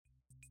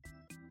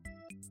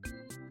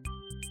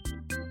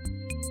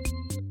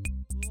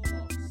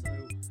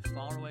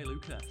Faraway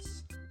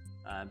Lucas.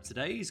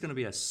 Today is going to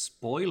be a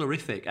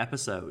spoilerific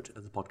episode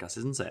of the podcast,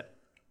 isn't it?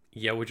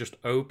 Yeah, we're just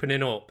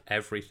opening up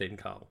everything,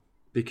 Carl.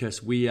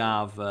 Because we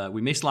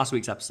missed last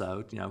week's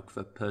episode,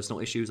 for personal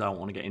issues I don't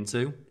want to get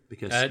into.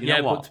 Because you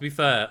know what? But to be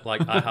fair,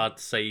 I had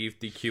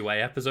saved the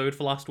QA episode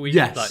for last week.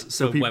 Yes,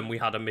 when we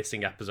had a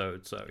missing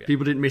episode. So yeah.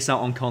 People didn't miss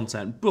out on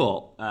content,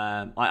 but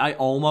I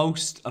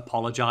almost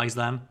apologise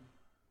then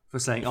for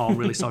saying, "Oh, I'm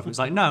really sorry." It's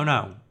like,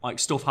 no,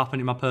 stuff happened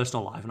in my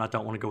personal life, and I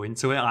don't want to go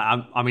into it.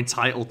 I'm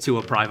entitled to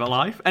a private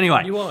life.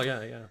 Anyway, You are,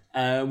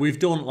 yeah.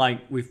 we've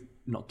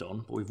not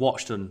done, but we've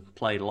watched and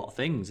played a lot of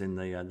things in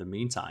the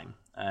meantime.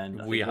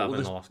 And We have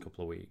in the last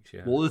couple of weeks,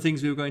 yeah. What are the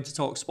things we were going to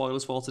talk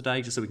spoilers for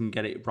today, just so we can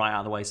get it right out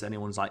of the way, so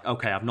anyone's like,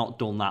 okay, I've not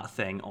done that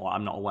thing, or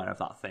I'm not aware of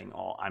that thing,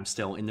 or I'm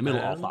still in the middle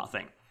of that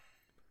thing.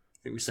 I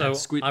think we said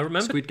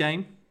Squid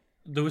Game.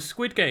 There was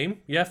Squid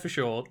Game, yeah, for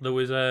sure. There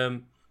was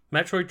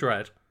Metroid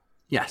Dread.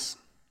 Yes.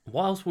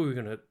 What else were we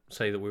going to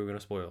say that we were going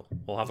to spoil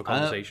or have a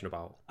conversation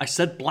about? I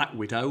said Black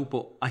Widow,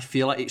 but I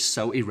feel like it's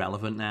so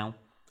irrelevant now.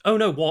 Oh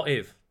no, What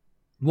If?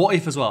 What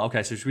If as well?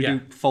 Okay, so should we do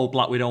fold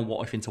Black Widow and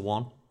What If into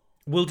one?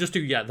 We'll just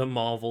do, the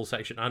Marvel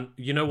section. And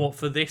you know what?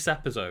 For this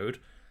episode,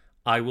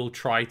 I will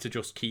try to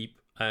just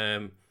keep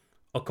a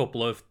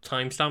couple of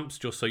timestamps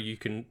just so you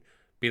can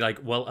be like,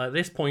 well, at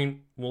this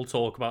point, we'll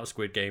talk about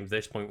Squid Game.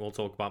 This point, we'll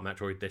talk about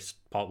Metroid. This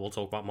part, we'll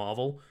talk about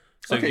Marvel.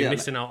 So if you're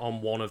missing out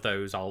on one of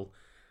those, I'll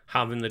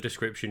have in the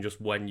description just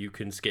when you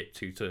can skip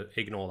to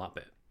ignore that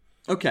bit.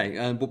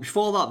 Okay, but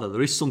before that, though,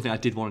 there is something I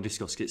did want to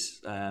discuss.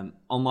 It's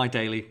on my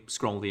daily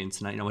scroll of the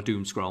internet, I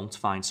doom scroll to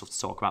find stuff to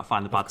talk about,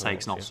 find the bad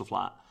takes and all stuff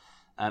like that.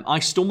 I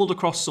stumbled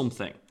across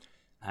something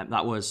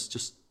that was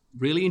just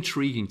really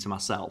intriguing to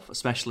myself,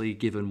 especially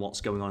given what's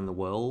going on in the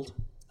world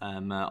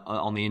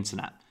on the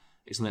internet.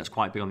 It's something that's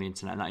quite big on the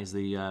internet, and that is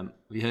have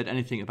you heard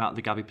anything about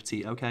the Gabby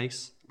Petito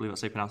case? I believe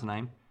that's how you pronounce her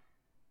name.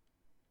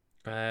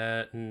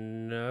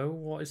 No.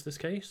 What is this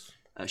case?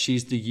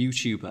 She's the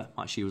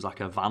YouTuber. She was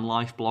like a van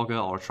life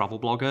blogger or a travel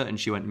blogger, and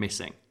she went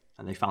missing.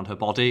 And they found her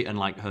body, and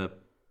her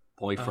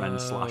boyfriend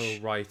slash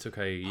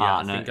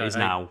partner is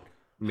now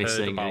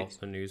missing. Heard about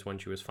the news when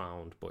she was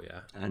found, but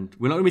yeah. And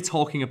we're not going to be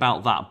talking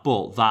about that,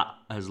 but that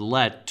has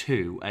led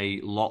to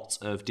a lot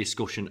of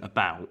discussion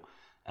about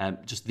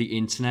just the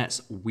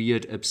internet's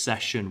weird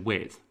obsession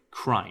with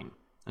crime.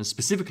 And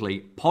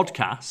specifically,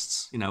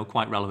 podcasts,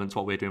 quite relevant to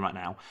what we're doing right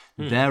now,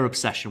 their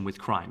obsession with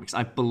crime. Because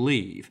I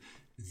believe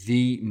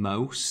the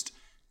most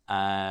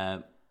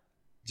common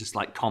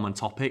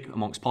topic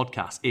amongst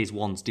podcasts is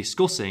ones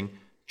discussing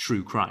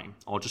true crime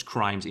or just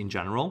crimes in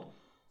general.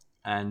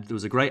 And there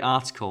was a great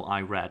article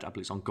I read, I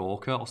believe it's on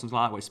Gawker or something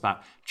like that, where it's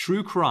about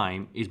true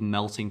crime is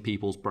melting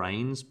people's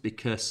brains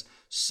because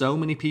so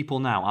many people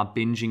now are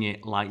binging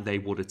it like they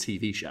would a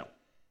TV show.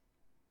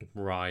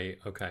 Right,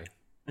 okay.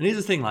 And here's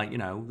the thing,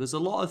 there's a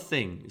lot of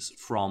things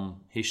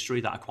from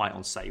history that are quite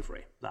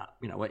unsavoury, that,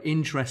 are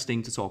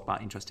interesting to talk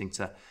about, interesting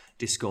to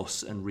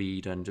discuss and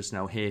read and just,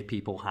 hear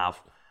people have,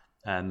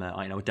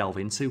 delve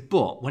into.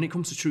 But when it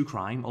comes to true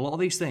crime, a lot of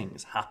these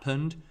things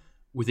happened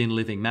within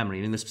living memory.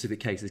 And in this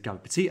specific case, this Gabby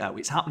Petito,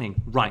 it's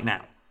happening right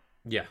now.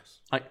 Yes.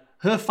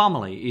 Her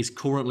family is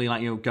currently,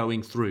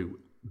 going through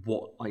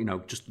what,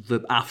 just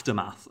the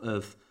aftermath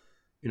of,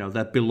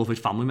 their beloved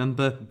family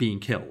member being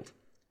killed.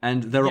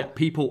 And there are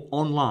people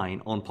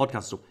online on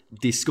podcast stuff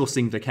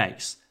discussing the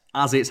case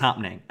as it's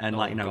happening and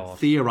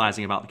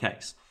theorizing about the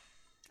case.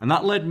 And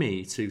that led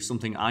me to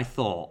something I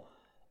thought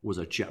was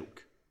a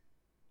joke.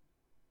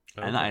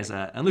 Okay. And that is,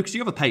 and Lucas,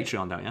 you have a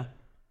Patreon, don't you?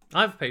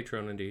 I have a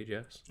Patreon indeed,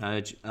 yes.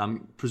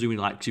 I'm presuming,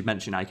 because you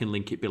mentioned, I can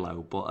link it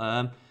below.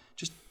 But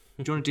just,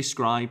 do you want to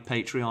describe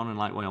Patreon and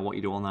what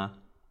you do on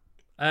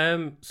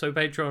there? So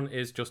Patreon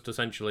is just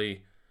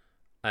essentially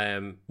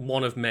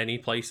one of many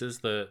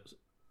places that,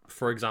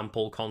 for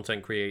example,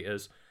 content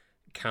creators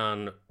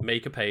can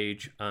make a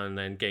page and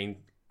then gain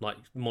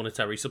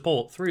monetary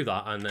support through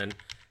that, and then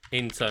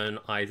in turn,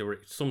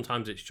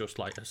 sometimes it's just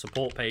a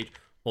support page,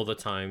 other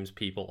times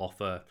people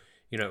offer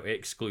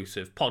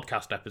exclusive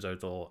podcast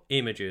episodes or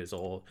images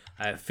or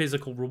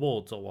physical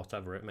rewards or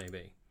whatever it may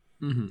be.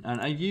 Mm-hmm.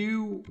 And are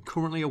you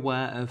currently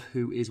aware of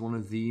who is one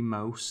of the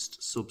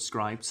most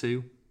subscribed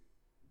to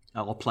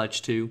or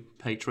pledged to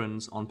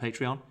patrons on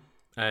Patreon?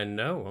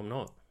 No, I'm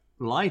not.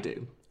 Well, I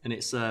do. And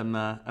it's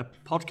a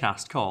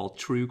podcast called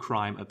True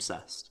Crime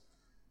Obsessed.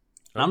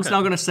 And I'm just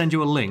now going to send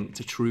you a link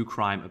to True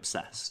Crime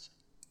Obsessed.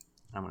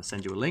 I'm going to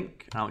send you a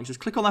link. Now you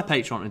just click on their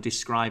Patreon and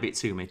describe it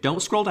to me.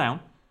 Don't scroll down.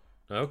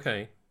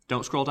 Okay.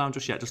 Don't scroll down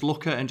just yet. Just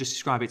look at it and just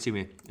describe it to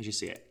me as you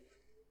see it.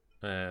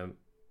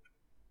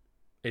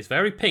 It's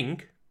very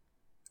pink.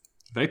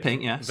 Very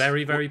pink, yes.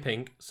 Very, very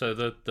pink.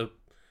 So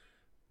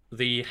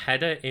the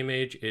header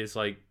image is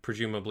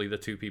presumably the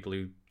two people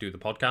who do the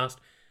podcast.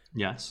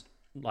 Yes.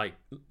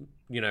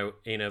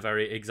 In a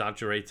very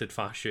exaggerated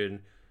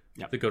fashion.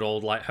 Yep. The good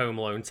old Home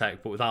Alone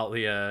tech, but without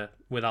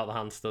the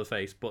hands to the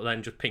face. But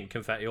then just pink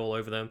confetti all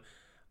over them,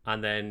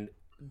 and then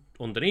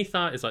underneath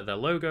that is their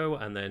logo,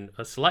 and then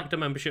a selector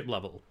membership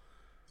level.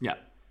 Yeah.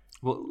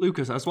 Well,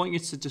 Lucas, I just want you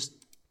to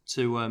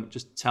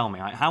just tell me,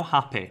 like, how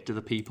happy do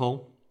the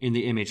people in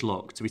the image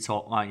look to be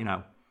taught, like, you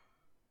know?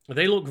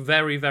 They look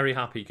very, very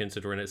happy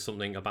considering it's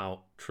something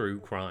about true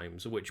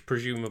crimes, which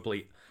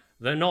presumably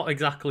they're not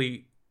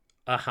exactly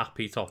a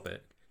happy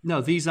topic.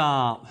 No, these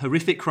are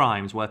horrific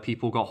crimes where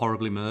people got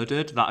horribly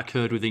murdered that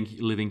occurred within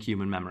living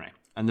human memory,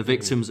 and the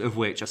victims of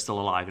which are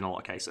still alive in a lot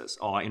of cases,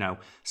 or, you know,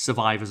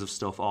 survivors of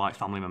stuff, or like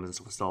family members and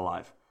stuff are still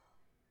alive.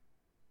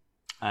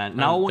 And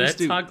now their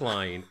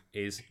tagline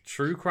is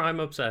 "True Crime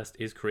Obsessed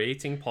is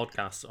creating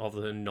podcasts of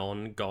the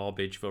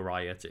non-garbage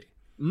variety."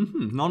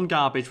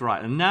 Non-garbage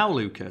variety. And now,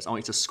 Lucas, I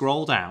want you to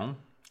scroll down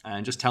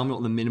and just tell me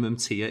what the minimum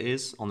tier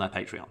is on their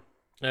Patreon.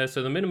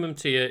 So the minimum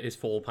tier is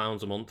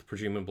 £4 a month.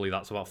 Presumably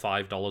that's about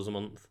 $5 a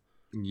month.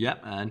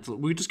 Yep, and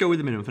we'll just go with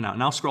the minimum for now.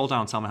 Now scroll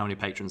down and tell me how many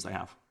patrons they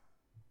have.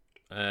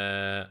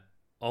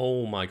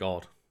 Oh my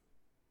god.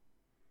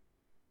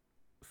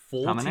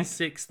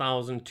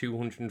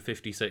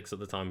 46,256 at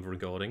the time of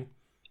recording.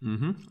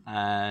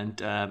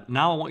 And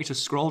now I want you to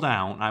scroll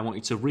down and I want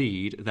you to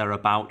read they're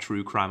about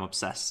True Crime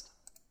Obsessed.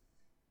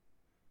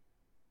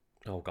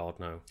 Oh god,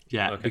 no.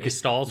 Yeah, okay. because it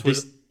starts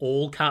with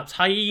all caps.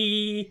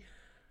 Hi,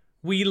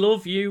 we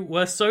love you.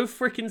 We're so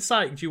freaking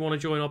psyched you want to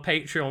join our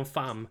Patreon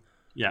fam.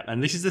 Yeah,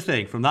 and this is the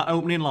thing. From that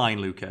opening line,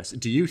 Lucas,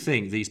 do you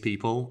think these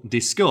people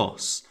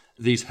discuss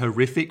these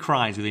horrific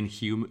crimes within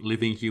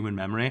living human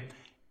memory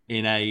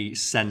in a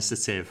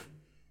sensitive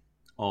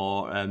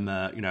or,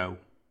 you know,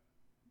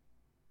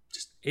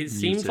 just it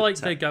seems like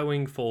they're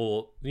going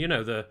for, you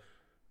know, the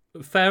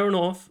fair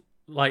enough,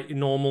 like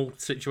normal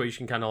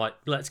situation, kind of like,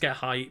 let's get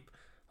hype,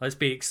 let's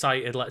be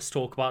excited, let's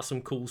talk about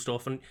some cool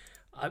stuff. And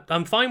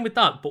I'm fine with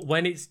that. But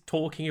when it's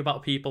talking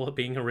about people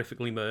being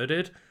horrifically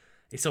murdered,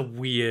 it's a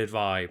weird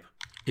vibe.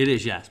 It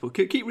is, yes. But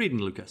keep reading,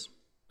 Lucas.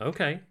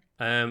 Okay.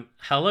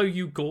 Hello,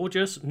 you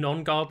gorgeous,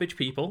 non-garbage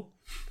people.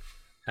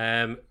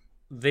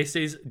 This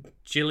is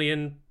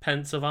Gillian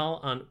Pensaval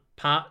and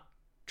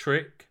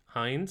Patrick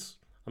Hines.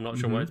 I'm not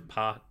sure where it's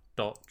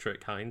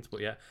Pat.Trick Hines, but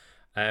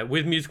yeah.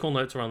 With musical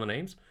notes around the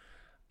names.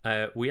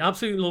 We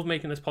absolutely love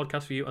making this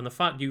podcast for you, and the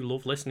fact you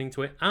love listening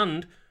to it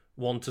and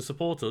want to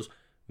support us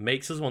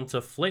makes us want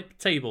to flip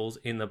tables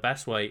in the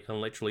best way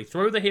and literally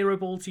throw the hero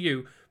ball to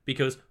you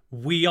because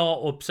we are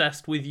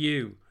obsessed with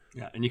you.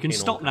 Yeah, and you can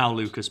stop now,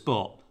 Lucas,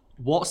 but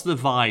what's the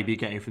vibe you're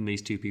getting from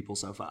these two people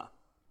so far?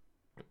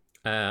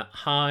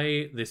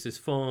 Hi, this is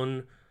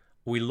fun.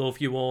 We love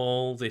you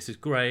all. This is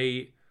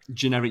great.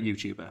 Generic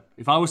YouTuber.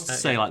 If I was to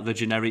say, like, the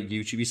generic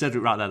YouTube, you said it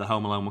right there, the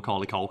Home Alone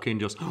Macaulay Culkin,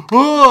 just,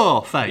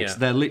 oh, face. Yeah.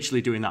 They're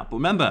literally doing that. But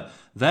remember,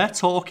 they're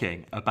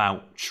talking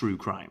about true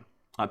crime.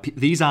 Like,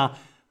 these are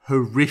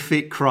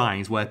horrific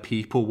crimes where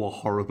people were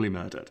horribly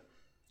murdered.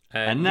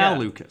 And now,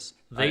 Lucas.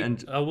 I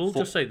will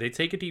just say, they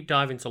take a deep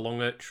dive into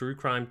longer true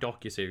crime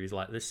docuseries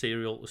like The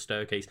Serial, The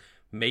Staircase,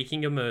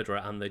 Making a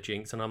Murderer, and The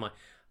Jinx. And I'm like,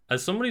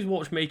 as somebody who's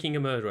watched Making a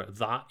Murderer,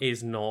 that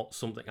is not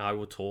something I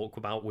would talk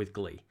about with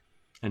glee.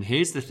 And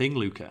here's the thing,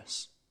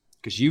 Lucas,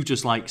 because you've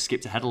just, like,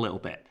 skipped ahead a little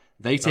bit.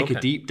 They take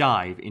a deep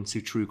dive into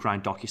true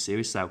crime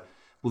docuseries. So,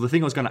 well, the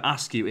thing I was going to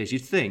ask you is,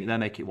 you'd think they're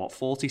making,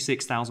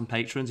 46,000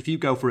 patrons? If you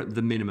go for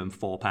the minimum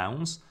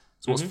 £4,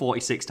 so what's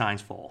 46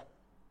 times 4?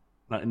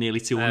 Like nearly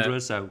 200,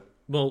 so...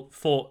 Well,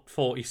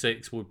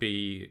 46 would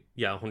be,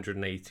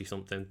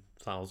 180-something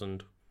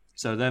thousand.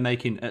 So they're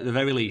making, at the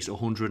very least,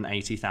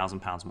 £180,000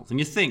 a month. And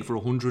you think for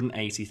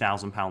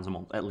 £180,000 a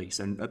month, at least,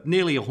 and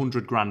nearly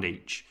 100 grand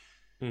each,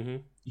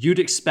 you'd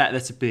expect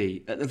there to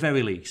be, at the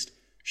very least,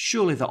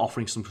 surely they're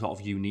offering some sort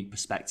of unique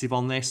perspective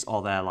on this,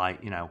 or they're,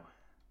 like, you know,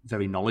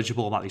 very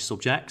knowledgeable about these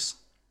subjects.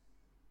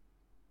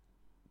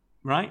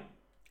 Right?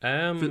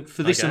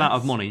 For this amount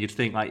of money, you'd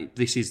think, like,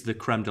 this is the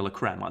creme de la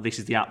creme. Like, this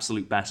is the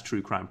absolute best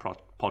true crime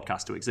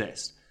podcast to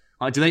exist.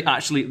 Like,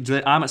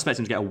 I'm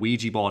expecting to get a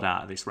Ouija board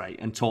out of this rate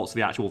and talk to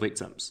the actual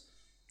victims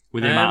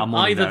with the amount of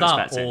money either they're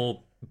expecting. Either that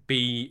or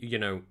be, you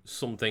know,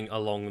 something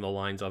along the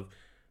lines of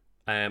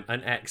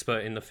an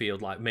expert in the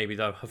field, like maybe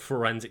the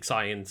forensic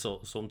science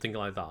or something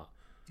like that.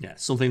 Yeah,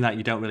 something that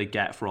you don't really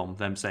get from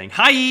them saying,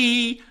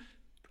 hi!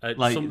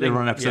 Like, they were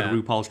on an episode of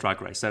RuPaul's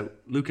Drag Race. So,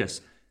 Lucas,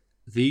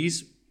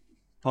 these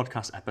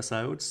podcast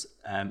episodes,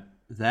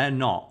 they're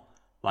not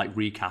like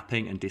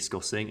recapping and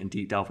discussing and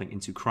deep delving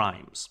into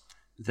crimes.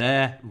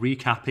 They're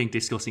recapping,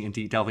 discussing, and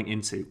deep delving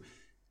into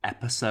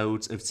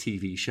episodes of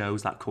TV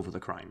shows that cover the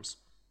crimes.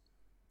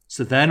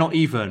 So they're not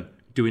even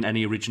doing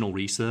any original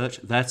research.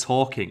 They're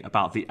talking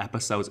about the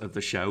episodes of the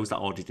shows that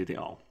already did it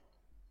all.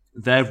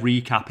 They're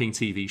recapping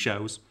TV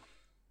shows.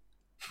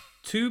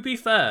 To be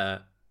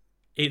fair,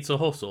 it's a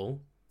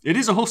hustle. It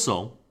is a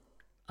hustle.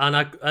 And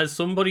as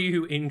somebody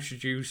who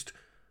introduced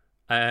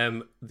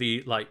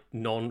the like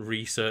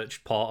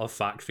non-research part of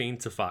Fact Fiend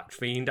to Fact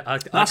Fiend, I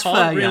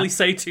can't really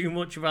say too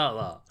much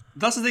about that.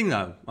 That's the thing,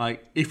 though.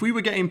 Like, if we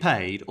were getting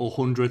paid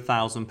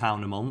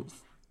 £100,000 a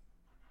month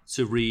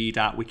to read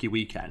at Wiki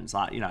Weekends,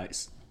 like, you know,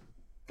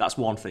 that's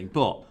one thing.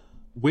 But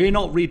we're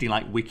not reading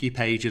like wiki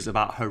pages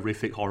about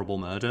horrific, horrible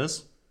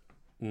murders.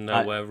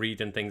 No, we're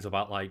reading things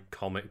about like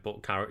comic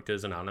book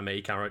characters and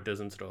anime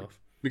characters and stuff.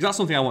 Because that's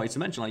something I wanted to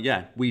mention. Like,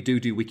 yeah, we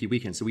do Wiki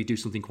Weekends, so we do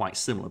something quite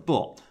similar.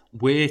 But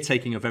we're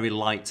taking a very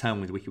light tone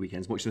with Wiki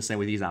Weekends, much the same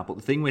with these are. But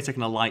the thing we're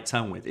taking a light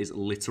tone with is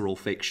literal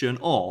fiction,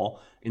 or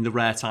in the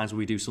rare times where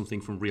we do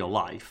something from real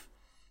life,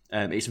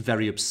 it's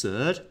very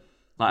absurd.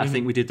 Like, I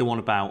think we did the one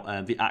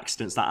about the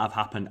accidents that have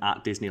happened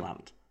at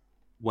Disneyland,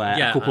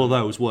 where a couple of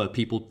those were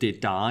people did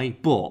die,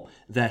 but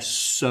they're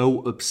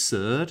so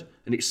absurd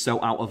and it's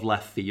so out of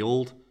left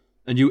field.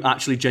 And you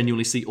actually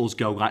genuinely see us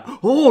go like,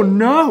 oh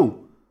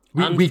no!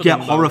 We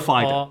get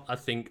horrified. I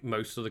think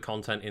most of the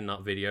content in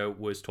that video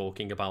was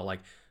talking about like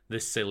the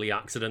silly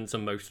accidents,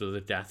 and most of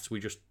the deaths we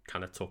just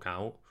kind of took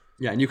out.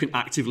 Yeah, and you can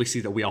actively see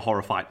that we are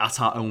horrified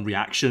at our own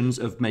reactions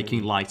of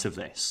making light of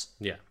this.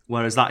 Yeah.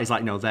 Whereas that is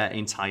like, their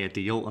entire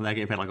deal, and they're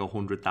getting paid like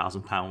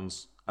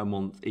 £100,000 a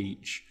month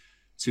each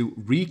to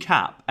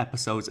recap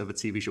episodes of a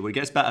TV show. But it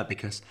gets better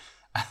because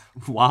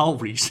while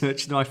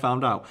researching, I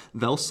found out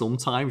they'll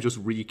sometimes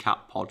just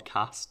recap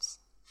podcasts.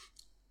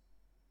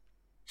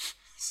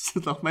 So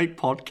they'll make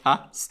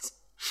podcasts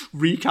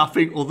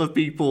recapping other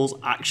people's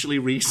actually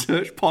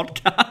researched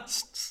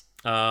podcasts.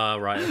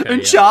 Right. Okay,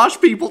 and charge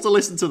people to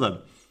listen to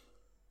them.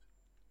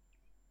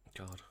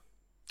 God.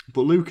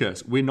 But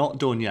Lucas, we're not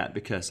done yet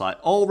because like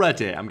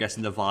already I'm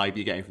guessing the vibe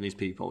you're getting from these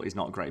people is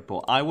not great.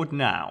 But I would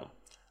now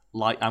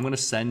I'm going to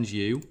send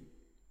you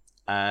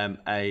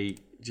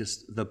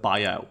just the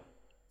bio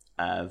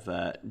of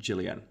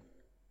Gillian.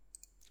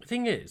 The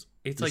thing is,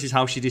 this is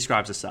how she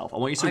describes herself. I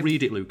want you to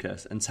read it,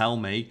 Lucas, and tell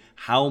me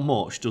how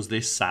much does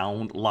this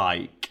sound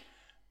like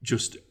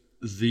just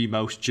the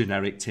most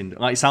generic Tinder.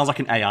 Like, it sounds like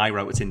an AI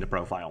wrote a Tinder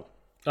profile.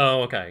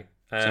 Oh, okay.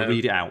 So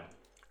read it out.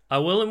 I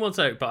will in one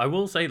sec, but I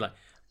will say, like,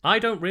 I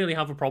don't really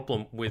have a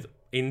problem with,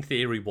 in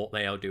theory, what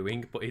they are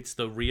doing, but it's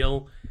the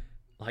real,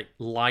 like,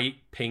 light,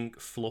 pink,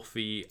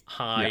 fluffy,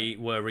 high,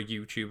 we're a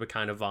YouTuber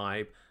kind of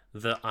vibe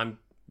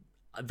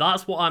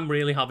that's what I'm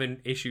really having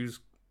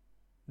issues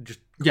just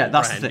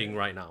comprehending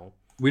right now.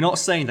 We're not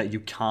saying that you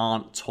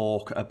can't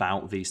talk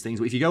about these things,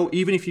 but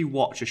even if you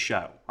watch a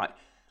show,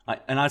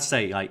 and I'd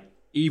say, like,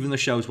 even the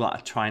shows where I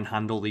try and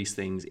handle these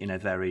things in a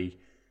very,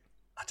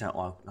 I don't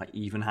know, like,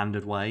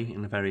 even-handed way,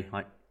 in a very,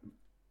 like,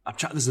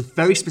 there's a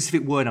very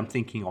specific word I'm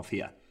thinking of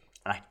here,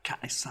 and I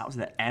can't, it starts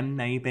with an M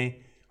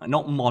maybe, like,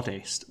 not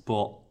modest,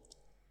 but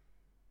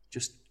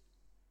just,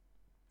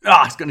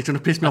 it's going to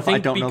piss me off. I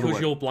don't know the word.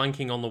 Because you're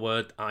blanking on the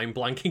word, I'm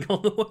blanking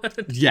on the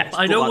word. Yes,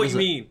 I know what you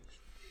mean.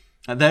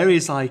 There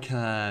is like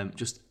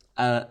just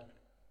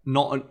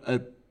not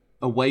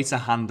a way to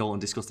handle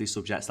and discuss these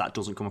subjects that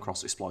doesn't come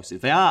across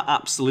exploitative. They are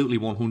absolutely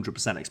 100%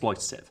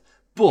 exploitative,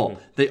 but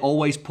they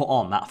always put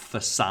on that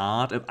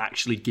facade of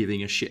actually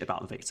giving a shit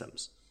about the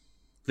victims.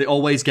 They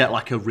always get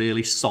like a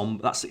really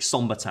somber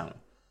tone.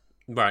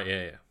 Right,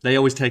 yeah. They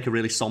always take a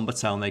really somber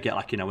tone. They get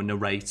like, a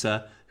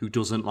narrator who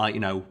doesn't like,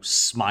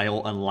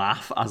 smile and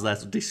laugh as they're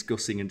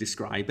discussing and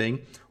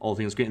describing all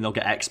things great. And they'll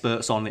get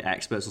experts on. The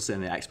experts will sit,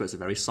 and the experts are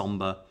very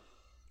somber.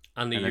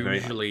 And they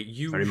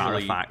usually very matter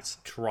of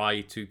fact.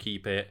 Try to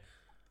keep it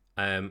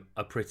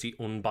a pretty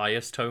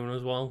unbiased tone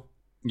as well.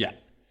 Yeah.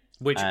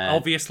 Which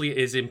obviously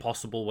is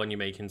impossible when you're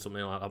making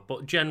something like that.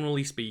 But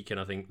generally speaking,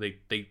 I think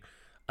they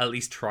at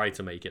least try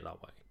to make it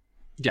that way.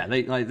 Yeah,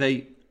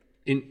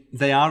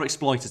 they are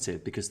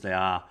exploitative because they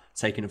are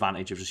taking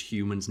advantage of just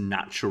humans'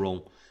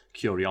 natural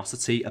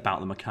curiosity about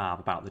the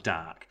macabre, about the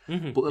dark.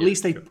 Mm-hmm. But at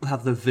least they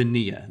have the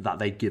veneer that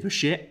they give a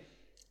shit.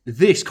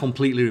 This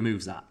completely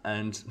removes that.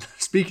 And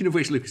speaking of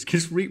which, Lucas,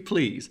 can you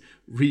please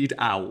read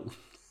out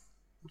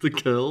the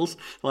girls'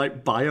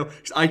 like bio?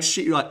 I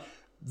shit you, like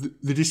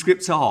the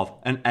descriptor of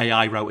an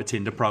AI wrote a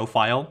Tinder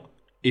profile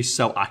is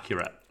so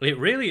accurate. It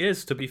really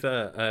is, to be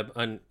fair.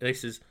 And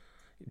this is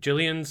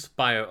Gillian's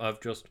bio of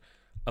just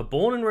a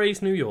born and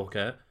raised New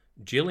Yorker.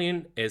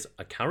 Gillian is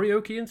a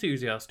karaoke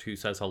enthusiast who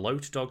says hello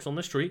to dogs on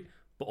the street,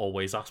 but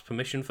always asks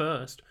permission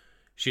first.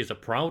 She is a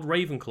proud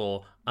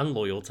Ravenclaw and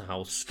loyal to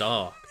House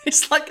Stark.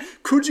 It's like,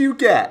 could you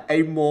get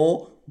a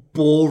more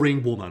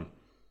boring woman?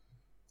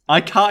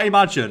 I can't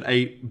imagine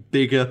a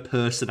bigger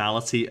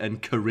personality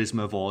and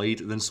charisma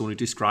void than someone who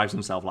describes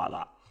himself like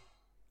that.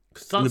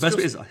 And the best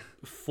bit is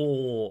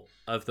four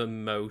of the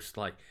most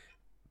like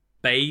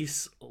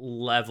base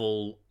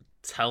level,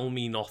 tell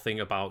me nothing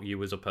about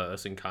you as a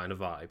person kind of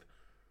vibe.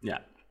 Yeah.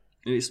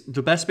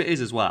 The best bit is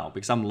as well,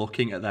 because I'm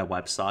looking at their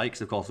website,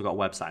 because of course we've got a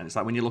website, and it's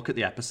like when you look at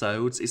the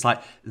episodes, it's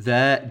like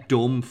their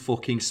dumb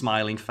fucking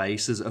smiling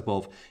faces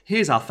above,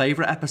 here's our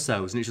favourite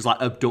episodes, and it's just like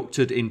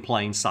abducted in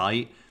plain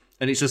sight,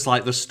 and it's just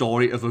like the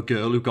story of a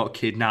girl who got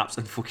kidnapped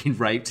and fucking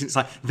raped, and it's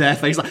like their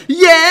face like,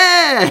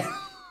 yeah!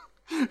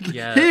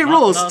 Hear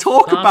us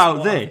talk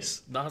about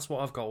this. That's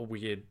what I've got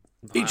weird.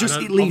 It leaves...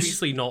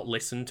 obviously not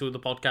listen to the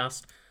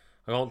podcast.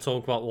 I can't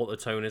talk about what the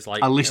tone is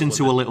like. I listened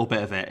to a little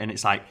bit of it, and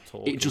it's like,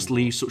 it just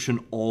leaves such an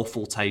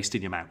awful taste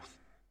in your mouth.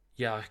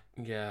 Yeah.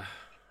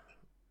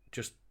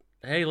 Just,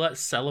 hey,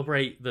 let's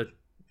celebrate the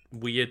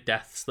weird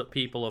deaths that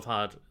people have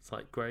had. It's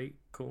like, great,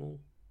 cool.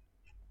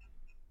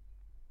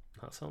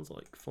 That sounds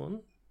like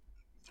fun.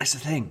 That's the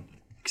thing.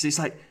 Because it's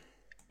like,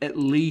 at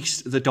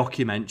least the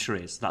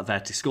documentaries that they're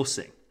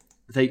discussing,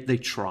 they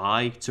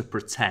try to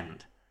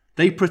pretend.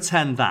 They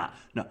pretend that,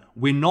 no,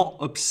 we're not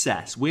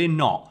obsessed. We're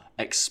not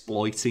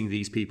exploiting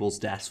these people's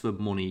deaths for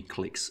money,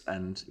 clicks,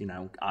 and,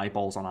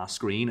 eyeballs on our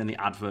screen and the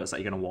adverts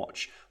that you're going to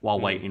watch while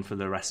waiting for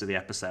the rest of the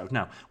episode.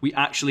 No, we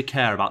actually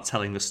care about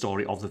telling the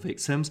story of the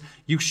victims.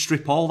 You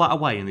strip all that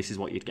away and this is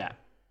what you'd get.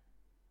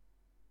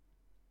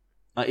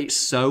 It's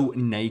so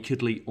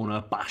nakedly,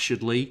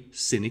 unabashedly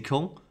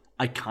cynical.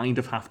 I kind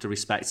of have to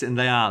respect it. And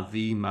they are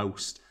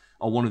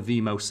one of the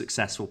most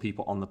successful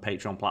people on the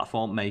Patreon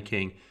platform,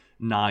 making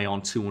nigh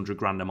on 200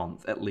 grand a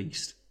month at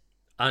least.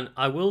 And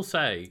I will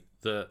say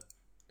that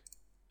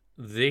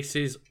this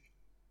is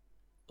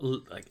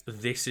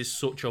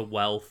such a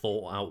well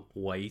thought out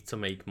way to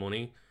make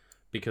money,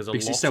 because a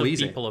lot of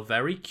people are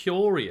very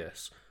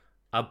curious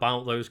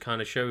about those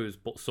kind of shows,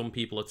 but some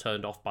people are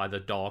turned off by the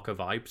darker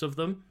vibes of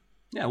them.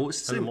 Yeah, well,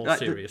 it's and a more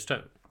serious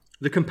tone.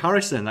 The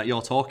comparison that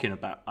you're talking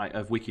about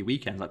of Wiki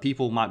Weekend, like,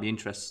 people might be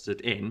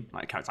interested in,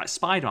 like, characters like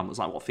Spider-Man was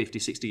like, 50,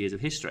 60 years of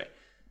history.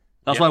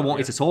 That's why I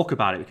wanted to talk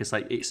about it, because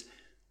like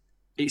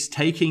it's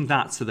taking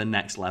that to the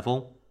next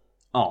level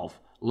of,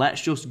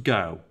 let's just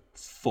go,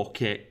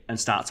 fuck it, and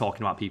start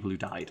talking about people who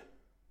died.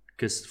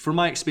 Because from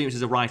my experience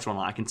as a writer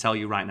online, I can tell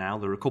you right now,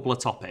 there are a couple of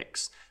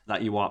topics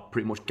that you are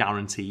pretty much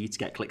guaranteed to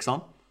get clicks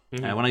on.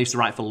 Mm-hmm. When I used to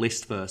write for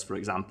Listverse, for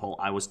example,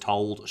 I was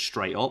told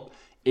straight up,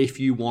 if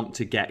you want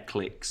to get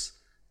clicks,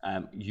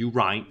 you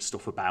write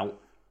stuff about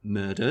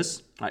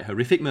murders, like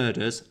horrific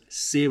murders,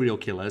 serial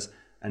killers,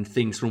 and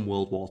things from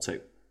World War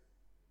II.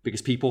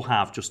 Because people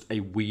have just a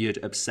weird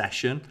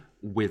obsession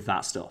with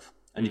that stuff.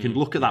 And you can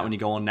look at that when you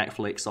go on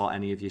Netflix or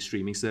any of your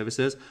streaming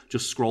services.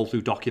 Just scroll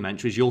through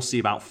documentaries. You'll see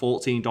about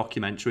 14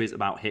 documentaries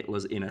about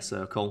Hitler's inner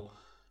circle,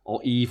 or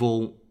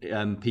evil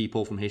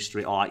people from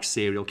history, or like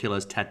serial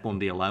killers. Ted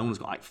Bundy alone has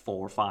got like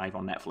 4 or 5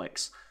 on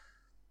Netflix.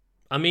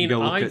 I mean,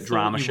 I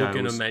thought you were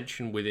going to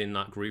mention within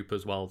that group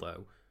as well,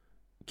 though,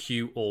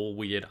 cute or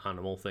weird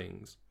animal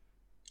things.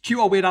 Cute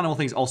or weird animal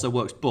things also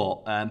works,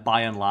 but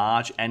by and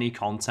large, any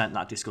content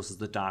that discusses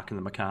the dark and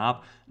the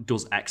macabre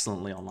does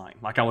excellently online.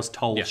 Like, I was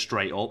told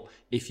straight up,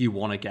 if you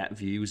want to get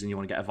views and you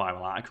want to get a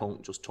viral article,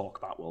 just talk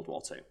about World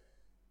War II.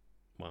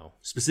 Wow.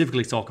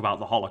 Specifically talk about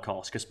the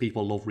Holocaust, because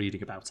people love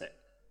reading about it.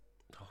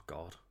 Oh,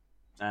 God.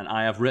 And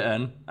I have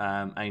written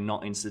a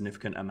not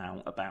insignificant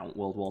amount about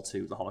World War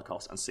II, the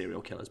Holocaust, and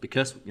serial killers.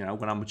 Because,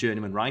 when I'm a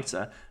journeyman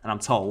writer and I'm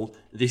told,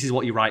 this is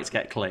what you write to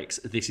get clicks,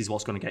 this is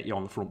what's going to get you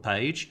on the front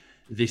page,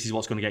 this is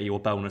what's going to get you a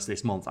bonus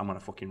this month, I'm going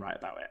to fucking write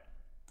about it.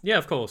 Yeah,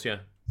 of course, yeah.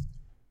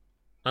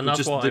 And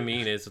that's what I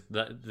mean, is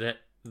that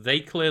they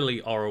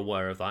clearly are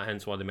aware of that,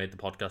 hence why they made the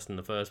podcast in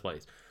the first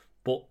place.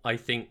 But I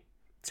think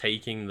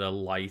taking the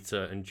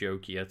lighter and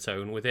jokier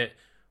tone with it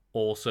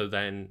also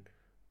then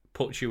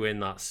puts you in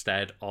that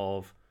stead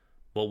of,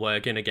 well, we're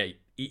gonna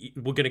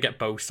get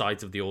both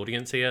sides of the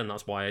audience here, and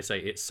that's why I say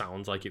it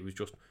sounds like it was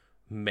just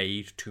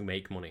made to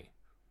make money.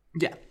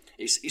 Yeah,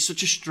 it's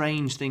such a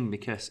strange thing,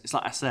 because it's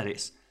like I said,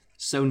 it's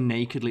so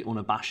nakedly,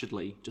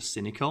 unabashedly just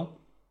cynical.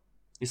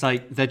 It's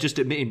like they're just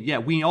admitting, yeah,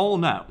 we all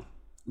know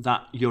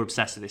that you're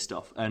obsessed with this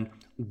stuff, and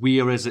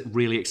we are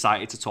really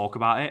excited to talk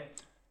about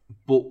it,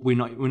 but we're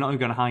not going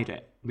to hide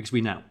it, because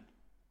we know.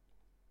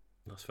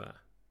 That's fair.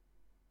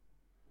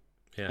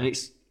 Yeah, and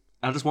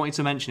I just wanted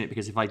to mention it,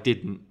 because if I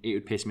didn't, it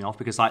would piss me off,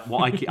 because like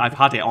I've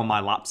had it on my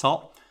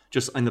laptop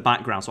just in the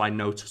background, so I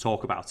know to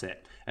talk about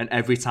it. And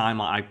every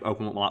time I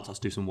open up my laptop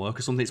to do some work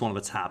or something, it's one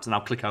of the tabs, and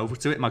I'll click over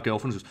to it. My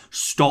girlfriend goes,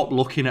 "Stop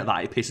looking at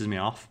that! It pisses me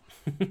off."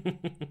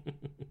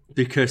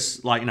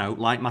 Because, like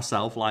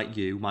myself, like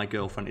you, my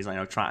girlfriend is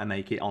trying to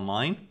make it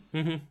online.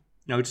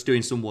 Mm-hmm. Just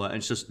doing some work, and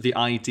it's just the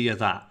idea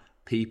that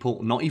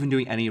people not even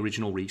doing any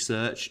original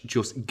research,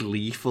 just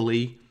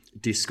gleefully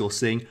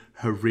discussing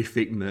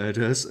horrific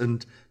murders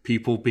and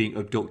people being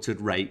abducted,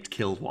 raped,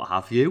 killed, what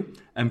have you,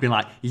 and being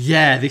like,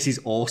 yeah, this is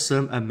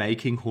awesome, and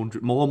making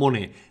more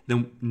money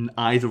than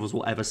either of us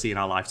will ever see in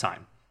our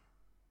lifetime.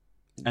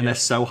 And they're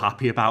so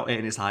happy about it,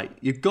 and it's like,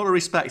 you've got to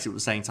respect it at the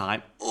same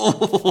time.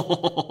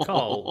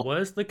 Carl,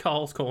 where's the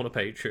Carl's Corner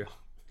Patreon?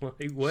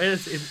 Like,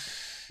 where's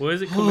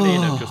it coming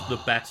in at just the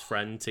best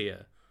friend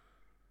tier?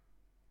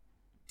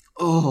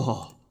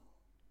 There's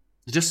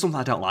just something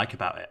I don't like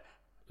about it.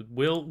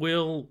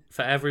 We'll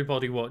for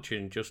everybody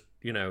watching, just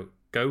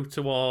go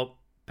to our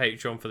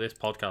Patreon for this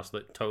podcast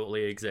that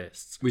totally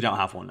exists. We don't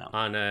have one now.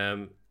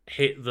 And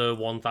hit the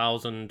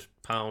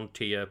 £1,000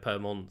 tier per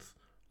month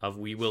of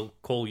we will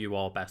call you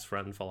our best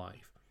friend for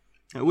life.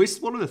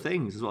 It's one of the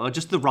things as well,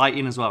 just the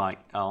writing as well, like,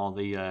 or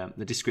the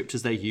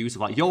descriptors they use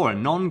of like, you're a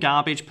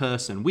non-garbage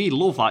person. We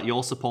love that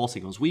you're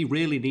supporting us. We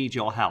really need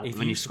your help. If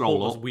when you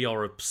scroll up, we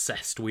are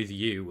obsessed with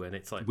you, and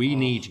it's like, we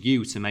need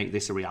you to make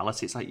this a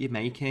reality. It's like you're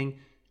making.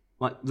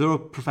 Like, there are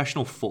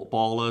professional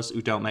footballers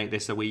who don't make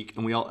this a week,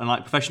 and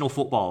professional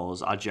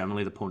footballers are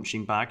generally the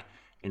punching bag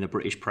in the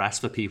British press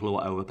for people who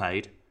are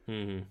overpaid.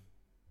 Mm-hmm.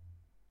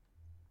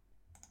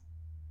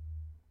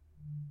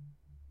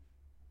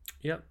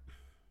 Yep.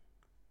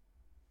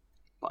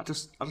 But I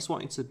just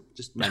wanted to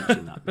just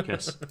mention that,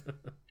 because,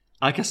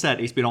 like I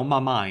said, it's been on my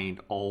mind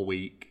all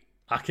week.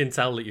 I can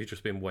tell that you've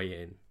just been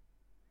waiting.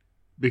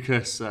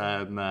 Because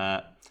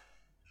a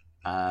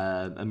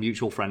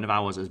mutual friend of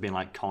ours has been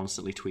like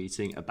constantly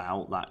tweeting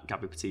about that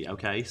Gabby Petito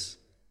case.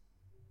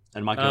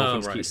 And my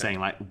girlfriend keeps saying,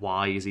 like,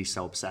 why is he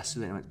so obsessed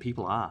with it? And like,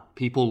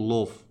 people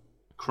love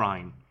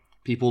crime.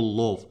 People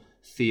love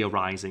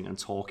theorizing and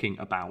talking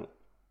about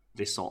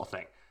this sort of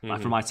thing.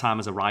 Like, from my time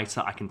as a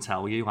writer, I can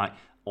tell you, like,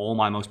 all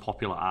my most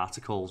popular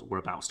articles were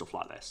about stuff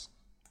like this.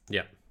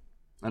 Yeah.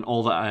 And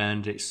all that,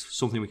 and it's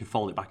something we can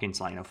fold it back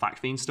into, like, fact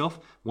fiend stuff.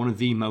 One of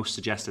the most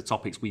suggested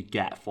topics we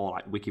get for,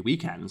 like, Wiki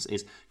Weekends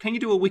is, can you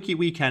do a Wiki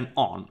Weekend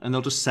on? And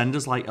they'll just send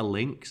us, like, a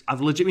link.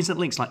 I've legitimately sent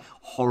links, like,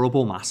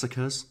 horrible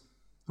massacres.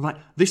 I'm like,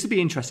 this would be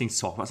interesting to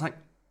talk about. It's like,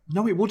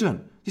 no, it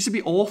wouldn't. This would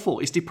be awful.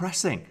 It's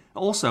depressing.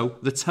 Also,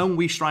 the tone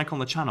we strike on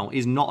the channel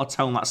is not a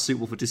tone that's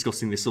suitable for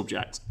discussing this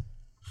subject.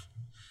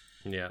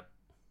 Yeah.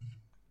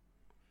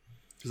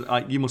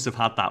 You must have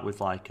had that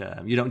with, like,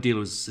 you don't deal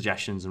with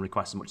suggestions and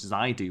requests as much as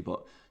I do,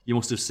 but you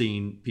must have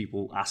seen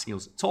people asking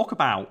us, talk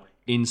about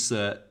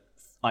insert,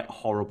 like,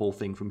 horrible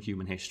thing from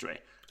human history.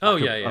 Oh,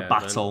 like yeah. A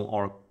battle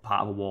or a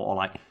part of a war, or,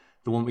 like,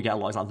 the one we get a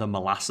lot is, like, the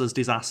molasses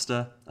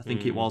disaster, I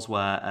think it was,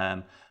 where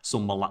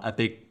a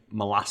big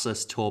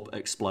molasses tub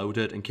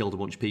exploded and killed a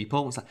bunch of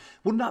people. It's like,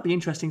 wouldn't that be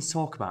interesting to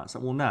talk about? It's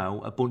like, well,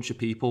 no, a bunch of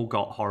people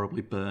got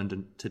horribly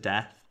burned to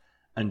death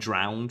and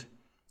drowned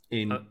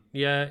in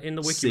in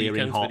the Wiki searing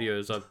Weekends hot.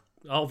 videos.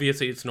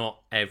 Obviously, it's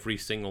not every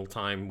single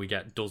time we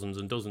get dozens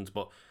and dozens,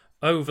 but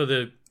over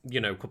the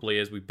couple of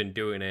years we've been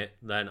doing it,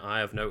 then I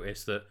have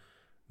noticed that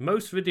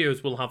most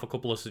videos will have a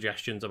couple of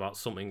suggestions about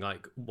something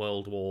like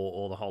World War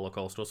or the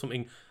Holocaust or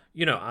something,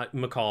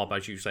 macabre,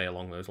 as you say,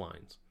 along those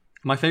lines.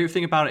 My favourite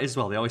thing about it as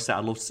well, they always say,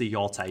 I'd love to see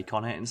your take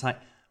on it. And it's like,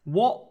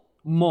 what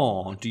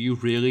more do you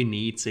really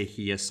need to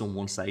hear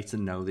someone say to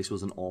know this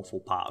was an awful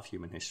part of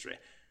human history?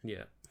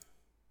 Yeah.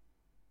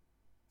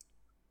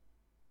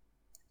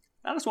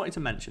 I just wanted to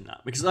mention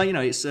that because,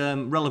 it's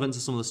relevant to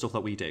some of the stuff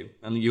that we do.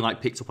 And you,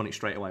 picked up on it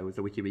straight away with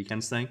the Wiki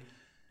Weekends thing.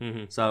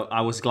 Mm-hmm. So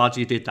I was glad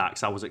you did that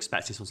because I was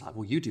expecting someone like,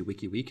 well, you do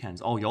Wiki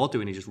Weekends. All you're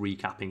doing is just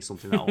recapping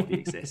something that already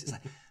exists. It's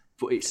like,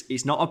 but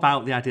it's not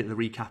about the idea that they're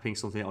recapping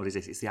something that already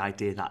exists. It's the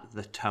idea that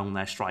the tone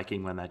they're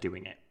striking when they're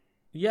doing it.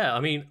 Yeah, I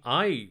mean,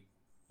 I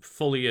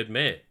fully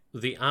admit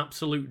the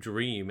absolute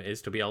dream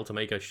is to be able to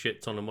make a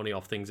shit ton of money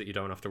off things that you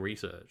don't have to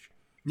research.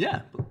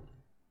 Yeah.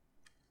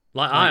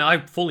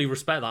 I fully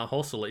respect that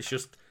hustle. It's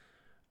just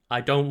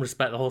I don't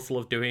respect the hustle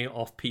of doing it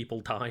off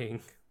people dying.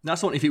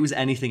 That's what. If it was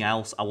anything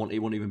else, it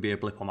wouldn't even be a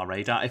blip on my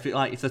radar. If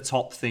the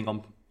top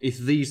thing if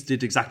these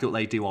did exactly what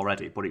they do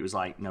already, but it was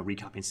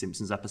recapping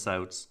Simpsons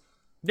episodes.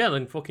 Yeah,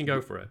 then fucking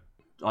go for it.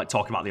 Like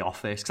talking about The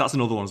Office, because that's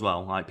another one as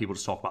well. Like people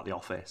just talk about The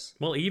Office.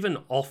 Well, even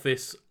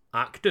Office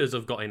actors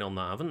have got in on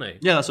that, haven't they?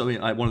 Yeah, that's what I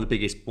mean. Like one of the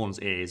biggest ones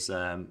is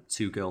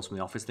two girls from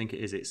The Office. I think it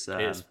is. It's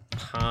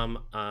Pam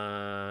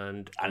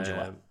and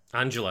Angela.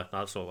 Angela,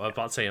 that's all. I was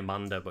about to say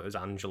Amanda, but it was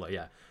Angela.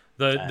 Yeah,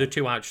 the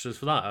two actresses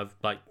for that have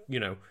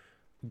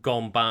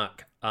gone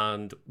back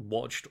and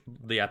watched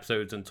the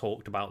episodes and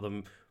talked about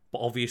them. But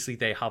obviously,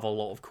 they have a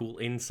lot of cool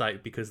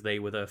insight because they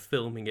were there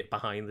filming it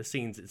behind the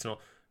scenes. It's not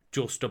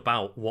just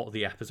about what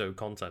the episode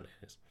content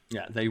is.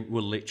 Yeah, they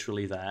were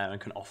literally there and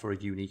can offer a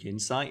unique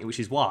insight, which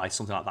is why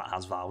something like that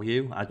has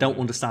value. I don't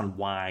understand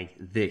why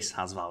this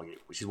has value,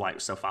 which is why it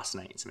was so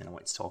fascinating to me and I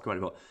wanted to talk about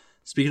it. But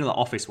speaking of the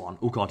Office one,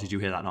 oh God, did you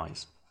hear that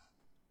noise?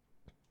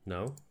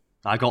 No.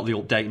 I got the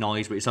update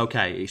noise, but it's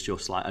okay. It's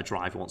just like a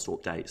driver wants to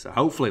update. So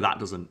hopefully that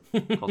doesn't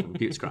cause the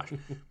computer to crash.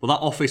 But that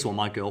Office one,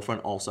 my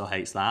girlfriend also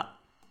hates that.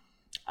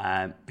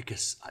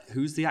 Because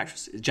who's the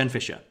actress? Jen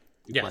Fisher.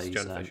 Who plays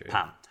Jen Fisher,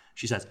 Pam. Yeah.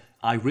 She says,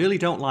 I really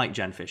don't like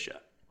Jen Fisher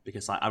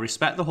because I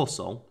respect the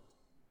hustle.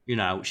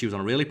 She was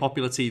on a really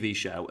popular TV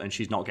show and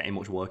she's not getting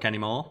much work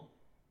anymore.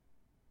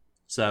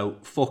 So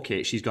fuck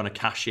it. She's going to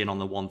cash in on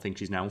the one thing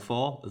she's known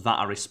for. That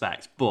I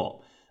respect.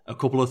 But a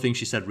couple of things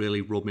she said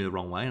really rubbed me the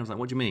wrong way. And I was like,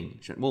 what do you mean?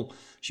 She said, well,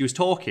 she was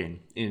talking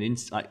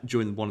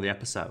during one of the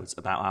episodes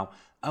about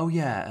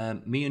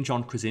how, me and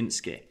John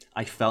Krasinski,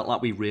 I felt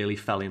like we really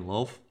fell in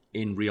love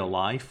in real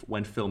life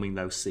when filming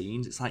those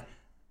scenes. It's like,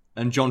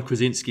 and John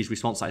Krasinski's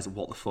response is,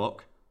 what the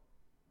fuck?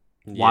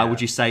 Yeah. Why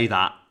would you say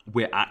that?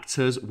 We're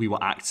actors. We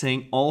were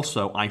acting.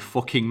 Also, I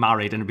fucking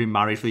married and have been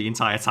married for the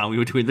entire time we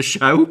were doing the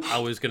show. I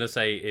was going to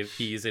say, if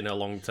he's in a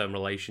long-term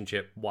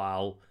relationship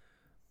while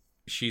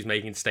she's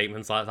making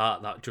statements like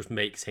that, that just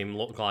makes him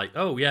look like,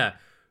 oh yeah,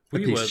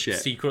 we were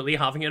secretly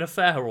having an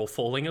affair or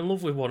falling in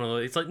love with one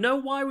another. It's like, no,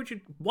 why would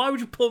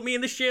you put me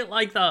in the shit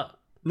like that?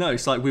 No,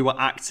 it's like we were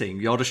acting.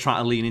 You're just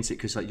trying to lean into it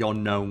because you're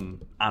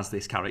known as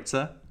this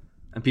character.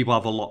 And people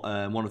have a lot.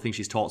 One of the things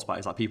she's talked about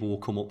is like people will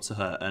come up to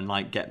her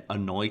and get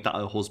annoyed that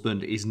her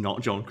husband is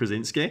not John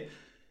Krasinski.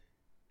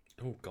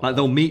 Oh God! Like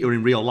they'll meet her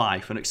in real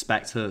life and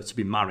expect her to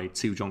be married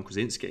to John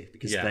Krasinski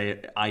because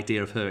their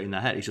idea of her in their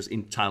head is just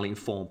entirely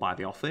informed by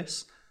The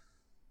Office.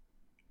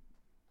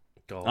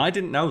 God. I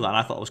didn't know that. And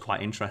I thought it was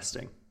quite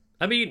interesting.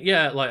 I mean,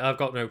 yeah, I've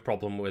got no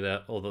problem with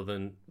it, other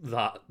than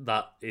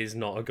that is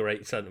not a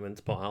great sentiment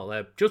to put out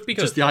there. Just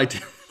because, the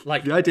idea,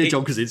 the idea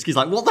John Krasinski's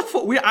like, what the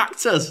fuck? We're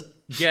actors.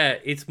 Yeah,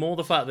 it's more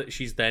the fact that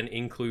she's then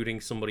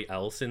including somebody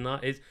else in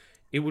that.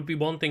 It would be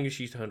one thing if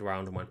she turned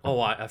around and went, "Oh,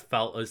 I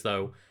felt as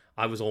though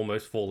I was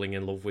almost falling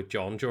in love with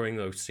John during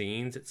those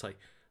scenes." It's like,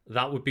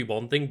 that would be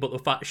one thing, but the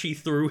fact she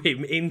threw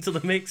him into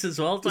the mix as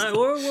well, it's like,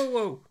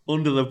 whoa.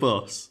 Under the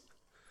bus.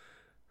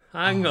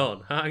 Hang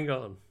on.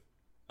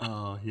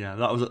 Oh, yeah,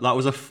 that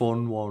was a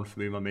fun one for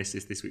me and my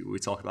missus this week we were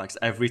talking about, because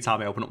every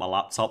time I open up my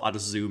laptop, I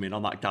just zoom in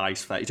on that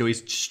guy's face,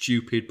 his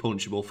stupid,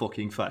 punchable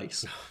fucking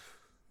face.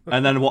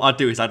 And then what I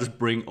do is I just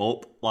bring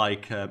up,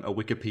 like, a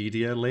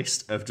Wikipedia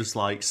list of just,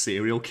 like,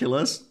 serial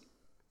killers.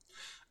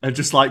 And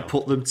just, like,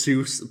 put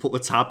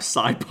the tabs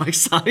side by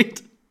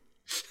side.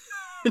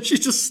 And she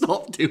just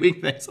stopped doing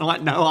this. I'm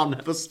like, no, I'll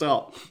never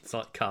stop. It's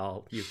like,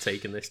 Carl, you've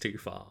taken this too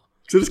far.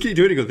 So just keep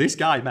doing it. This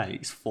guy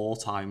makes 4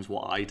 times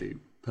what I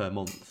do per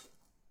month.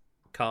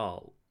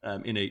 Carl.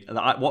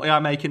 What I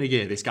make in a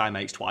year, this guy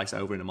makes twice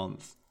over in a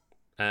month.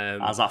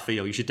 How's that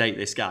feel? You should date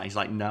this guy. He's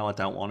like, no, I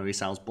don't want to. He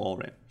sounds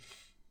boring.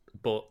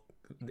 But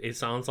it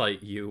sounds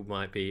like you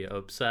might be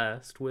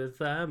obsessed with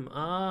them.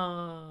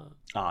 No.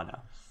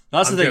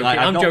 That's the thing. Like,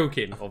 I'm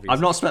joking, obviously.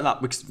 I've not spent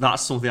that, because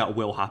that's something that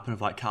will happen.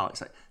 Of like, Carl,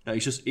 it's like, no,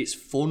 it's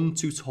fun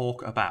to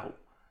talk about,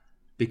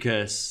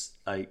 because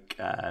like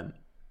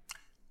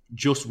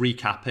just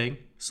recapping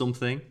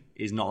something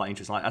is not that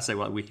interesting. Like I say,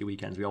 like Wiki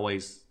Weekends,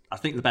 I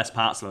think the best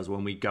parts of us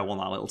when we go on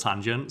our little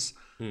tangents.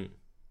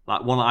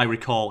 Like one that I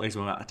recall is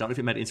when I don't know if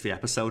it made it into the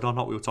episode or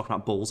not. We were talking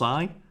about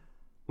Bullseye.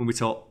 When we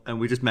talk, and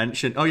we just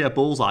mentioned, oh yeah,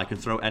 Bullseye can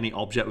throw any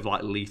object with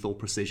like lethal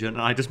precision.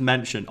 And I just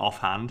mentioned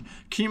offhand,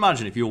 can you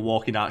imagine if you were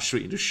walking down the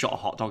street and just shot a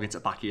hot dog into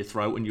the back of your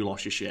throat and you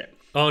lost your shit?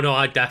 Oh no,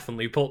 I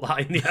definitely put that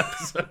in the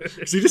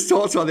episode. So you just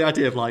talked about the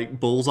idea of like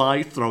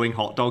Bullseye throwing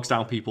hot dogs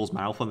down people's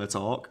mouth when they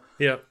talk.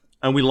 Yeah.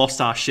 And we lost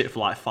our shit for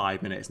like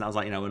 5 minutes. And that was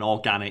like, an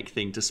organic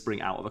thing to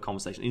spring out of a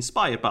conversation,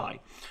 inspired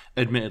by,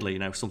 admittedly,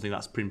 something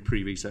that's been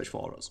pre-researched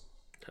for us.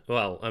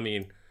 Well, I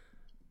mean,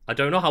 I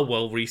don't know how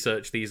well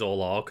researched these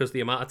all are, because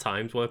the amount of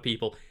times where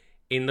people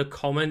in the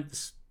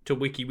comments to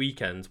Wiki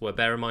Weekends, where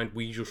bear in mind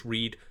we just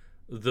read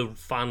the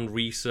fan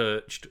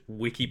researched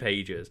wiki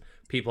pages,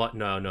 people are like,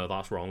 no,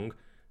 that's wrong.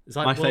 It's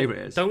like, my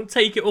favourite is, don't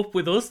take it up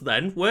with us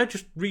then. We're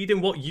just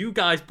reading what you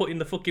guys put in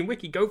the fucking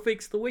wiki. Go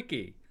fix the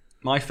wiki.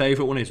 My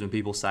favourite one is when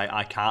people say,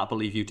 I can't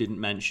believe you didn't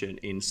mention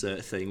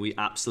insert thing. We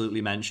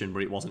absolutely mentioned,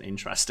 but it wasn't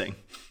interesting.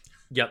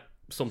 Yep.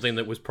 Something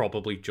that was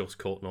probably just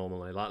cut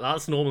normally. Like,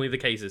 that's normally the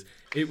cases.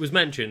 It was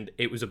mentioned,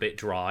 it was a bit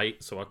dry,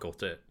 so I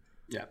cut it.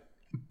 Yeah.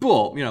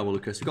 But,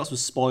 Lucas, we've got some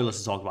spoilers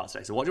to talk about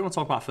today. So what do you want to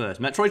talk about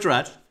first? Metroid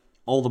Dread,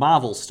 all the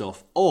Marvel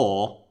stuff,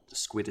 or the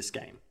Squidist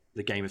game,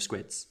 the game of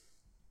squids?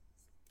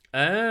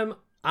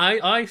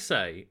 I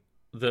say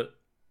that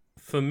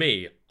for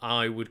me,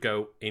 I would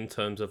go in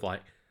terms of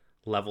like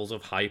levels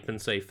of hype and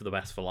save for the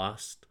best for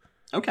last.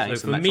 Okay.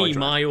 So for me,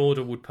 my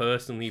order would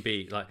personally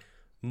be like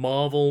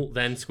Marvel,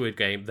 then Squid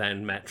Game,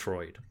 then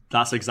Metroid.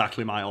 That's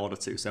exactly my order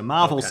too. So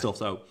Marvel stuff,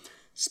 though.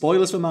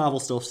 Spoilers for Marvel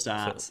stuff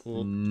starts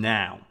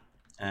now.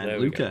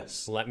 And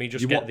Lucas, let me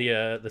just get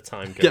the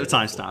time going. Get the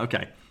time start.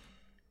 Okay.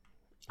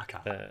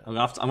 I'm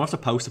gonna have to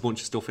post a bunch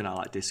of stuff in our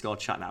like Discord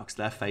chat now, because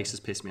their faces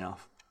piss me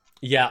off.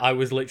 Yeah, I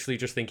was literally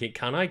just thinking,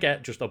 can I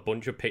get just a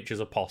bunch of pictures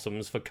of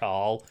possums for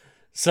Carl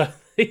so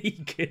he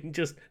can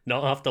just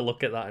not have to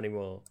look at that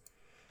anymore?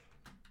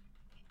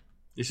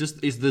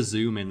 It's the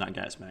zoom in that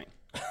gets me.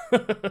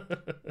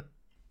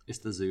 It's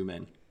the zoom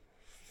in.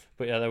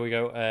 But yeah, there we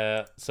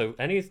go. So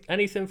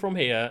anything from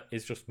here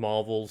is just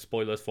Marvel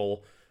spoilers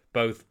for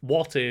both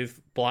What If,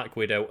 Black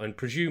Widow, and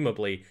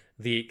presumably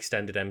the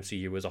extended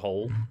MCU as a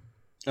whole.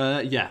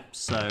 Yeah.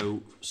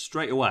 So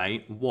straight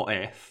away, What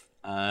If?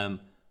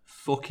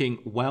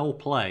 Fucking well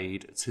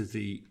played to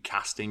the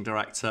casting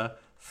director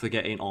for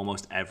getting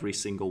almost every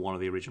single one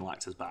of the original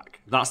actors back.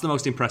 That's the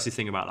most impressive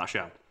thing about that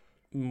show.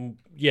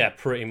 Yeah,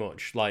 pretty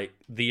much. Like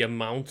the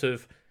amount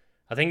of,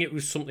 I think it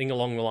was something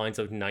along the lines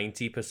of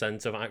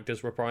 90% of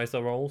actors reprise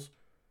their roles.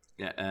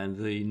 Yeah, and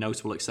the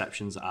notable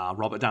exceptions are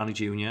Robert Downey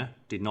Jr.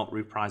 did not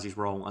reprise his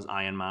role as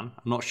Iron Man.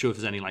 I'm not sure if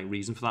there's any like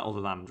reason for that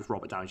other than just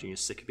Robert Downey Jr.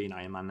 is sick of being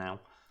Iron Man now.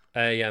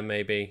 Yeah,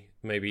 maybe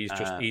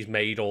he's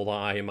made all the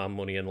Iron Man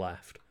money and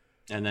left.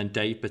 And then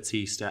Dave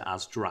Bautista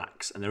as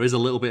Drax. And there is a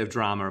little bit of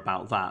drama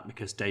about that,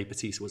 because Dave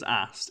Bautista was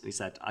asked, and he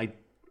said, I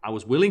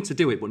was willing to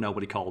do it, but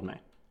nobody called me.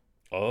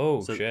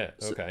 Oh, shit.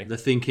 Okay. So the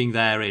thinking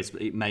there is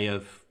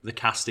the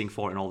casting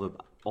for it and all the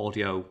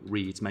audio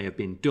reads may have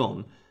been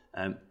done.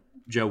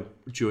 Joe,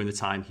 during the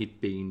time he'd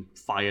been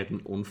fired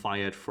and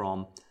unfired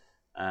from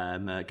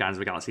Guardians of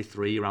the Galaxy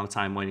 3, around the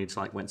time when he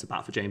just went to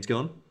bat for James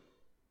Gunn.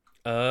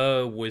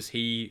 Was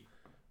he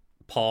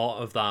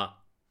part of that?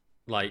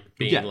 Like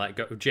being let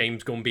go,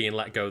 James Gunn being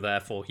let go,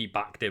 therefore he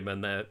backed him,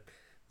 and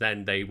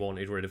then they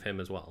wanted rid of him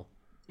as well.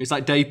 It's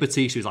like Dave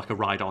Bautista is like a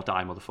ride or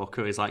die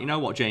motherfucker. He's like, you know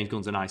what, James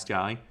Gunn's a nice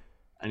guy,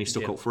 and he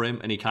stuck up for him,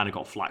 and he kind of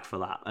got flack for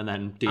that. And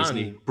then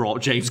Disney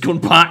brought James Gunn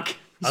back,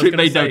 so it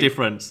made no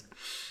difference.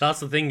 That's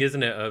the thing,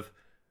 isn't it? Of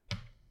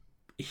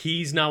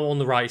he's now on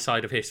the right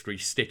side of history,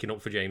 sticking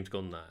up for James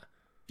Gunn there.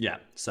 Yeah.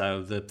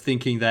 So the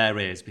thinking there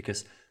is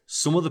because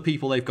Some of the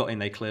people they've got in,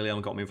 they clearly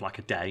only got them in for like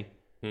a day.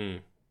 Hmm.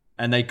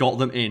 And they got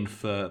them in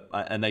for,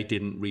 and they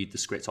didn't read the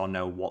script or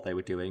know what they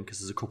were doing because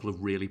there's a couple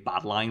of really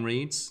bad line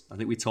reads. I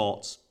think we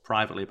talked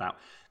privately about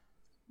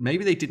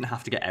maybe they didn't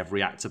have to get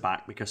every actor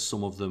back because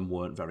some of them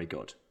weren't very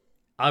good.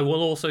 I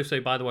will also say,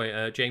 by the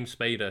way, James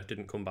Spader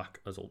didn't come back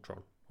as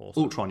Ultron.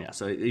 Also. Ultron, yeah.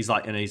 So he's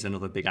like, and he's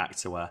another big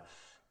actor where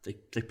they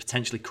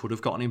potentially could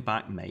have gotten him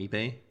back,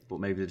 maybe,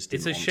 but maybe they just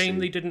didn't. It's a shame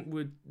they didn't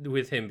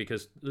with him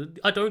because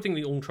I don't think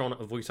the Ultron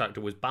voice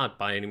actor was bad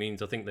by any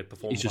means. I think they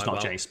performed. He's just quite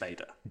not well. James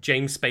Spader.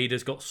 James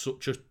Spader's got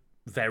such a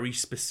very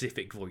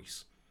specific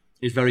voice.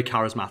 He's very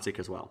charismatic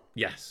as well.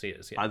 Yes, he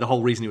is. Yeah. The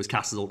whole reason he was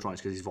cast as Ultron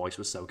is because his voice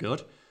was so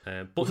good.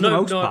 But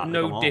no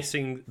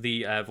dissing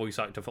the voice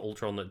actor for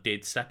Ultron that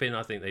did step in.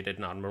 I think they did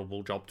an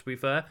admirable job, to be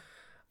fair.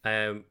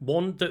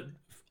 One that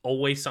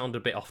always sounded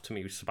a bit off to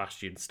me was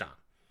Sebastian Stan.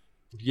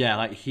 Yeah,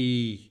 like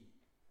he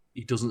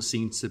doesn't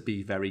seem to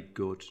be very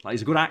good. Like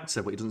he's a good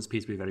actor, but he doesn't appear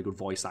to be a very good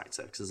voice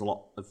actor because there's a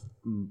lot of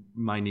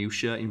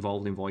minutiae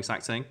involved in voice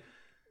acting.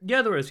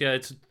 Yeah, there is. Yeah,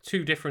 it's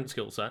two different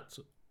skill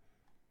sets.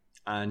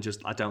 And just,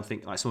 I don't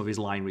think, like, some of his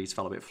line reads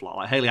fell a bit flat.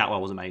 Like, Hayley Atwell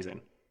was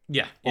amazing.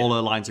 Yeah. All her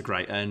lines are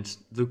great. And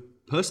the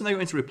person they got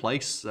in to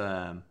replace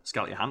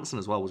Scarlett Johansson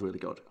as well was really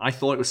good. I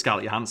thought it was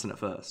Scarlett Johansson at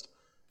first.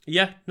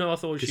 Yeah, no, I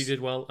thought she did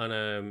well.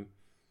 And,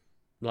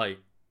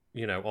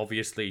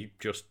 obviously,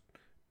 just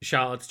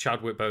shout out to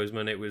Chadwick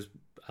Boseman.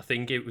 I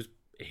think it was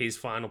his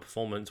final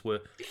performance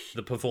were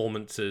the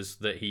performances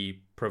that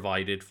he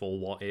provided for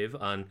What If.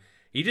 And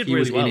he did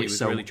really well. He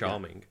was really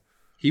charming. Yeah.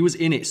 He was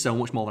in it so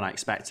much more than I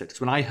expected. Because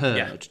when I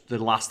heard the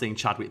last thing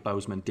Chadwick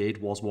Boseman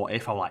did was What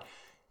If, I was like,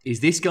 is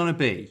this going to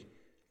be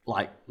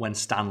like when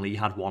Stan Lee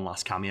had one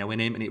last cameo in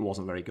him and it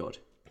wasn't very good?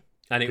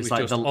 And it was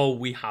like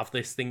we have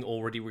this thing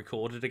already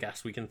recorded. I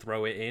guess we can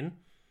throw it in.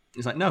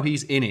 It's like, no,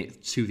 he's in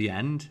it to the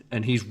end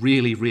and he's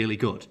really, really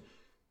good.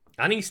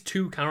 And he's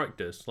two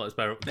characters, let's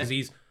bear because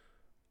he's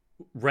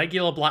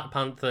regular Black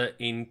Panther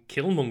in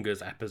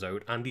Killmonger's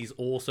episode and he's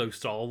also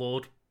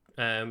Star-Lord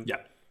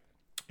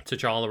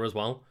T'Challa as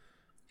well.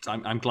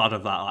 I'm glad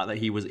of that, like that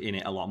he was in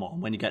it a lot more.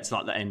 When you get to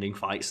like the ending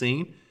fight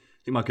scene,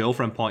 I think my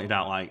girlfriend pointed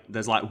out like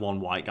there's like one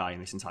white guy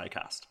in this entire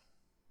cast.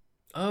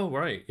 Oh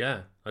right,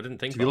 yeah, I didn't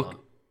think about that.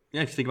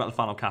 Yeah, if you think about the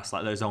final cast,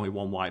 like there's only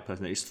one white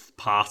person. It's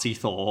Party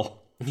Thor.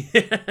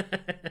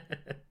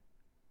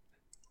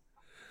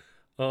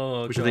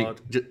 Oh which God, I think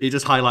it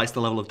just highlights the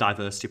level of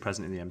diversity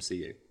present in the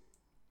MCU.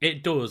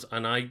 It does,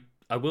 and I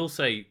will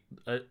say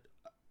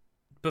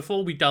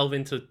before we delve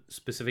into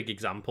specific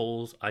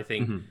examples, I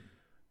think. Mm-hmm.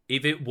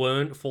 If it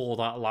weren't for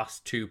that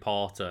last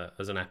two-parter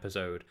as an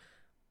episode,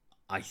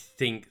 I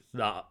think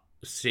that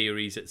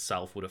series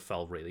itself would have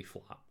felt really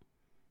flat.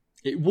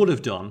 It would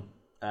have done.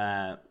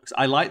 I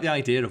like the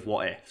idea of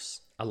what ifs.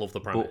 I love the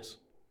premise.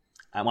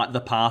 And like the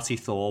Party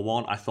Thor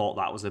one, I thought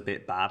that was a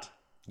bit bad.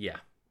 Yeah.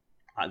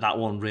 Like, that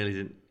one really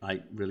didn't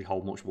really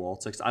hold much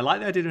water. Cause I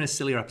like the idea of a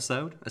sillier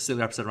episode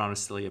around a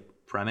sillier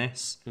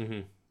premise.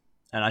 Mm-hmm.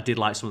 And I did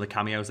like some of the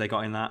cameos they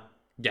got in that.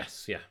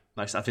 Yes, yeah.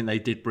 Like, I think they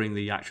did bring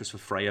the actress for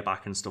Freya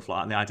back and stuff like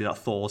that. And the idea that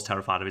Thor's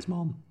terrified of his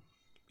mom.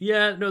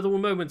 Yeah, no, there were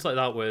moments like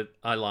that where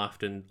I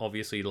laughed, and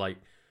obviously, like,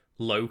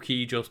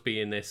 Loki just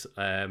being this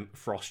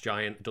frost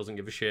giant doesn't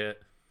give a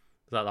shit.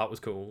 That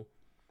was cool.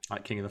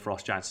 Like King of the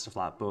Frost Giants and stuff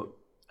like that. But,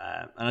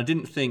 and I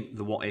didn't think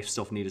the what if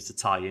stuff needed to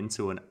tie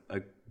into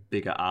a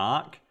bigger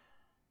arc.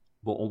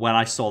 But when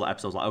I saw that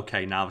episode, I was like,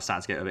 okay, now we're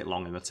starting to get a bit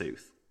long in the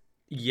tooth.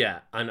 Yeah,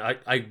 and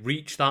I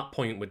reached that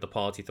point with the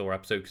Party Thor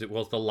episode because it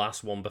was the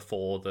last one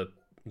before the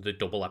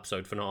double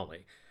episode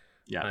finale.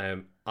 Yeah.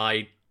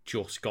 I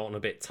just gotten a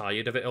bit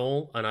tired of it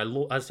all, and I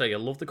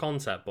love the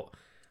concept, but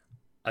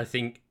I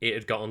think it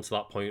had gotten to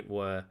that point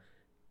where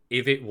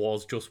if it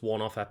was just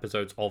one-off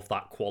episodes of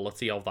that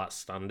quality, of that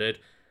standard,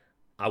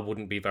 I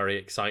wouldn't be very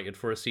excited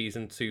for a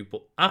season 2.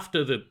 But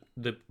after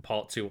the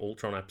part 2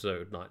 Ultron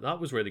episode, like, that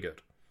was really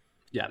good.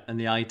 Yeah, and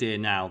the idea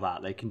now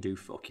that they can do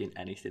fucking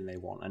anything they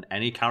want, and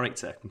any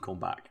character can come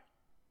back.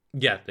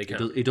 Yeah, they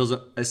can. It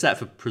doesn't, except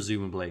for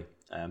presumably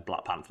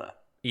Black Panther.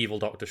 Evil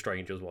Doctor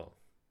Strange as well.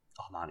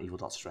 Oh man, Evil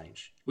Doctor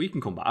Strange. Well, you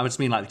can come back. I just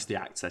mean like the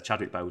actor,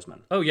 Chadwick Boseman.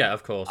 Oh yeah,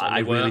 of course. I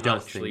really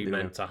don't think they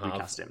meant to have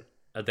recast him.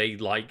 They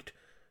liked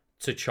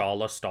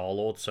T'Challa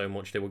Star-Lord so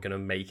much they were going to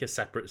make a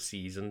separate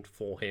season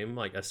for him,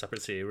 like a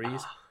separate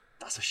series.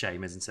 That's a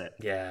shame, isn't it?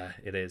 Yeah,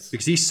 it is.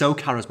 Because he's so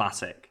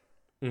charismatic.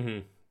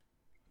 Mm-hmm.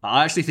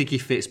 I actually think he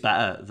fits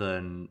better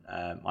than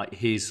like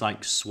his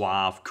like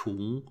suave,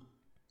 cool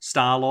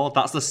Star-Lord.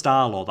 That's the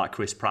Star-Lord that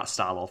Chris Pratt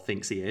Star-Lord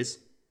thinks he is.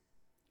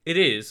 It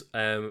is,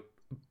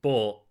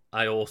 but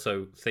I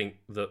also think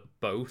that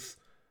both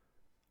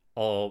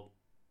are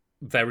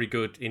very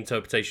good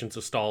interpretations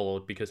of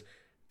Star-Lord, because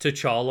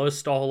T'Challa's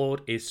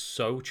Star-Lord is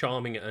so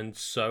charming and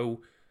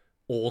so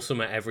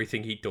awesome at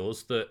everything he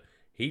does that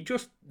he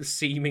just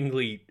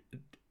seemingly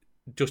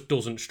just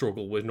doesn't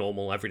struggle with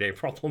normal everyday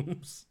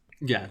problems.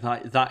 Yeah,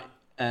 that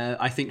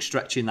I think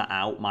stretching that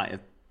out might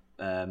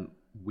have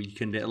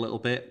weakened it a little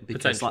bit,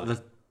 because like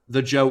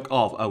the joke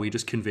of, oh, he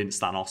just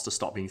convinced Thanos to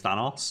stop being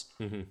Thanos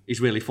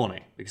is really funny.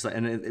 Because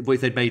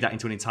if they'd made that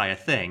into an entire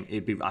thing,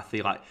 I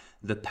feel like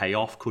the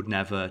payoff could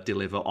never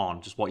deliver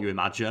on just what you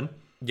imagine.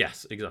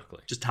 Yes, exactly.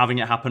 Just having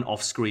it happen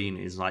off screen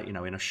is like, in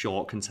a a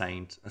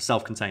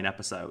self-contained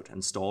episode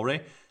and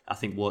story, I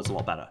think works a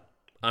lot better.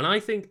 And I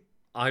think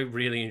I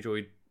really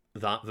enjoyed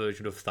that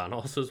version of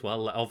Thanos as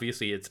well. Like,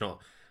 obviously, it's not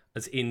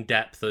as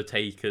in-depth a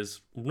take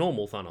as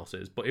normal Thanos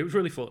is, but it was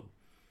really fun.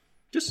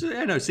 Just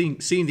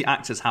seeing the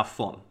actors have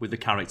fun with the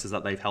characters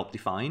that they've helped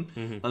define.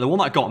 Like, the one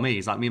that got me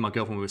is like me and my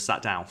girlfriend, we were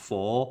sat down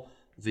for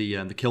the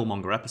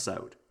Killmonger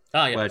episode.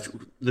 Ah, yeah. Where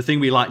the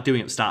thing we like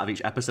doing at the start of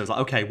each episode is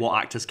like, okay, what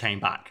actors came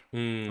back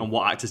and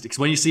what actors? Because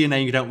when you see a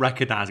name you don't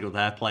recognize, you go,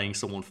 they're playing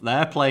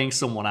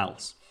someone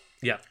else.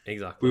 Yeah,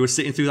 exactly. We were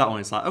sitting through that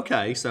one. It's like,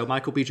 okay, so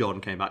Michael B.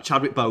 Jordan came back.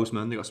 Chadwick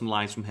Boseman, they got some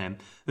lines from him.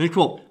 Then they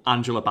come up,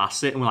 Angela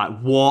Bassett, and we're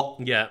like,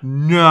 what? Yeah.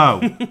 No.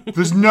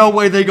 There's no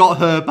way they got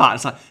her back.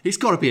 It's like, it's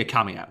got to be a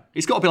cameo.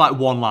 It's got to be like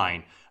one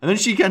line. And then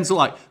she gets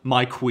like,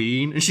 my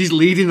queen, and she's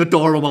leading the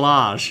Dora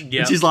Milaje.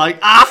 Yeah. And she's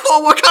like,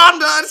 for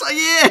Wakanda. It's like,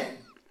 yeah.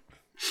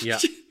 Yeah.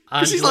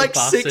 Because she's like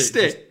Bassett 60.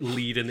 just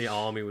leading the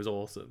army was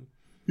awesome.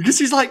 Because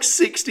she's like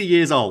 60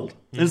 years old.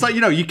 And it's like,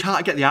 you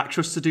can't get the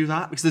actress to do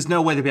that because there's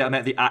no way they'd be able to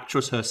make the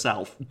actress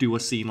herself do a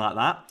scene like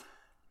that.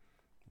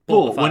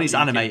 But when it's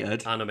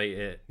animated. Animate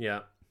it, yeah.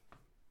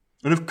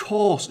 And of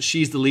course,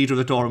 she's the leader of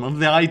the Dora Milaje.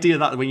 The idea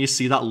that when you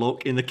see that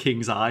look in the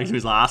king's eyes,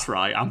 he's like, that's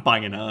right, I'm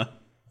banging her.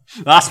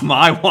 That's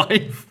my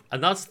wife.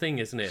 And that's the thing,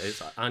 isn't it?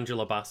 It's like,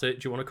 Angela Bassett,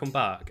 do you want to come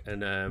back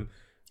and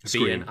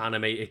be an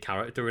animated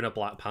character in a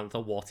Black Panther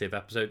What If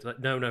episode? It's like,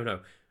 no.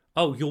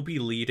 Oh, you'll be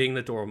leading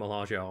the Dora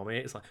Milaje army?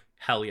 It's like,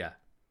 hell yeah.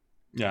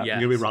 Yeah, yes.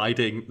 You'll be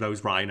riding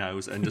those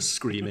rhinos and just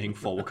screaming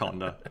for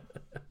Wakanda.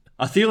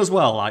 I feel as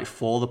well, like,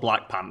 for the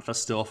Black Panther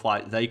stuff,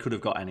 like, they could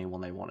have got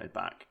anyone they wanted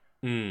back.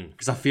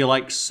 Because I feel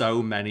like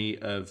so many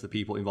of the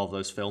people involved in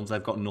those films,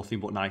 they've got nothing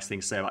but nice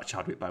things to say about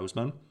Chadwick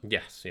Boseman.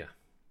 Yes, yeah.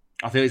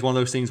 I feel it's one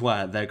of those things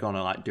where they're going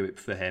to, like, do it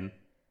for him.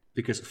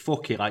 Because,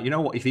 fuck it, like, you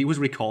know what? If he was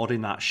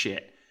recording that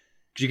shit,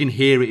 because you can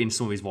hear it in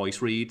some of his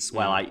voice reads,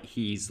 where, like,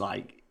 he's,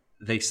 like,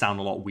 they sound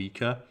a lot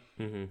weaker.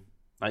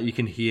 Like, you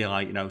can hear,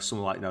 like, some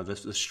of, like,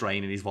 the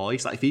strain in his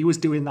voice. Like, if he was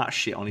doing that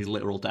shit on his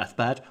literal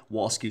deathbed,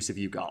 what excuse have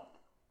you got?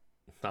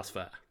 That's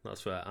fair.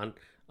 And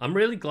I'm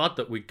really glad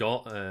that we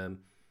got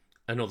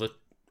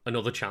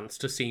another chance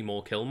to see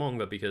more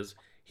Killmonger, because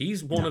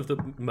he's one of the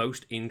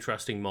most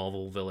interesting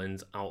Marvel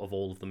villains out of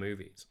all of the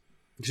movies.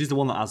 She's the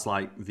one that has,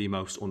 like, the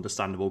most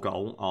understandable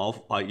goal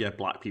of, like, yeah,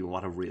 black people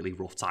had a really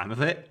rough time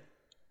of it,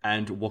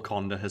 and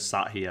Wakanda has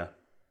sat here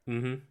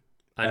and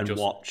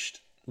just watched.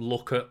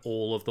 Look at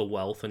all of the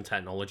wealth and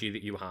technology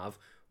that you have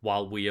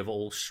while we have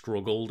all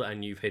struggled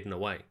and you've hidden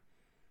away.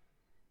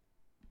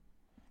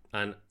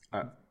 And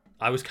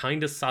I was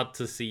kind of sad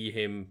to see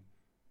him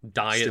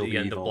die at the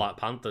end of Black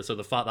Panther, so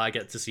the fact that I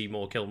get to see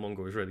more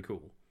Killmonger is really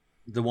cool.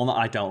 The one that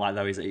I don't like,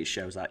 though, is that it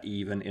shows that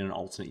even in an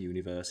alternate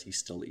universe, he's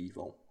still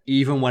evil.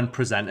 Even when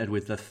presented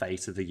with the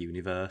fate of the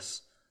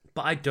universe.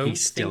 But I don't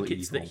think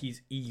it's that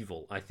he's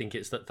evil. I think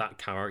it's that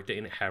character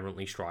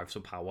inherently strives for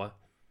power.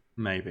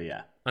 Maybe,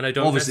 yeah. And I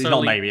don't obviously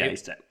not maybe, yeah,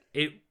 it's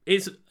it.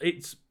 It's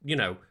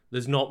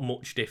there's not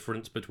much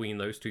difference between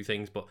those two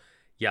things, but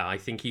yeah, I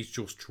think he's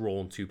just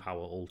drawn to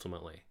power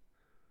ultimately.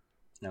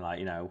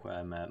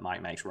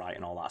 Might makes right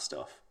and all that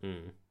stuff.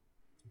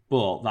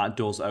 But that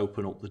does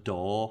open up the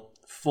door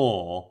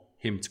for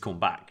him to come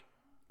back.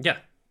 Yeah.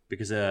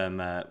 Because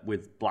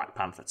with Black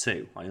Panther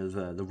 2, like,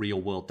 the real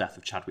world death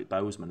of Chadwick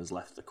Boseman has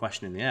left the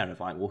question in the air of,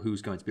 like, well,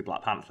 who's going to be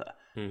Black Panther?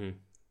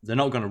 They're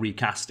not going to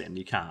recast him.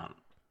 You can't.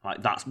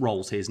 Like, that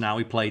role's his now.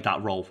 He played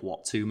that role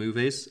for, 2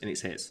 movies? And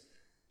it's his.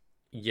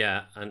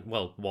 Yeah, and,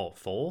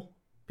 4?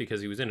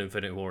 Because he was in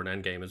Infinity War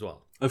and Endgame as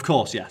well. Of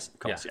course, yes. Of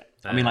course, yeah.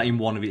 I mean, like, in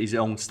one of his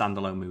own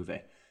standalone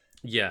movie.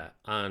 Yeah,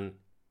 and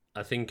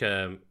I think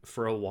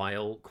for a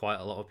while, quite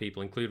a lot of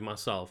people, including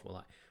myself, were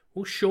like,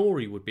 well,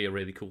 Shuri would be a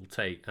really cool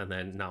take. And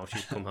then now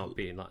she's come out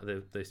being like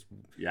this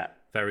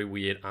very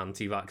weird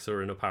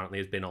anti-vaxxer, and apparently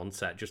has been on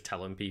set just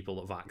telling people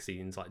that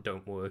vaccines like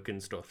don't work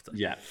and stuff.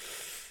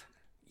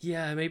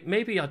 Yeah,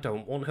 maybe I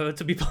don't want her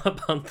to be Black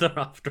Panther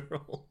after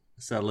all.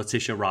 So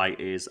Letitia Wright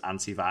is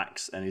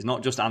anti-vax, and he's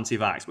not just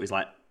anti-vax, but he's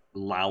like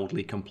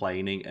loudly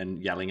complaining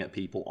and yelling at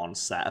people on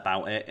set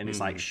about it, and it's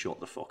like,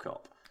 shut the fuck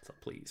up. So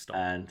please stop.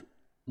 And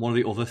one of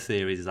the other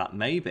theories is that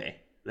maybe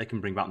they can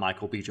bring back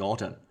Michael B.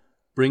 Jordan.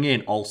 Bring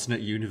in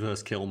alternate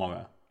universe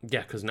Killmonger.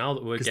 Yeah, because now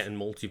that we're getting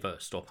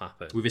multiverse stuff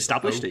happen, we've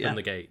established it. Yeah, open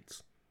the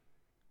gates.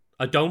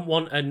 I don't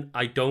want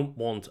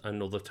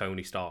another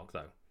Tony Stark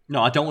though.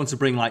 No, I don't want to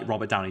bring like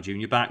Robert Downey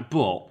Jr. back,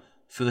 but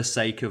for the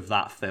sake of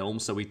that film,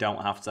 so we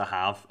don't have to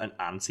have an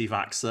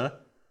anti-vaxxer.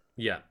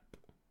 Yeah.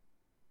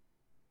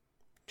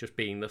 Just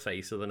being the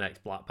face of the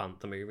next Black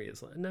Panther movie,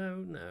 it's like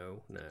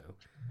no.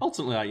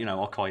 Ultimately, like,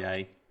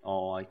 Okoye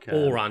or like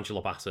or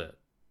Angela Bassett.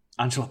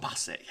 Angela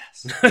Bassett,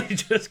 yes.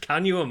 Just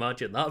can you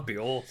imagine? That'd be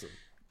awesome.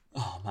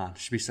 Oh man,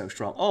 she'd be so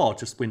strong. Oh,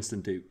 just Winston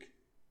Duke.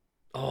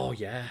 Oh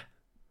yeah,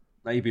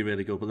 that'd be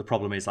really good. But the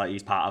problem is, like,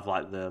 he's part of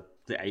like the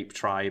the ape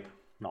tribe,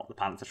 not the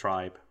panther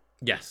tribe.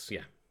 Yes,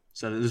 yeah.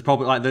 So there's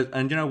probably like,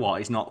 and you know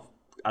what? It's not.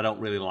 I don't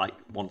really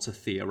want to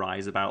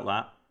theorize about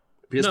that,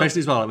 especially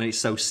as well. I mean, it's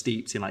so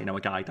steeped in a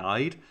guy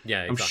died.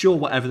 Yeah, exactly. I'm sure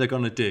whatever they're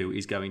going to do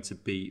is going to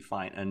be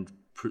fine and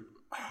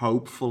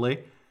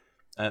hopefully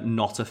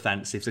not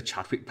offensive to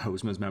Chadwick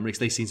Boseman's memory, because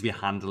they seem to be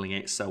handling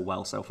it so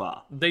well so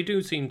far. They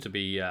do seem to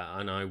be, yeah,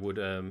 and I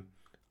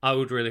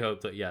would really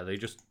hope that, yeah, they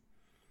just,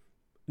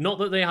 not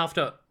that they have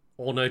to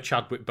honor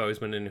Chadwick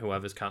Boseman in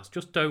whoever's cast,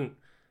 just don't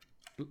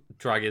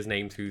drag his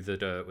name through the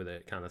dirt with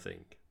it, kind of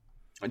thing.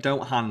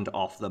 Don't hand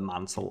off the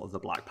mantle of the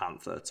Black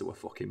Panther to a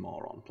fucking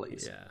moron,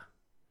 please. Yeah.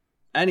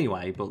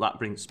 Anyway, but that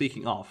brings,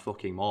 speaking of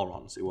fucking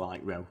morons who are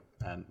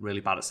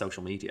really bad at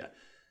social media,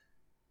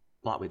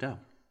 Black Widow.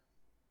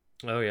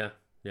 Oh yeah.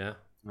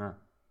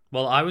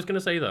 Well, I was going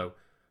to say though,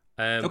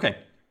 okay,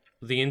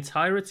 the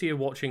entirety of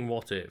watching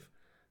What If,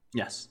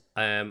 yes,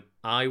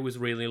 I was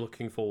really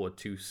looking forward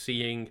to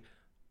seeing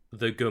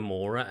the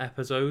Gamora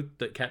episode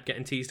that kept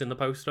getting teased in the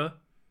poster.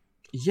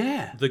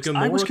 Yeah, the Gamora,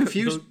 I was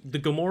confused. The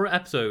Gamora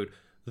episode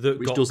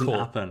which doesn't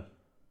happen.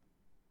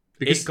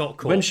 Because it got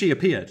caught. When she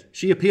appears,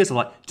 I'm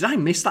like, did I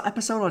miss that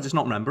episode or I just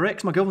not remember it?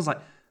 Because my girlfriend's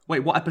like, wait,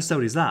 what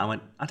episode is that? I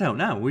went, I don't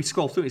know. We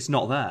scrolled through, it's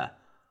not there.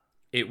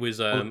 It was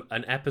an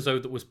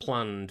episode that was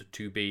planned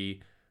to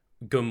be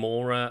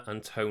Gamora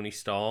and Tony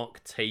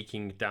Stark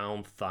taking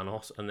down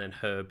Thanos, and then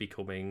her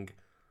becoming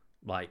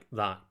like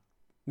that,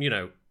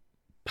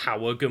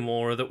 power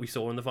Gamora that we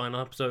saw in the final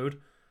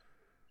episode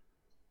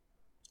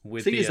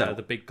with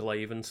the big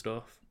glaive and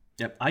stuff.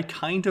 Yep, I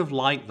kind of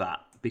like that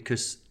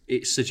because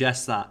it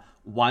suggests that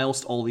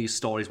whilst all these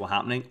stories were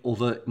happening,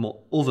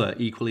 other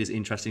equally as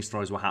interesting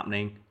stories were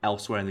happening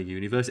elsewhere in the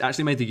universe. It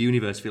actually made the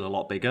universe feel a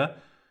lot bigger.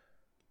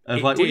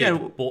 But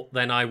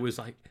then I was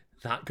like,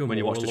 that Gamora when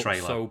you watched the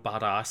trailer, so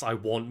badass. I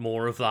want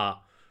more of that.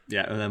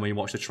 Yeah, and then when you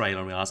watch the trailer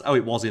and realise,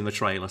 it was in the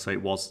trailer, so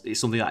it's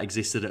something that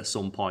existed at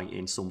some point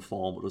in some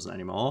form but doesn't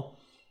anymore.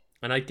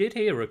 And I did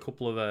hear a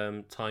couple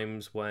of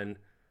times when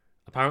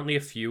apparently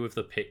a few of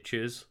the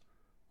pictures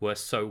were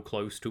so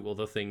close to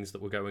other things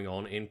that were going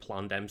on in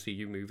planned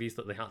MCU movies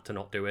that they had to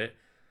not do it.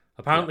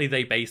 Apparently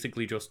they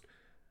basically just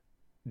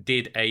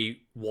did a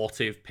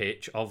what-if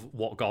pitch of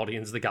what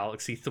Guardians of the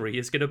Galaxy 3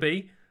 is going to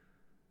be.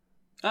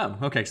 Oh,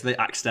 okay, so they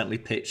accidentally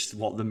pitched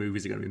what the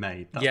movies are going to be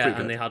made. That's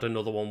and they had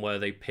another one where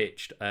they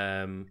pitched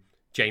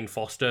Jane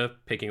Foster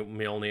picking up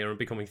Mjolnir and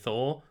becoming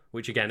Thor,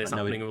 which again is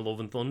happening with Love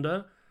and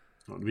Thunder.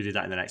 We did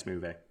that in the next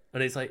movie.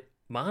 And it's like,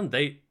 man,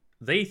 they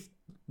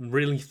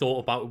really thought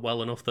about it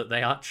well enough that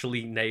they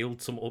actually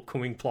nailed some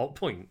upcoming plot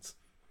points.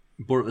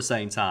 But at the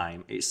same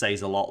time, it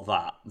says a lot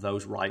that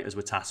those writers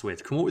were tasked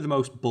with come up with the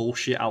most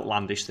bullshit,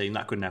 outlandish thing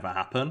that could never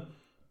happen.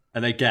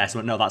 And they guessed,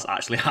 no, that's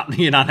actually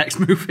happening in our next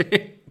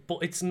movie. But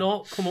it's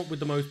not come up with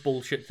the most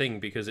bullshit thing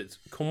because it's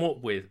come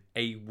up with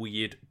a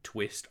weird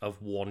twist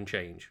of one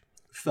change.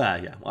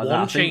 Fair, yeah.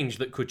 One change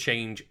that could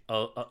change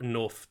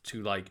enough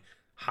to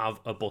have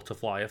a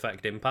butterfly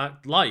effect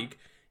impact, like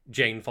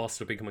Jane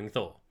Foster becoming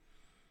Thor.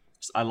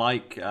 I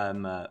like,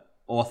 I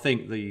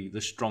think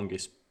the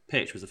strongest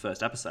pitch was the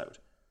first episode.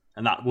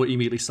 And that what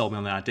immediately sold me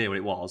on the idea what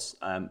it was.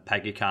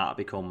 Peggy Carter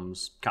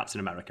becomes Captain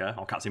America,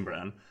 or Captain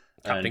Britain.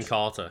 Captain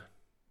Carter.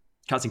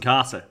 Captain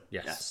Carter,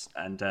 yes.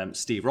 And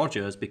Steve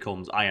Rogers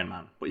becomes Iron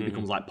Man, but he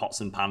becomes like pots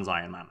and pans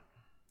Iron Man.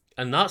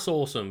 And that's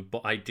awesome,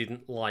 but I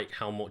didn't like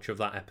how much of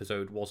that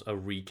episode was a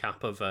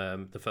recap of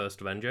the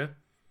first Avenger.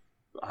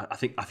 I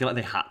feel like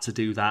they had to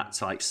do that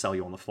to sell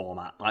you on the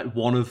format. Like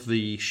one of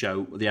the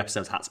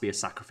episodes had to be a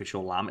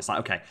sacrificial lamb. It's like,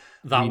 okay,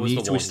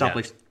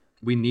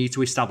 we need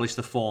to establish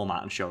the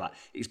format and show that.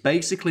 It's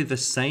basically the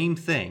same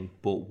thing,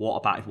 but what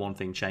about if one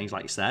thing changed,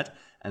 like you said?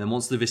 And then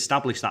once they've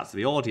established that to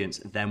the audience,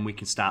 then we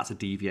can start to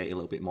deviate a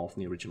little bit more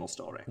from the original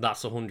story.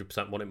 That's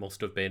 100% what it must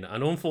have been.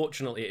 And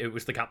unfortunately, it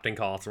was the Captain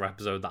Carter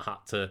episode that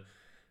had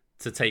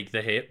to take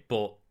the hit.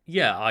 But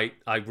yeah,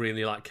 I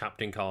really like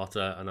Captain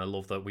Carter, and I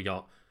love that we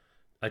got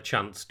a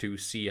chance to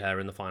see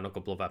her in the final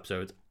couple of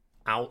episodes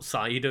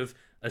outside of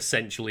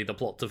essentially the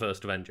plot to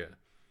First Avenger.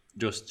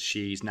 Just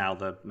she's now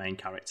the main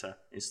character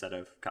instead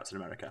of Captain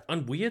America.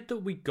 And weird that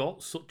we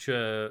got such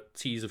a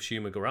tease of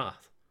Shuma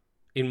Gorath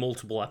in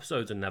multiple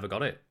episodes and never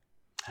got it.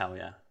 Hell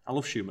yeah. I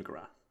love Shuma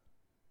Gorath.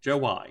 Do you know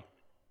why?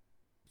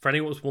 For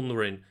anyone who's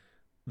wondering,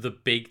 the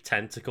big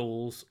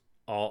tentacles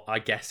are, I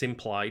guess,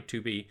 implied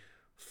to be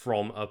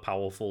from a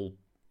powerful,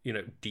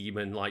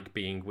 demon-like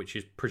being, which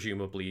is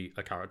presumably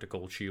a character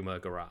called Shuma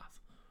Gorath.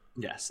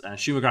 Yes, and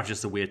Shuma Gorath is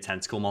just a weird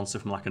tentacle monster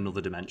from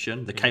another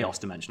dimension. The Chaos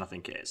dimension, I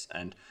think it is.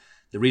 And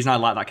the reason I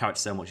like that character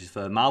so much is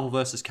for Marvel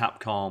vs.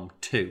 Capcom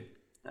 2,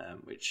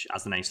 which,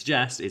 as the name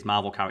suggests, is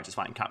Marvel characters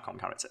fighting Capcom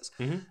characters.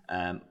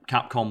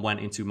 Capcom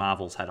went into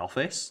Marvel's head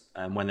office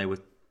when they were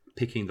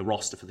picking the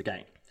roster for the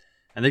game,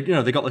 and they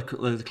got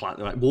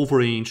the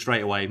Wolverine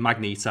straight away,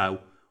 Magneto.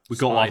 We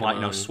got to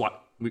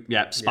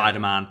have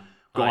Spider-Man.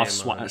 Got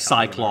to have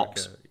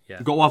Cyclops.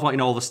 We've got to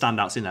have all the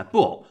standouts in there.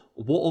 But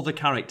what other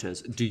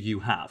characters do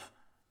you have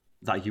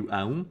that you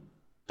own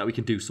that we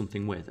can do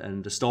something with.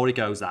 And the story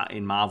goes that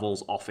in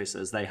Marvel's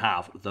offices, they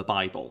have the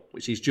Bible,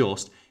 which is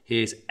just,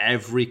 here's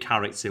every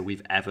character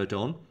we've ever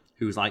done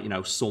who's like,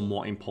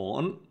 somewhat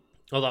important.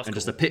 Oh, that's and cool.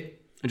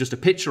 just a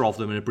picture of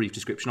them and a brief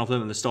description of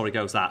them. And the story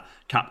goes that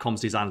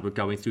Capcom's designers were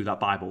going through that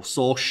Bible,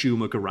 saw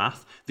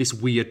Shuma-Gorath, this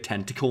weird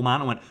tentacle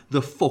man, and went,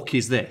 the fuck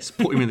is this?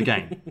 Put him in the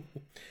game.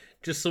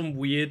 Just some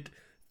weird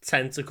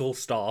tentacle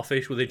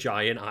starfish with a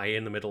giant eye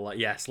in the middle. Like,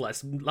 yes,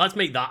 let's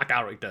make that a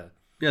character.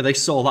 Yeah, they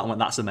saw that and went,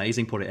 that's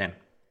amazing, put it in.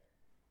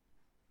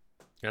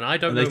 And I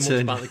don't know much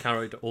about the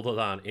character other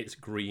than it's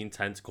green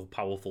tentacle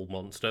powerful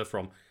monster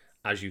from,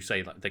 as you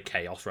say, like the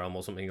Chaos Realm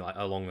or something like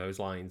along those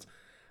lines.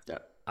 Yeah.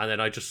 And then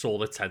I just saw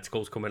the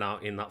tentacles coming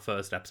out in that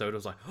first episode. I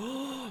was like,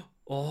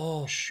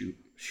 oh, shoot,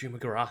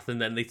 Shuma-Gorath.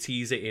 And then they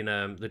tease it in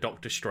the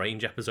Doctor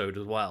Strange episode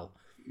as well.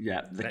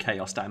 Yeah, the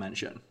Chaos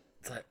Dimension.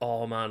 It's like,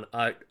 oh man,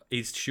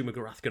 is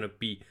Shuma-Gorath going to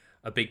be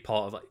a big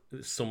part of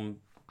like some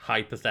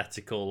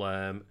hypothetical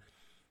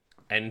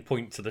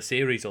endpoint to the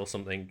series or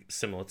something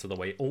similar to the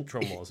way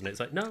Ultron was? And it's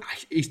like, no,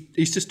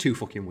 he's just too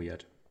fucking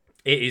weird.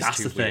 It is. That's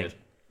too the thing. weird.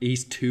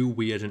 He's too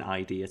weird an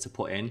idea to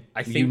put in.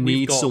 I think you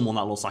need someone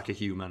that looks like a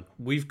human.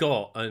 We've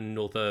got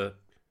another,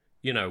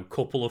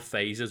 couple of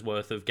phases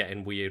worth of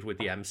getting weird with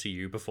the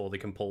MCU before they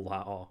can pull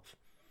that off.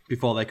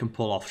 Before they can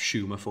pull off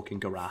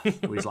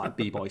Shuma-Gorath with his like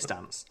b-boy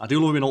stance. I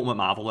do love him in Ultimate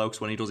Marvel though, because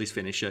when he does his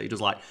finisher,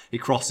 he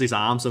crosses his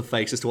arms and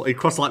faces to he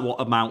crosses like what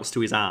amounts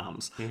to his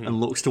arms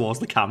and looks towards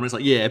the camera. It's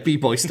like, yeah,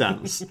 b-boy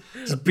stance.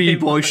 It's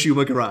b-boy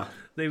Shuma-Gorath.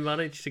 They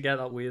managed to get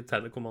that weird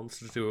tentacle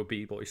monster to do a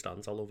b-boy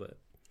stance. I love it.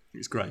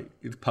 It's great.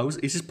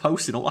 He's just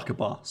posting up like a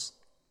boss.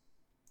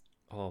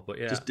 Oh, but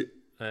yeah.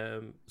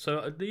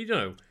 So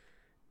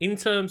in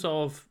terms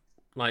of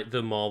like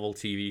the Marvel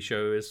TV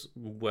shows,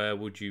 where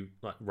would you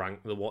like rank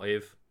the What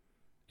If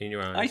in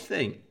your eyes? I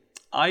think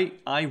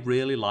I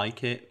really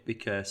like it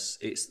because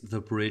it's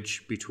the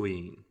bridge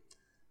between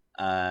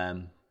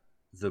the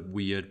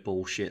weird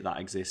bullshit that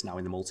exists now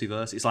in the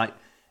multiverse. It's like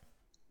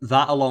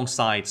that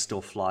alongside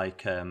stuff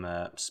like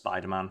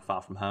Spider-Man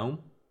Far From Home.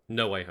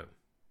 No Way Home.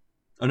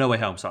 Oh, No Way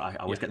Home. Sorry, I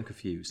always get them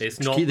confused. It's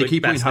not the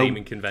best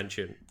naming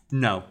convention.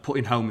 No,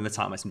 putting home in the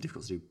title makes them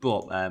difficult to do.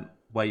 But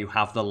where you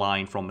have the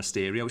line from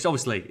Mysterio, which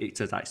obviously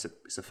it's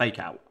a fake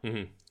out,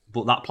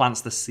 but that plants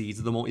the seeds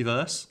of the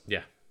multiverse.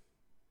 Yeah.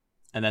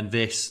 And then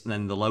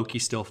the Loki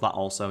stuff, that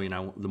also, the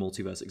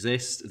multiverse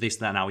exists. This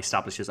then now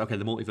establishes, okay,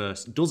 the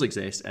multiverse does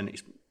exist and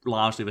it's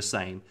largely the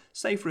same,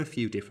 save for a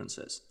few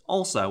differences.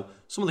 Also,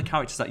 some of the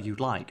characters that you'd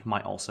like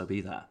might also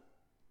be there.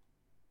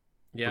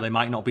 Yeah. But they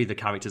might not be the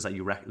characters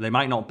that they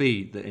might not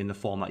be in the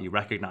form that you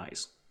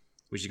recognize,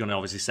 which is going to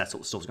obviously set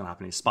up stuff's going to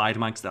happen in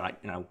Spider-Man because they're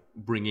like,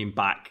 bringing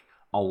back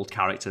old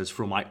characters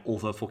from like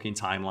other fucking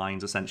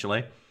timelines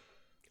essentially.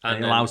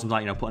 And it allows them to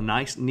like, put a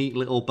nice, neat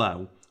little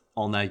bow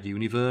on their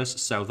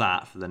universe so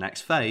that for the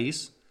next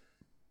phase,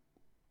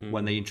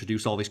 when they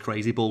introduce all this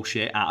crazy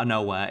bullshit out of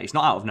nowhere, it's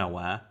not out of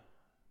nowhere.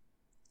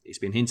 It's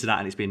been hinted at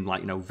and it's been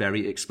like,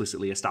 very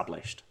explicitly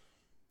established.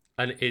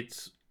 And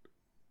it's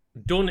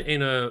done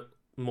in a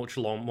much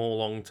more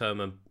long-term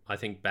and I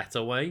think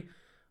better way,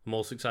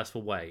 more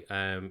successful way,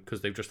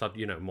 because they've just had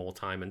more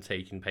time and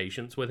taking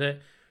patience with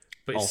it.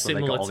 But it's also,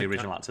 similar they got all the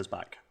original actors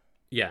back.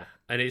 Yeah,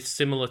 and it's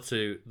similar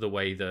to the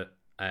way that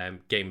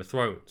Game of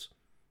Thrones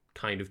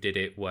kind of did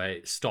it, where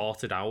it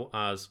started out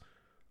as,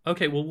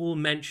 okay, well, we'll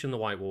mention the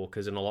White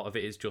Walkers, and a lot of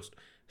it is just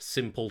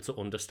simple to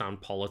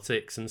understand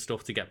politics and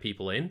stuff to get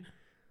people in,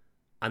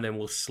 and then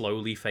we'll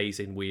slowly phase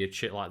in weird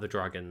shit like the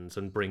dragons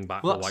and bring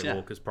back the White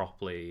Walkers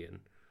properly. And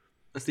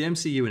that's the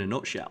MCU in a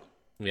nutshell.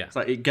 Yeah. It's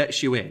like it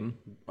gets you in,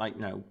 like,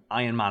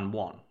 Iron Man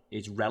 1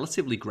 is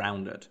relatively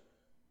grounded.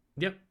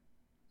 Yep.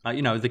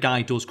 The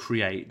guy does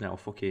create, a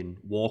fucking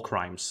war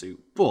crime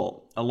suit, but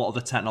a lot of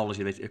the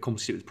technology, it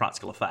comes to it with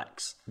practical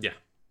effects. Yeah.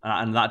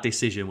 And that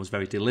decision was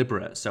very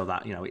deliberate so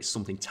that, it's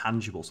something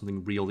tangible,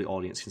 something real the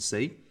audience can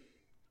see.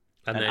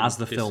 And as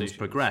the films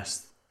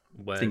progress,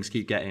 things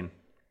keep getting...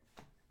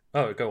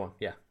 Oh, go on,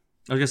 yeah.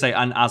 I was going to say,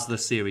 and as the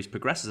series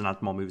progresses and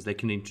adds more movies, they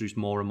can introduce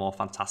more and more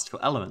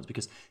fantastical elements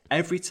because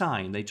every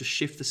time they just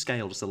shift the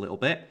scale just a little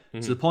bit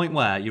to the point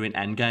where you're in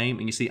Endgame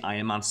and you see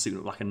Iron Man suiting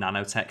up like a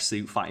nanotech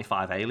suit fighting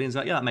 5 aliens.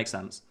 Like, yeah, that makes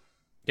sense.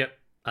 Yep,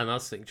 and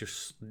that's the thing.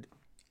 Just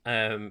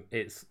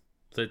it's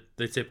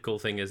the typical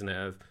thing, isn't it,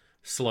 of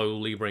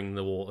slowly bringing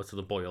the water to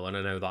the boil. And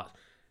I know that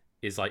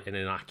is like an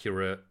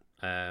inaccurate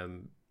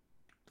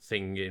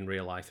thing in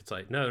real life. It's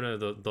like no,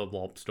 the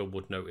lobster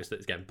would notice that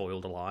it's getting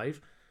boiled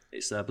alive.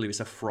 I believe it's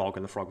a frog,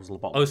 and the frog was a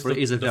lobotomist. Oh,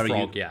 it's the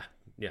frog, yeah.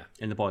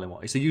 In the boiling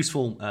water. It's a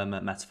useful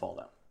metaphor,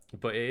 though.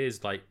 But it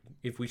is like,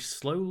 if we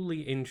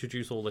slowly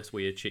introduce all this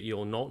weird shit,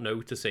 you're not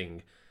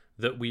noticing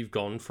that we've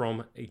gone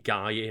from a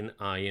guy in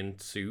iron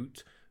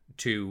suit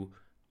to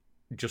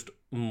just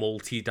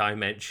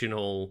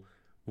multi-dimensional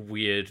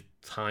weird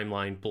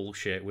timeline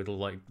bullshit with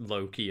like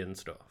Loki and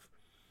stuff.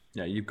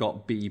 Yeah, you've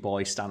got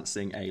b-boy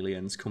stancing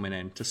aliens coming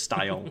in to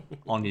style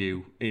on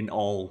you in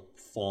all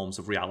forms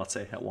of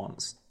reality at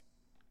once.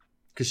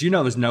 Because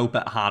there's no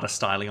harder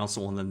styling on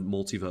someone than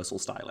multiversal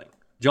styling.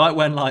 Do you like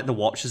when like the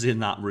Watcher's in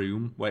that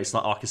room where it's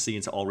like, I can see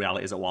into all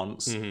realities at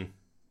once? Mm-hmm.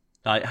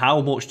 Like, how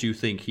much do you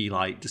think he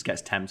like just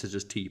gets tempted to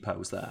just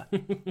T-pose there?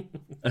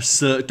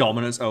 Assert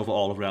dominance over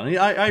all of reality.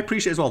 I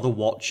appreciate as well the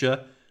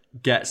Watcher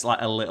gets like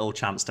a little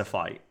chance to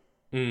fight.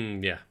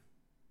 Yeah.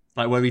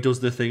 Like where he does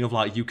the thing of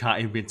like, you can't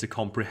even begin to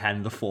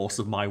comprehend the force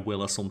of my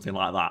will or something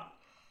like that.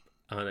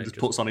 And He just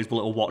puts on his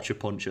little Watcher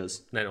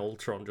punches. Then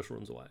Ultron just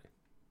runs away.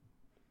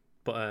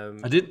 But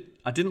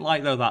I didn't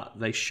like though that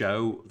they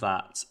show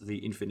that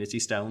the Infinity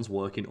Stones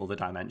work in other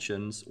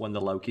dimensions when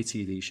the Loki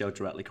TV show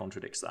directly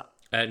contradicts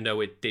that. No,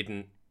 it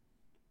didn't.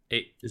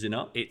 Is it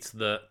not? It's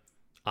that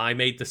I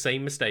made the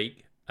same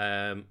mistake,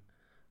 and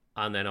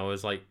then I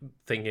was like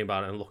thinking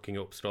about it and looking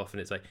up stuff, and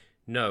it's like,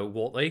 no,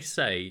 what they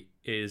say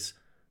is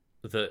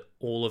that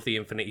all of the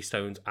Infinity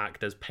Stones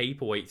act as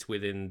paperweights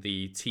within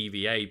the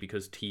TVA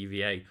because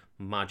TVA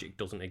magic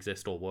doesn't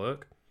exist or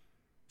work.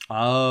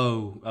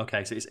 Oh,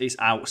 okay. So it's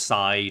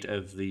outside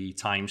of the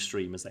time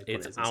stream, as they put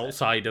it. It's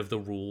outside of the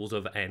rules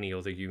of any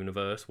other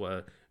universe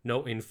where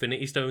no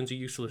Infinity Stones are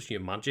useless,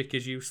 your magic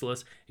is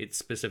useless. It's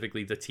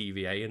specifically the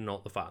TVA and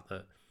not the fact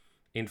that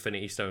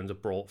Infinity Stones are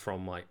brought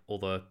from like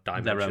other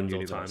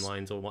dimensions or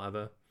timelines or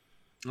whatever.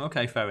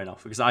 Okay, fair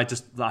enough. Because I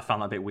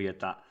found that a bit weird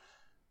that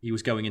he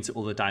was going into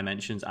other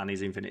dimensions and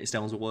his Infinity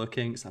Stones were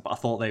working. But I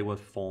thought they were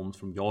formed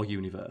from your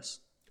universe.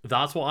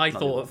 That's what I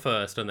thought at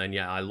first, and then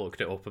I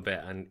looked it up a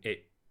bit, and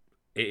it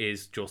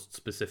is just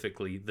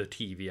specifically the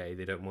TVA.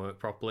 They don't work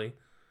properly.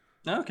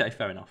 Okay,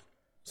 fair enough.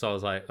 So I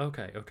was like,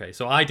 okay.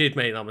 So I did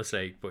make that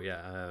mistake, but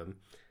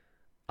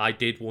I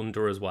did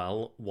wonder as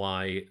well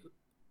why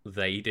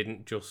they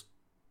didn't just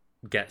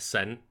get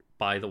sent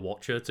by the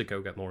Watcher to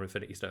go get more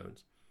Infinity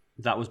Stones.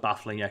 That was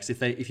baffling, yeah.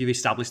 Because if you've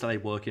established that they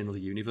work in another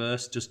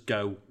universe, just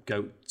go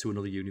to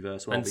another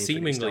universe where all the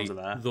Infinity Stones are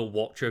there. The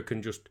Watcher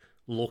can just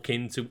look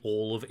into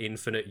all of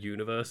infinite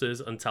universes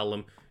and tell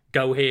them,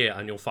 go here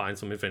and you'll find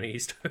some Infinity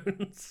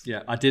Stones.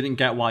 Yeah, I didn't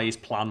get why his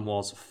plan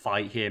was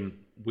fight him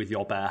with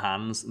your bare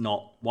hands,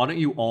 not why don't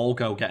you all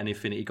go get an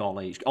Infinity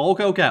Gauntlet each? All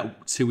go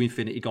get 2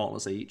 Infinity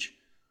Gauntlets each.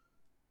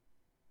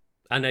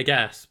 And I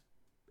guess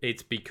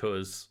it's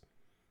because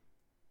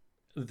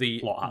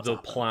the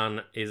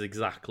plan is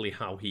exactly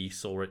how he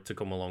saw it to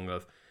come along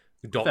of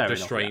Doctor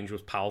Strange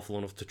was powerful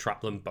enough to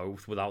trap them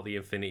both without the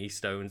Infinity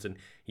Stones, and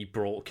he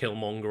brought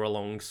Killmonger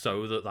along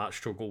so that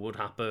struggle would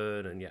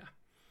happen, and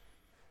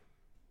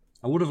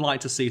I would have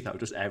liked to see that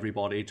just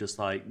everybody just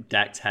like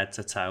decked head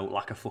to toe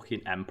like a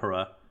fucking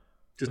emperor.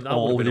 Just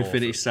all with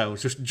Infinity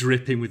Stones, just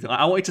dripping with.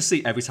 I wanted to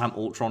see every time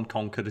Ultron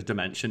conquered a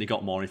dimension, he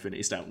got more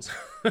Infinity Stones.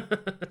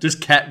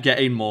 Just kept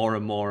getting more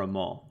and more and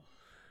more.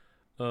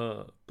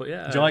 But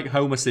yeah, do you like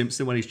Homer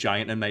Simpson when he's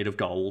giant and made of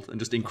gold and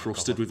just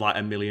encrusted with like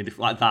a million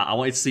different like that? I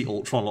wanted to see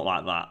Ultron look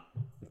like that.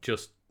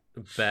 Just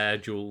bare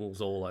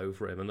jewels all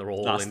over him, and they're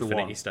all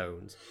Infinity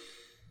Stones.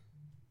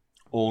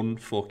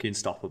 Unfucking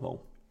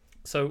stoppable.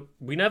 So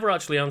we never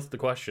actually answered the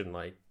question.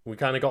 Like, we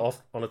kind of got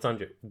off on a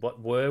tangent.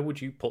 But where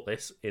would you put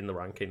this in the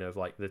ranking of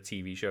like the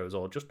TV shows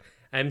or just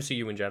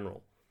MCU in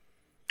general?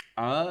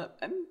 I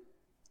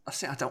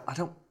say I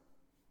don't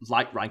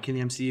like ranking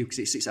the MCU because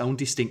it's its own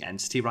distinct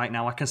entity right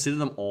now. I consider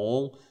them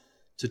all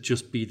to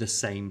just be the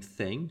same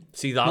thing.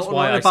 See, that's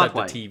why I said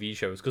the TV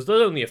shows, because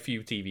there's only a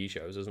few TV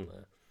shows, isn't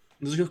there?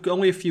 There's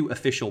only a few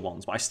official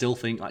ones, but I still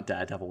think like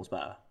Daredevil was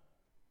better.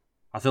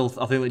 I think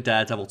like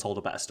Daredevil told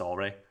a better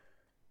story.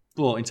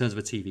 But in terms of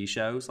the TV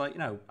shows, like,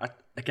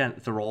 again,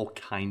 they're all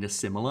kind of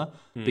similar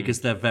because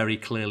they're very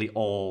clearly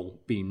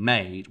all being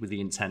made with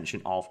the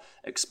intention of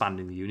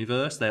expanding the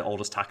universe. They're all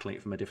just tackling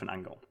it from a different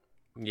angle.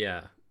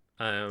 Yeah.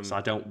 So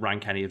I don't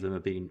rank any of them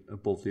as being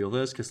above the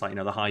others because,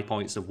 the high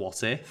points of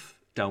What If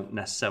don't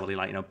necessarily,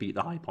 beat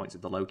the high points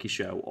of the Loki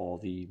show or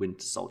the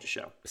Winter Soldier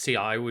show. See,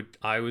 I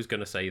was going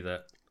to say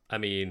that, or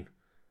the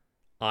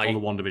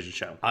WandaVision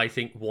show. I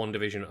think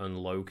WandaVision and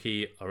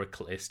Loki are a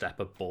clear step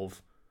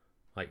above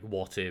like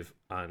What If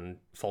and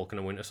Falcon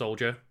and Winter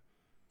Soldier.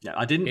 Yeah,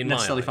 I didn't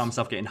necessarily find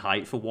myself getting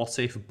hyped for What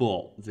If,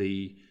 but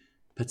the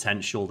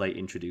potential they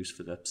introduced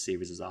for the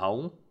series as a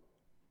whole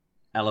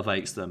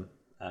elevates them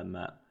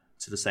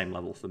to the same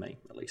level for me,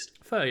 at least.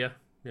 Fair,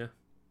 yeah.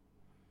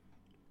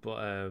 But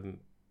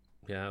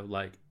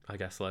I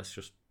guess let's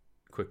just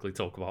quickly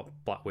talk about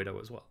Black Widow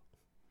as well.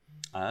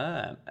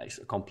 It's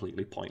a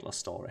completely pointless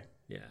story.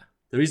 Yeah.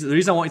 The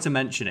reason I wanted to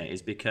mention it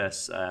is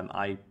because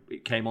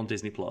it came on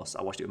Disney Plus.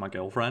 I watched it with my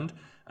girlfriend,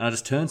 and I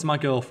just turned to my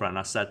girlfriend and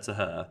I said to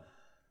her,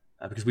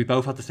 because we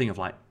both had the thing of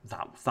like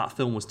that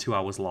film was 2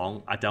 hours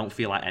long. I don't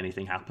feel like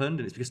anything happened,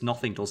 and it's because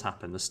nothing does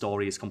happen. The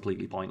story is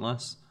completely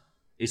pointless.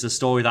 It's a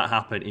story that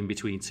happened in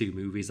between 2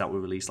 movies that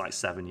were released like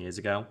 7 years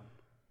ago,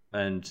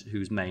 and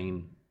whose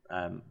main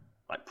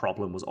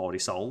problem was already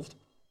solved.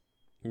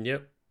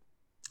 Yep.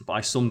 But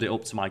I summed it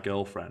up to my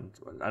girlfriend.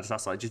 I just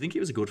asked, do you think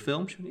it was a good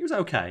film? She went, it was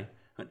okay.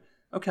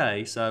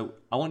 Okay, so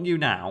I want you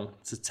now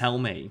to tell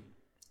me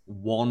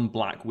one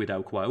Black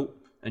Widow quote,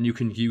 and you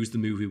can use the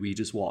movie we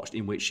just watched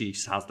in which she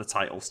has the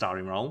title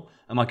starring role.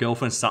 And my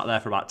girlfriend sat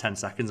there for about 10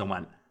 seconds and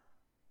went,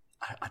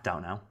 I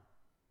don't know.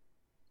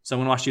 So I'm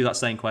going to ask you that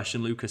same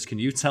question, Lucas. Can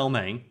you tell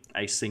me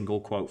a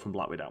single quote from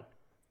Black Widow?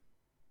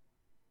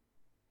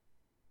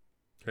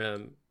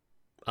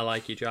 I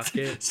like your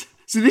jacket.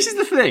 So this is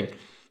the thing.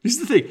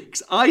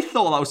 Because I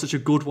thought that was such a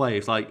good way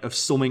of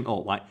summing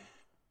up. Like,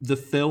 the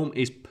film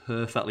is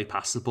perfectly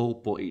passable,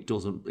 but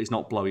it's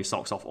not blow your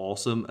socks off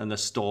awesome, and the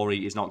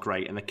story is not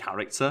great, and the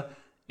character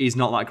is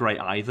not that great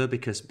either,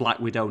 because Black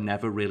Widow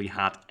never really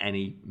had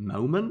any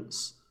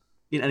moments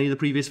in any of the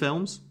previous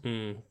films.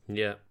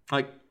 Yeah.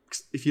 Like,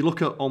 if you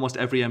look at almost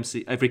every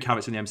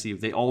character in the MCU,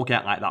 they all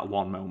get like that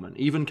one moment.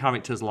 Even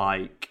characters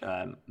like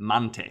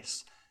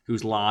Mantis,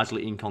 who's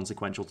largely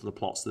inconsequential to the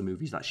plots of the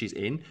movies that she's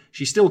in,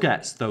 she still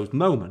gets those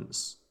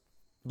moments.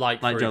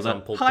 Like for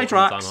example, Hi, putting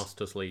Drax. Thanos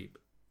to sleep.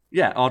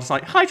 Yeah, or just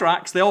like, hi,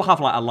 Drax. They all have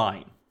like a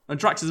line. And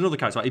Drax is another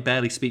character. Like, he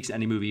barely speaks in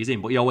any movie he's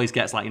in, but he always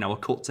gets like, a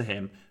cut to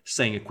him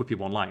saying a quippy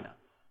one-liner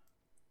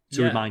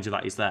to remind you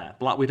that he's there.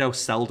 Black Widow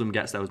seldom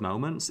gets those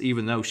moments,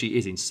 even though she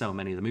is in so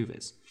many of the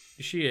movies.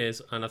 She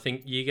is, and I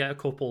think you get a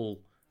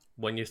couple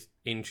when you're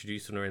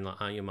introducing her in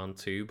like Iron Man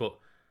 2, but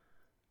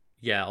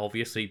yeah,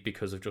 obviously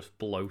because of just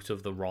bloat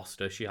of the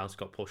roster, she has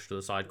got pushed to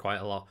the side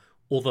quite a lot,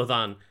 other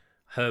than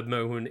her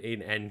moment in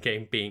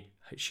Endgame being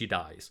she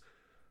dies.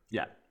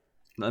 Yeah.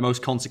 The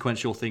most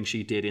consequential thing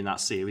she did in that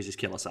series is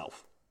kill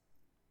herself.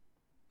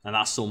 And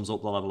that sums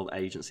up the level of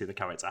agency the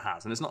character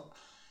has. And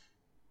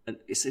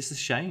it's a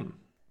shame.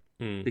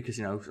 Because,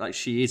 like,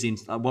 she is in...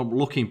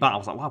 Looking back, I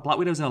was like, wow, Black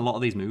Widow's in a lot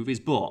of these movies,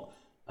 but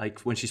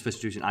like when she's first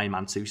introduced in Iron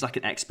Man 2, she's like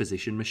an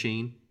exposition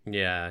machine.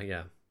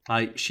 Yeah.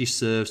 Like, she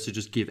serves to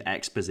just give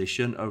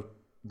exposition, a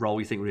role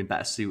you think would have been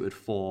better suited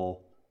for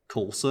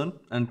Coulson.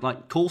 And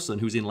like Coulson,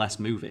 who's in less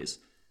movies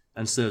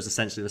and serves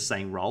essentially the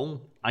same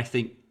role, I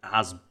think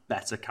has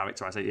better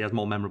characterization. He has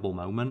more memorable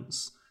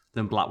moments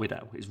than Black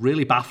Widow. It's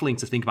really baffling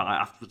to think about.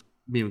 After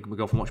me and my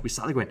girlfriend watched, we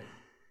started going,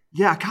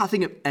 yeah, I can't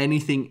think of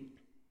anything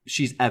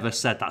she's ever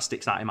said that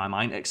sticks out in my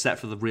mind, except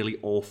for the really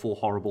awful,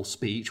 horrible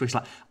speech where she's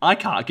like, I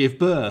can't give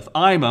birth.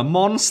 I'm a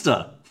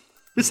monster.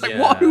 It's like,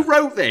 what? Who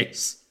wrote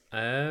this?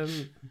 I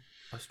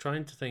was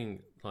trying to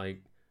think,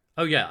 like...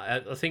 Oh,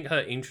 yeah, I think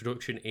her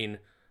introduction in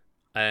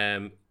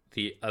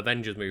the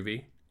Avengers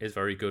movie is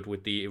very good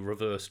with the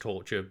reverse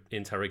torture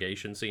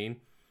interrogation scene.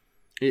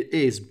 It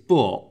is,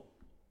 but...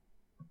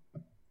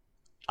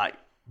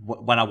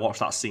 when I watched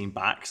that scene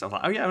back, so I was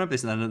like, oh yeah, I remember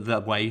this. And then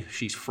the way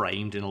she's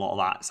framed in a lot of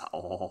that, it's like,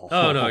 oh.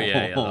 Oh, no,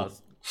 yeah.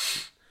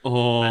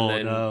 Oh, and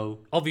then, no.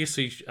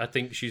 Obviously, I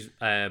think she's...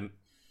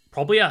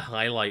 probably a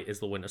highlight is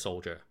the Winter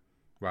Soldier,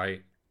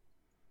 right?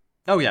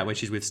 Oh, yeah, when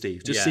she's with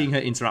Steve. Just seeing her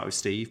interact with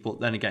Steve, but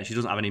then again, she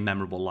doesn't have any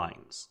memorable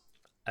lines.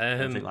 I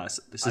think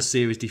it's a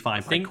series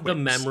defined by quips. I think the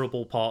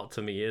memorable part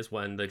to me is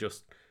when they're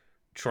just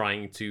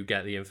trying to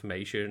get the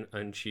information,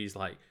 and she's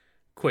like,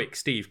 quick,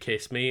 Steve,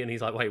 kiss me. And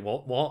he's like, wait,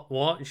 what?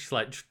 And she's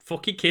like,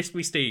 fucking kiss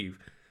me, Steve.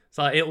 It's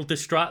like, it'll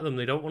distract them.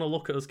 They don't want to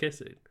look at us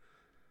kissing.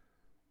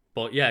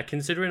 But yeah,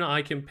 considering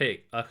I can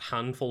pick a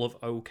handful of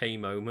okay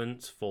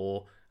moments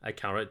for a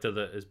character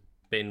that has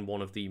been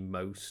one of the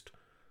most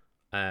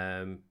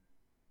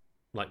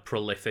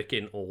prolific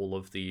in all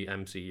of the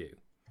MCU.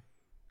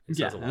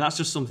 Yeah, and that's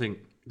just something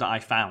that I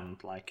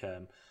found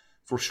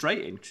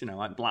frustrating.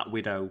 Like Black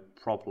Widow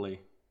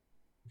probably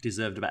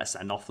deserved a better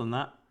send-off than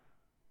that.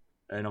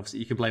 And obviously,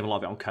 you can blame a lot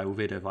of it on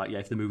COVID. Of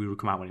if the movie would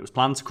come out when it was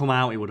planned to come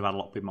out, it would have had a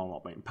lot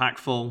more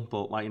impactful.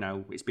 But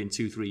it's been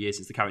 2-3 years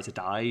since the character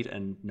died,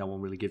 and no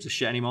one really gives a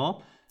shit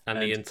anymore.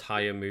 And the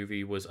entire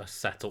movie was a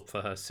setup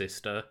for her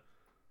sister.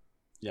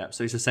 Yeah,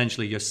 so it's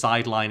essentially you're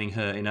sidelining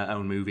her in her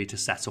own movie to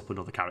set up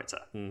another character.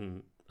 Mm-hmm.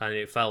 And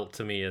it felt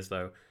to me as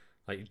though,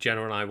 like,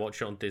 Jenna and I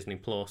watched it on Disney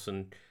Plus,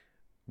 and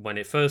when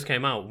it first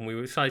came out, and we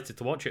were excited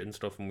to watch it and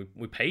stuff, and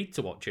we paid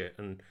to watch it,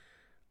 and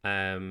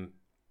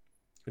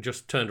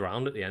just turned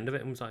around at the end of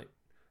it and was like,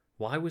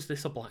 why was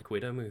this a Black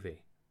Widow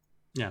movie?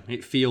 Yeah,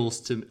 it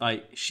feels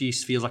she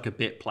feels like a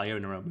bit player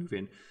in her own movie.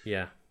 And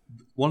yeah.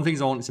 One of the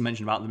things I wanted to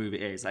mention about the movie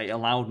is it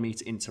allowed me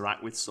to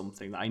interact with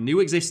something that I knew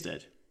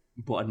existed,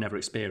 but I'd never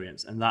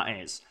experienced, and that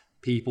is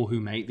people who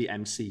make the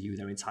MCU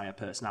their entire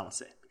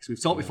personality. Because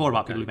we've talked before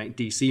about people who make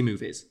DC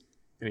movies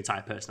their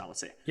entire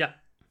personality. Yeah.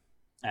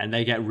 And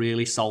they get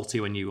really salty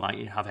when you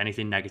have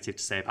anything negative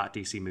to say about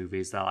DC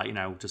movies.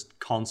 They're just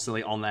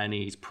constantly on their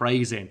knees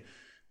praising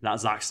that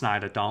Zack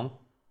Snyder dong.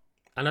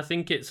 And I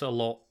think it's a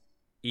lot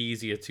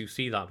easier to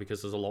see that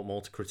because there's a lot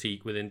more to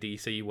critique within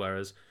DC,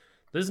 whereas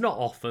there's not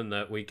often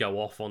that we go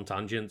off on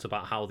tangents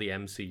about how the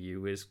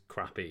MCU is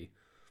crappy.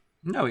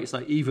 No, it's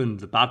like even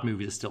the bad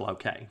movies are still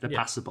okay. They're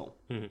passable.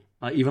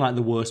 Mm-hmm. Even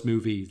the worst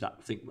movie, that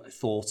I think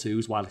Thor 2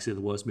 is widely considered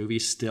the worst movie,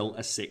 is still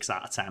a 6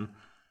 out of 10.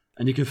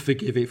 And you can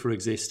forgive it for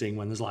existing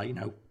when there's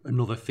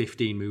another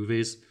 15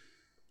 movies.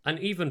 And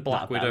even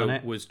Black Widow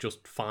was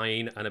just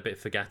fine and a bit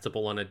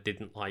forgettable, and I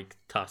didn't like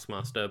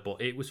Taskmaster,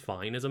 but it was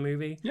fine as a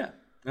movie. Yeah.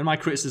 And my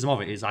criticism of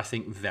it is, I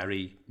think,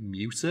 very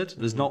muted.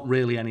 There's not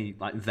really any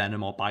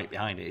venom or bite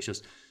behind it. It's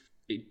just,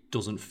 it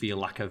doesn't feel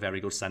like a very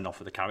good send-off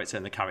for the character,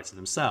 and the character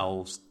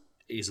themselves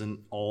isn't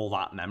all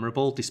that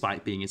memorable,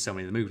 despite being in so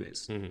many of the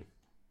movies. Mm-hmm.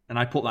 And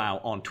I put that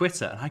out on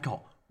Twitter, and I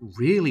got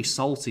really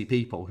salty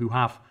people who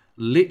have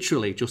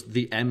literally just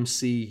the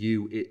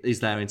MCU is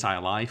their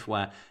entire life,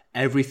 where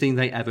everything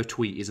they ever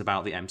tweet is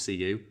about the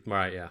MCU.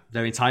 Right, yeah.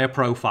 Their entire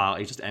profile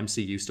is just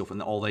MCU stuff,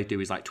 and all they do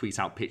is like tweet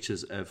out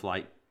pictures of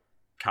like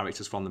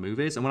characters from the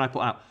movies. And when I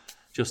put out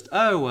just,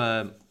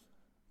 that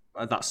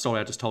story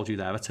I just told you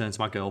there, I turned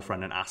to my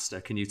girlfriend and asked her,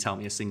 can you tell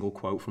me a single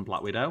quote from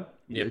Black Widow?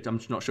 Yep. I'm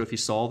not sure if you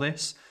saw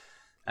this.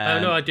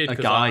 No, I did,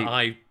 because guy...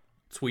 I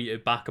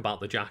tweeted back about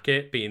the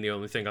jacket being the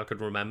only thing I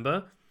could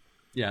remember.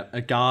 Yeah,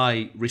 a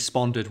guy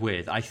responded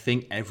with, I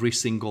think every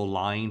single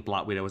line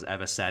Black Widow has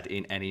ever said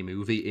in any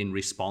movie in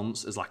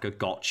response as like a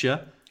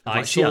gotcha.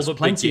 I saw the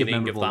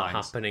beginning of that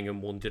happening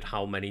and wondered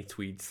how many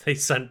tweets they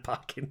sent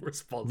back in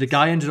response. The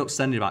guy ended up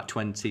sending about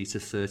 20 to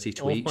 30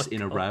 tweets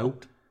in a row,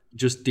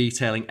 just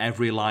detailing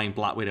every line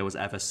Black Widow has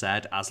ever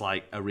said as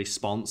like a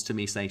response to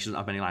me saying she doesn't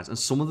have any lines. And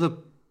some of the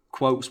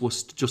quotes were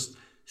just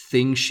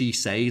things she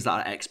says that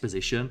are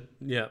exposition.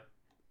 Yeah.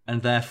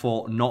 And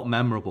therefore not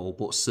memorable,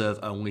 but serve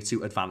only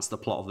to advance the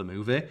plot of the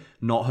movie,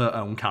 not her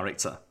own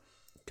character.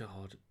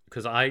 God,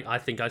 because I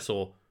think I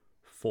saw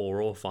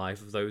 4 or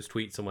 5 of those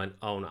tweets and went,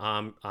 oh,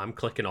 no, I'm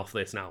clicking off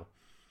this now.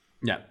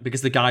 Yeah,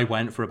 because the guy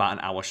went for about an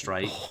hour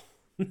straight. Oh,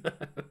 no.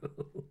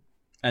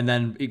 And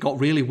then it got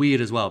really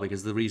weird as well,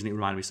 because the reason it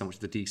reminded me so much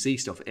of the DC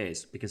stuff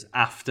is because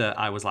after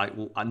I was like,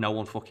 well, no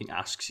one fucking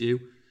asks you.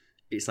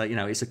 It's like,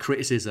 it's a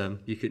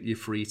criticism. You're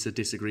free to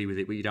disagree with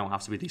it, but you don't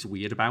have to be this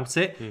weird about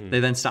it. Mm-hmm. They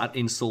then started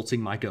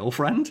insulting my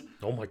girlfriend.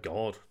 Oh my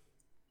God.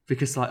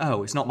 Because like,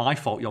 oh, it's not my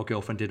fault your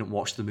girlfriend didn't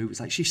watch the movie. It's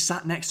like, she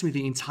sat next to me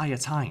the entire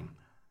time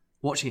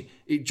watching it.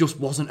 It just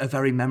wasn't a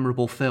very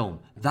memorable film.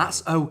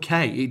 That's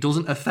okay. It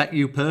doesn't affect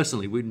you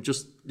personally. We're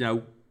just,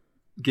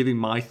 giving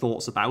my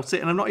thoughts about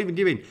it. And I'm not even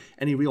giving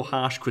any real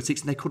harsh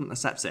critiques, and they couldn't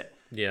accept it.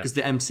 Yeah. Because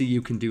the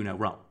MCU can do no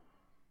wrong.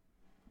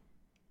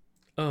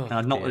 Oh, and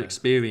I've not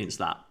experienced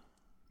that.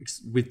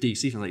 With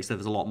DC,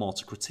 there's a lot more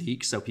to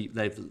critique, so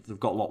they've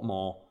got a lot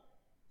more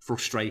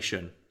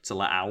frustration to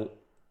let out.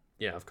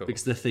 Yeah, of course.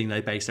 Because the thing they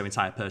base their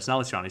entire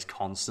personality on is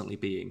constantly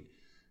being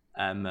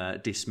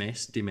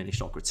dismissed, diminished,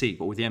 or critiqued.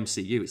 But with the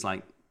MCU, it's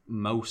like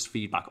most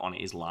feedback on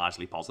it is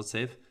largely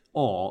positive,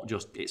 or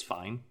just it's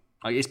fine.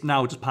 Like, it's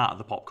now just part of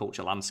the pop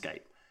culture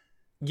landscape.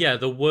 Yeah,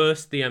 the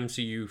worst the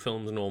MCU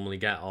films normally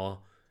get are,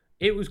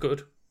 it was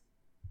good.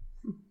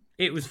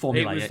 It was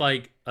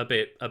like a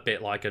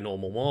bit like a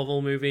normal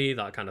Marvel movie,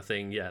 that kind of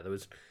thing. Yeah,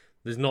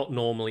 there's not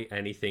normally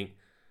anything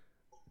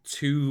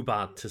too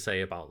bad to say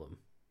about them.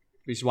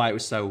 Which is why it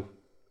was so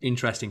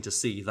interesting to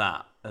see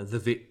that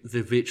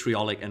the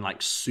vitriolic and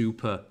like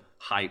super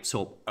hyped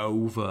up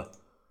over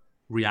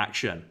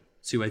reaction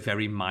to a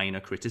very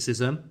minor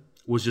criticism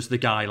was just the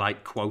guy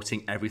like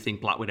quoting everything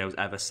Black Widow's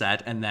ever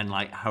said and then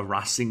like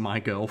harassing my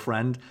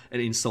girlfriend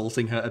and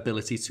insulting her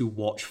ability to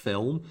watch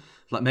film.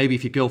 Like, maybe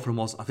if your girlfriend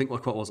was, I think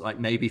what quote was like,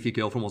 maybe if your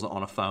girlfriend wasn't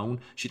on a phone,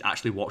 she'd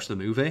actually watch the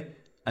movie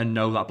and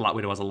know that Black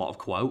Widow has a lot of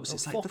quotes.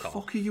 It's like, the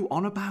fuck are you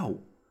on about?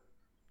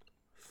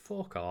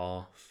 Fuck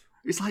off.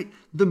 It's like,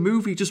 the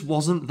movie just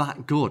wasn't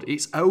that good.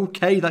 It's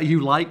okay that you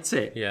liked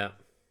it. Yeah.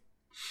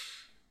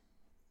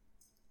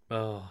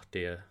 Oh,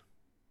 dear.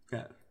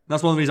 Yeah.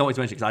 That's one of the reasons I wanted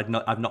to mention,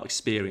 because I've not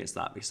experienced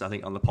that, because I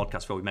think on the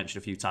podcast where we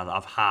mentioned a few times that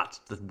I've had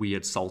the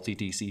weird, salty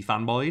DC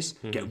fanboys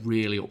get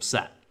really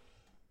upset.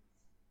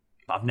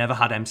 But I've never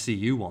had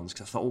MCU ones,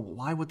 because I thought,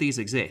 why would these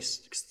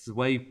exist? Because the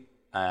way,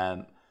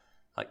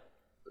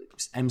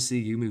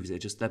 MCU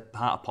movies, they're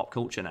part of pop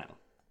culture now.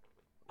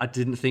 I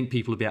didn't think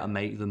people would be able to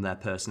make them their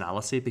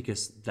personality,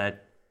 because they're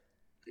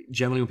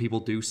generally when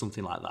people do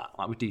something like that,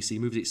 like with DC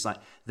movies, it's like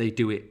they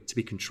do it to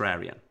be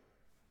contrarian.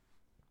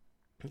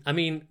 I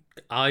mean,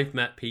 I've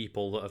met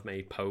people that have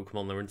made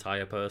Pokemon their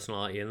entire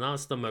personality, and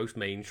that's the most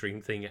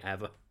mainstream thing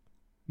ever.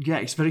 Yeah,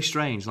 it's very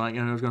strange. Like,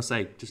 I was going to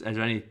say, is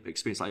there any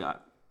experience like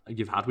that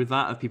you've had with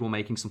that, of people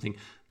making something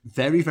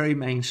very, very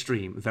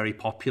mainstream, very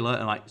popular,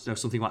 and like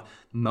something like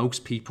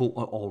most people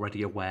are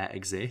already aware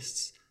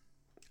exists?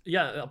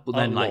 Yeah, but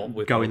then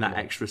like going that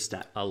extra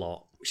step, a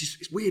lot. Which is,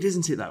 it's weird,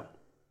 isn't it? Though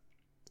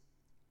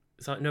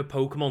it's like, no,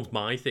 Pokemon's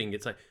my thing.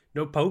 It's like,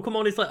 no,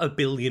 Pokemon is like a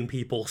billion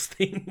people's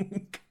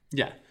thing.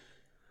 Yeah.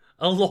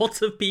 A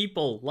lot of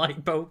people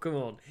like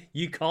Pokemon.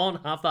 You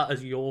can't have that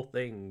as your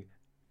thing.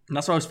 And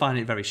that's why I was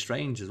finding it very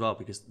strange as well,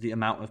 because the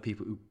amount of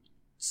people who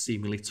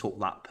seemingly took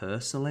that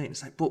personally.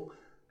 It's like, but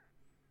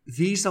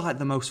these are like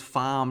the most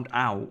farmed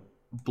out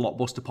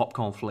blockbuster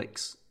popcorn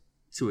flicks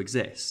to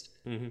exist.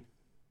 Mm-hmm.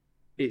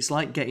 It's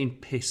like getting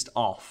pissed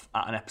off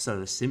at an episode of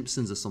The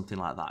Simpsons or something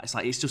like that. It's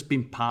like, it's just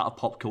been part of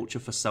pop culture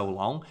for so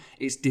long.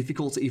 It's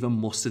difficult to even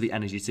muster the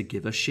energy to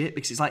give a shit,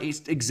 because it's like,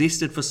 it's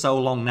existed for so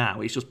long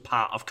now. It's just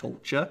part of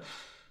culture.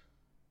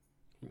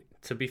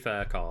 To be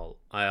fair, Carl,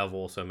 I have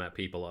also met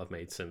people that have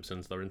made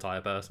Simpsons their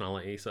entire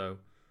personality, so...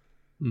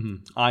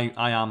 Mm-hmm.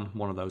 I am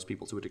one of those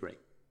people to a degree.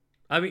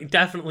 I mean,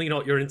 definitely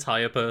not your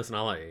entire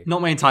personality.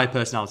 Not my entire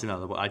personality,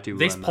 no, but I do.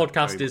 This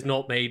podcast is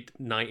not made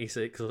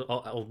 96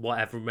 or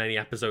whatever many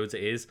episodes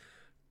it is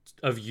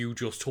of you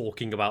just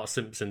talking about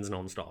Simpsons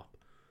nonstop.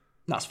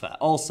 That's fair.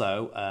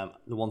 Also,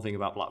 the one thing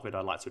about Black Widow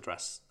I'd like to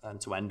address and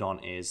to end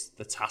on is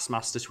the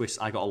Taskmaster twist.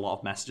 I got a lot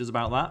of messages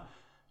about that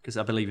because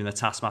I believe in the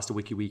Taskmaster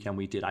Wiki Weekend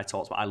I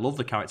talked about. I love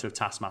the character of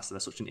Taskmaster. They're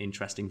such an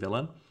interesting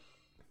villain.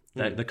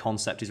 The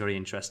concept is very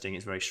interesting.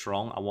 It's very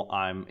strong.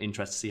 I'm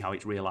interested to see how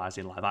it's realised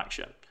in live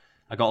action.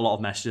 I got a lot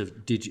of messages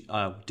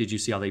of, did you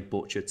see how they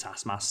butchered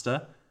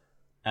Taskmaster?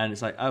 And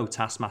it's like, oh,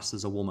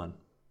 Taskmaster's a woman.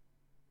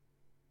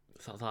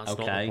 That's not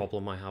the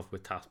problem I have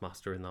with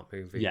Taskmaster in that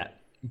movie. Yeah.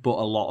 But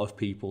a lot of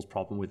people's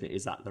problem with it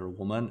is that they're a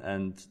woman,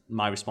 and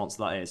my response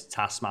to that is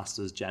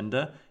Taskmaster's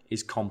gender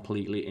is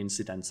completely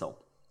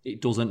incidental.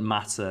 It doesn't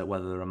matter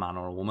whether they're a man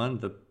or a woman.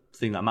 The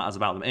thing that matters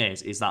about them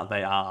is that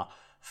they are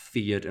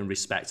feared and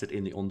respected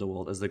in the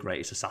underworld as the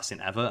greatest assassin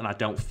ever, and I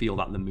don't feel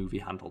that the movie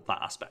handled that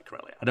aspect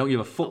correctly. I don't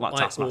give a fuck about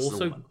Taskmaster's a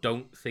woman. I also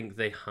don't think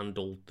they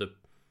handled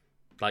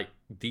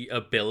the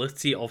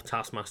ability of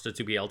Taskmaster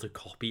to be able to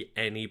copy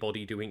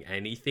anybody doing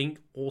anything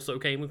also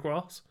came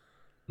across.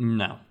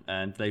 No,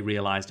 and they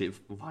realised it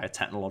via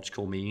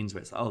technological means.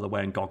 Where it's, they're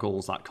wearing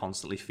goggles that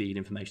constantly feed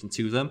information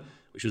to them,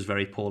 which was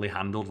very poorly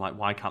handled. Like,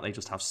 why can't they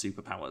just have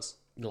superpowers?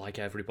 Like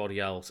everybody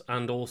else.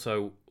 And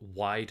also,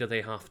 why do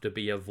they have to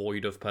be a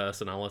void of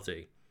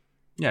personality?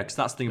 Yeah, because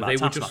that's the thing about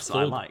Taskmaster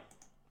I like.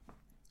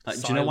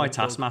 Do you know why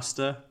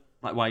Taskmaster,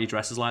 why he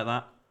dresses like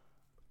that?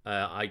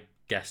 I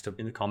guess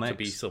in the comics, to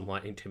be some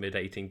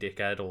intimidating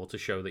dickhead, or to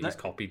show that he's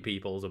copied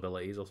people's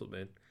abilities or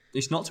something.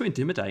 It's not to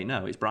intimidate,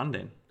 no, it's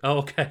branding. Oh,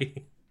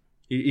 okay.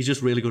 He's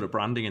just really good at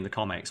branding in the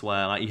comics,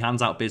 where he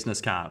hands out business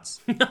cards.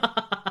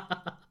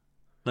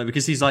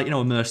 Because he's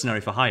a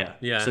mercenary for hire.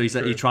 Yeah, so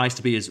he tries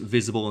to be as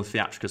visible and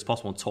theatrical as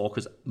possible and talk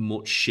as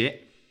much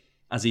shit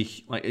as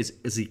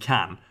he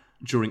can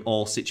during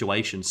all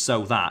situations,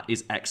 so that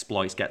his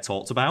exploits get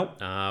talked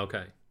about.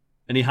 Okay.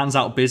 And he hands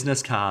out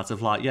business cards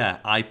of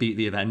I beat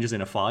the Avengers in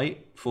a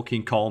fight.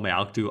 Fucking call me.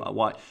 I'll do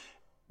it.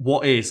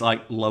 What is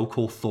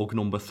local thug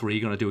number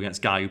 3 going to do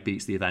against guy who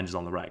beats the Avengers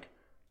on the reg?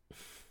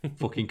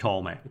 Fucking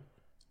call me.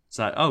 It's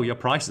like, oh, your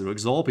prices are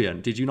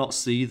exorbitant. Did you not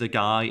see the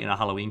guy in a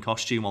Halloween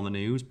costume on the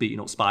news beating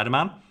up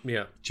Spider-Man?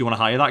 Yeah. Do you want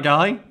to hire that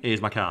guy?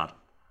 Here's my card.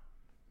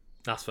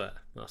 That's fair.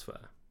 So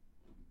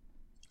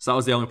that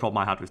was the only problem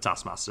I had with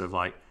Taskmaster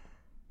of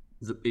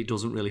it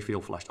doesn't really feel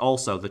fleshed.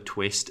 Also, the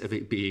twist of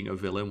it being a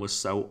villain was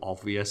so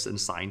obvious and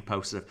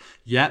signposted.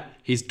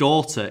 His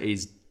daughter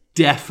is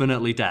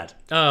definitely dead.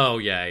 Oh,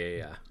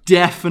 yeah.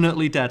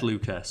 Definitely dead,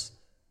 Lucas.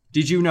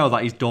 Did you know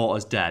that his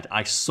daughter's dead?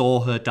 I saw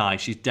her die.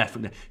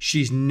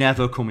 She's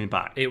never coming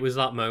back. It was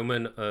that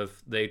moment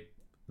of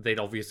they'd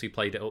obviously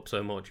played it up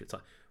so much. It's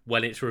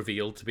when it's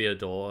revealed to be a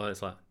daughter,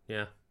 it's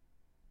yeah.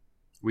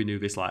 We knew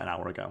this an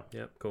hour ago.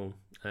 Yep, cool.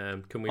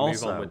 Can we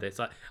move on with this?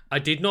 I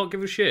did not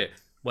give a shit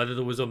whether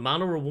there was a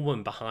man or a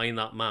woman behind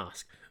that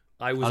mask.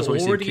 I was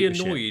already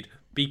annoyed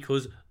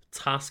because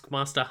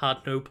Taskmaster had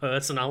no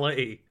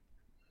personality.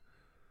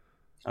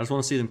 I just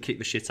want to see them kick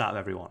the shit out of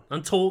everyone.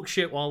 And talk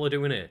shit while they're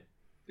doing it.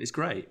 It's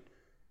great.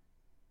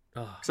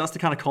 Because that's the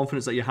kind of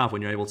confidence that you have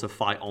when you're able to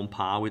fight on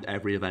par with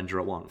every Avenger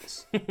at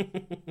once.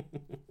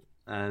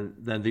 And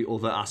then the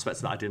other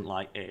aspects that I didn't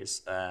like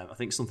is, I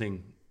think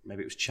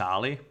maybe it was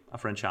Charlie, our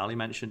friend Charlie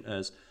mentioned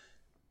as,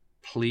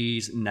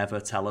 please never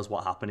tell us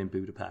what happened in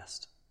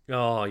Budapest.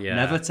 Oh, yeah.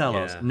 Never tell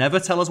us.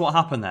 Never tell us what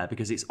happened there,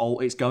 because it's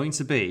going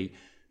to be,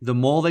 the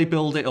more they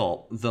build it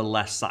up, the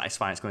less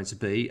satisfying it's going to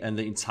be, and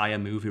the entire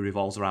movie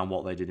revolves around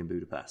what they did in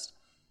Budapest.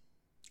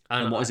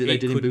 And what is it they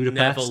did in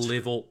Budapest? Never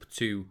live up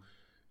to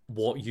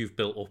what you've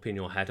built up in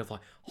your head of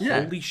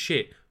holy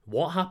shit,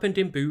 what happened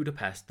in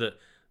Budapest that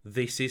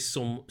this is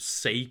some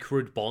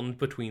sacred bond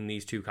between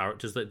these two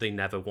characters that they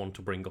never want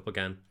to bring up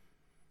again.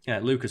 Yeah,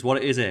 Lucas,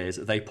 what it is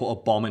they put a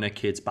bomb in a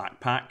kid's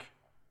backpack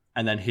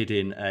and then hid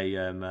in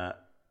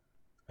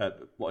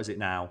what is it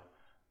now?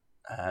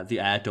 The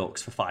air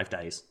ducts for 5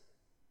 days.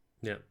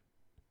 Yeah.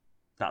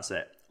 That's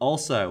it.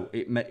 Also,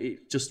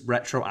 it just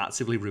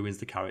retroactively ruins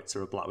the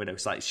character of Black Widow.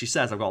 It's she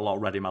says, I've got a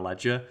lot red in my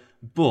ledger,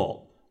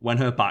 but when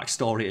her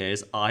backstory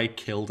is, I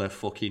killed a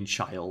fucking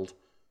child.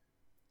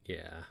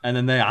 Yeah. And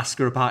then they ask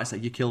her about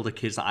it. You killed the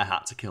kids that I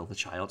had to kill the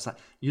child. It's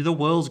you're the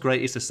world's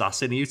greatest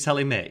assassin. Are you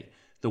telling me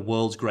the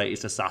world's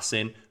greatest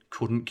assassin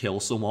couldn't kill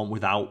someone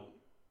without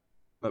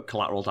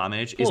collateral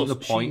damage? Plus, isn't the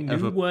point she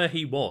knew where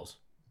he was?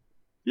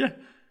 Yeah.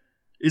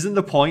 Isn't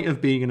the point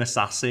of being an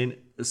assassin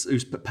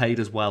who's paid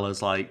as well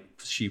as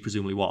she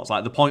presumably was?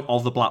 The point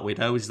of the Black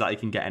Widow is that he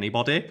can get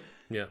anybody.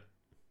 Yeah.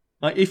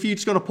 If you're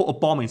just going to put a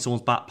bomb in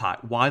someone's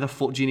backpack, why the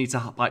fuck do you need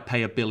to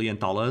pay $1 billion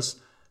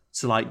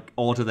to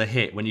order the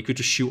hit when you could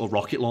just shoot a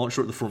rocket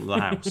launcher at the front of the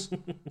house?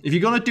 If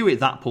you're going to do it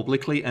that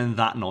publicly and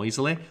that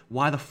noisily,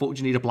 why the fuck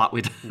do you need a Black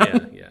Widow?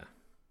 Yeah.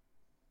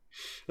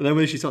 And then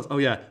when she starts,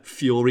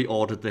 Fury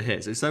ordered the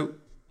hit. So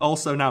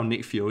also now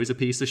Nick Fury's a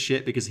piece of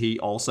shit because he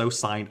also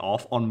signed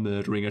off on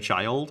murdering a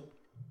child.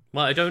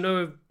 Well, I don't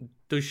know.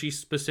 Does she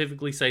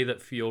specifically say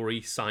that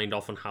Fury signed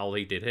off on how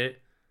they did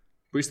it?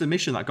 But it's the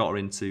mission that got her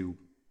into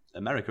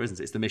America, isn't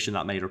it? It's the mission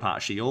that made her part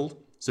of S.H.I.E.L.D.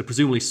 So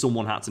presumably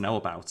someone had to know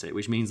about it,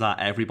 which means that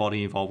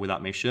everybody involved with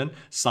that mission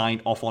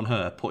signed off on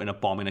her putting a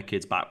bomb in a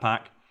kid's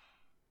backpack.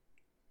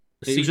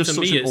 It was just to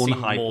such me, an it seemed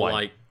unhyped more way.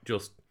 like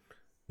just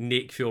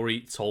Nick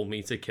Fury told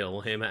me to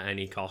kill him at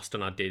any cost,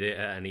 and I did it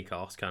at any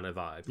cost kind of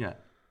vibe. Yeah.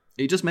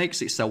 It just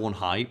makes it so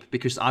unhype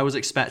because I was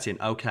expecting,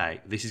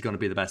 okay, this is going to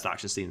be the best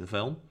action scene in the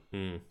film.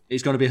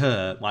 It's going to be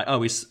her, like,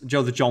 oh, it's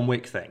Joe the John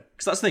Wick thing.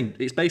 Because that's the thing,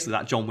 it's basically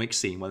that John Wick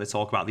scene where they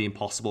talk about the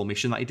impossible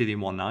mission that he did in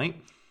one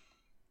night.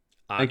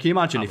 And can you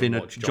imagine if in a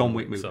watched John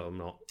Wick movie... So I'm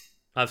not.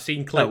 I've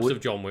seen clips of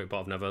John Wick,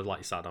 but I've never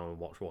like sat down and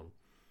watched one.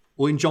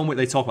 Well, in John Wick,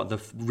 they talk about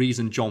the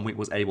reason John Wick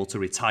was able to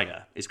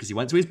retire is because he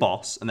went to his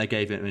boss and they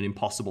gave him an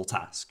impossible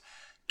task.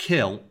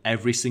 Kill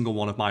every single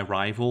one of my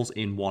rivals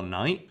in one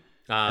night.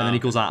 And then he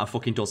goes out and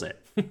fucking does it.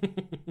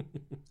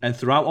 And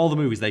throughout all the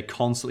movies, they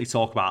constantly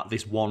talk about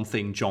this one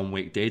thing John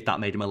Wick did that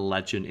made him a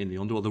legend in the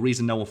underworld. The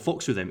reason no one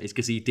fucks with him is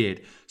because he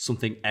did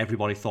something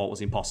everybody thought was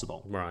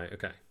impossible. Right,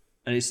 okay.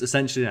 And it's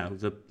essentially,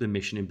 the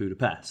mission in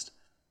Budapest.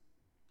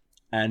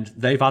 And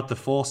they've had the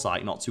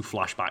foresight not to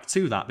flash back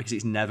to that because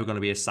it's never going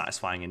to be as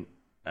satisfying in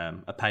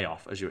a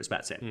payoff as you're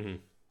expecting. Mm-hmm.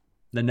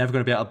 They're never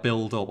going to be able to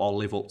build up or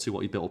live up to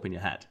what you built up in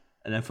your head.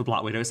 And then for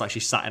Black Widow, it's like she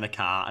sat in a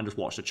car and just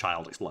watched a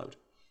child explode.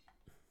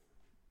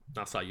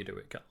 That's how you do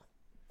it, Cal.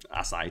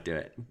 That's how you do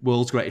it.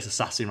 World's greatest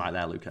assassin right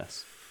there,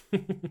 Lucas.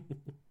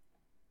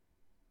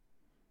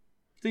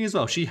 Thing as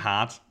well, she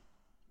had,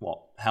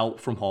 help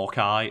from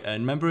Hawkeye.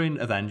 And remember in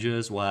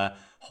Avengers where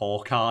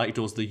Hawkeye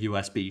does the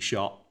USB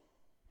shot?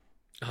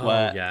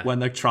 When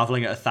they're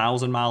traveling at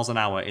 1,000 miles an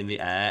hour in the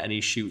air and he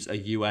shoots a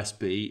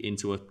USB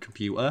into a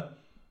computer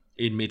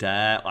in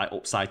midair, like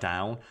upside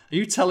down. Are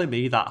you telling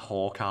me that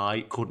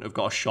Hawkeye couldn't have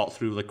got a shot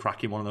through the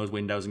crack in one of those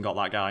windows and got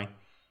that guy?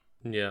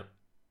 Yeah.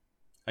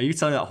 Are you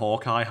telling me that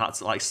Hawkeye had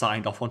to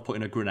signed off on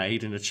putting a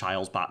grenade in a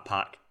child's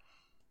backpack?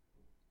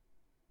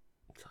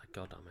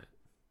 God damn it.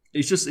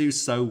 It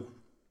was so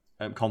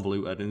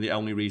convoluted, and the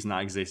only reason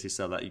that exists is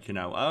so that you can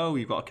know, oh,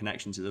 you've got a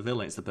connection to the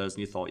villain. It's the person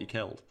you thought you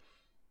killed.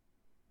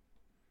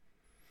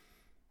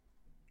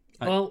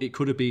 Well, it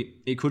could have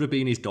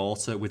been his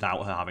daughter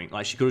without her having,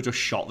 she could have just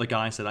shot the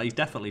guy and said, he's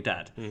definitely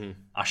dead. Mm-hmm.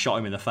 I shot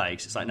him in the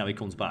face. It's like, no, he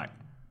comes back.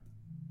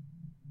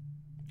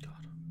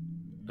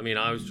 I mean,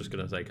 I was just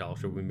going to say, Carl,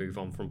 should we move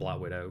on from Black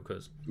Widow?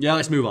 Because yeah,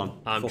 let's move on.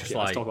 Let's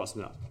talk about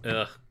something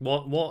else.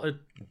 What a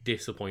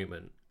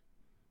disappointment.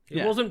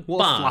 It wasn't what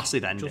bad. A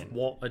flaccid ending. Just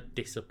what a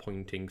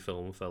disappointing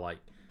film for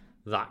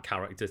that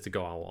character to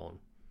go out on.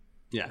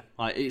 Yeah,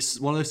 it's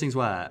one of those things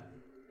where,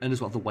 and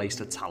as well, the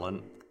wasted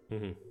talent.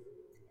 Mm-hmm.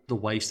 The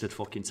wasted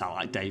fucking talent,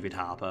 like David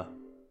Harbour.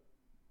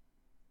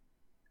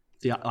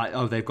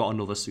 They've got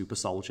another super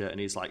soldier, and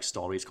his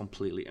story is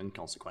completely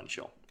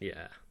inconsequential.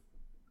 Yeah.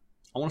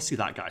 I want to see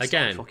that guy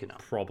again. Fucking up.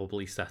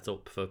 Probably set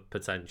up for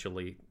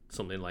potentially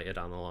something later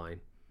down the line.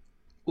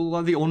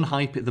 Well, the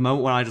unhype at the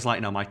moment where I just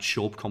my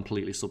chub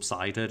completely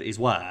subsided is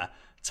where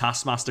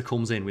Taskmaster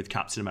comes in with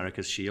Captain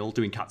America's shield,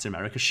 doing Captain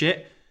America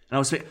shit, and I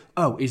was like,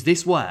 oh, is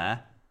this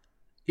where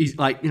he's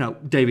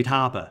David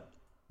Harbour?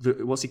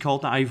 What's he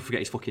called now? I forget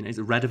his fucking name. Is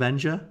it Red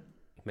Avenger?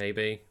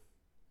 Maybe.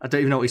 I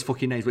don't even know what his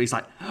fucking name is,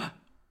 but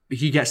he's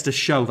he gets to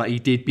show that he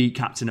did beat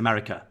Captain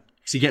America.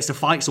 So he gets to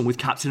fight someone with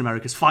Captain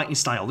America's fighting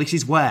style. This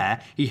is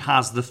where he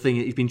has the thing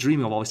that he's been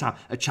dreaming of all this time,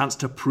 a chance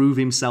to prove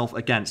himself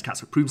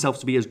prove himself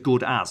to be as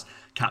good as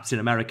Captain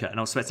America. And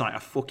I was expecting a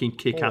fucking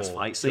kick-ass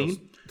fight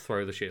scene. Just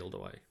throw the shield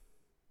away.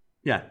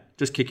 Yeah,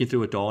 just kicking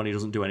through a door and he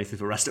doesn't do anything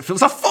for the rest of the film.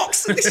 It's like,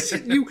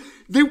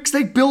 fuck!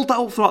 They build that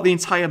up throughout the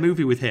entire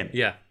movie with him.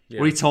 Yeah.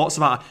 Where he talks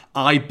about,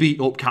 I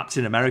beat up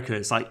Captain America.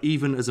 It's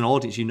even as an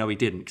audience, you know he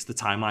didn't because the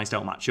timelines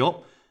don't match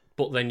up.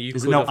 But then you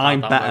could have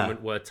had that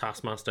moment where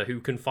Taskmaster, who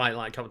can fight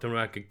like Captain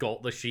America,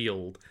 got the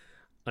shield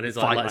and is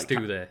like, let's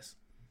do this.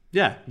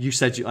 Yeah, you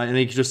said, and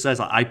he just says,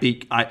 I'm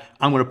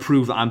going to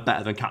prove that I'm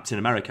better than Captain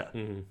America.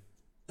 Mm-hmm.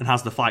 And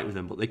has the fight with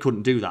him, but they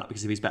couldn't do that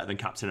because if he's better than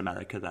Captain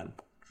America, then.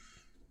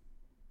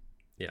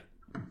 Yeah.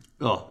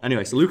 Oh,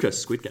 anyway, so Lucas,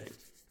 Squid Game.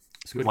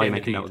 Squid Why are Game you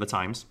making indeed. note of the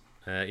times?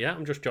 Yeah,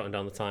 I'm just jotting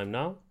down the time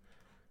now.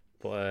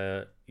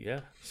 But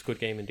Squid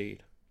Game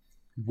indeed.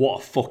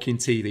 What a fucking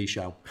TV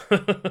show.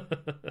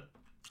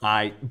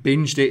 I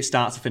binged it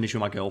start to finish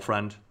with my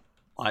girlfriend.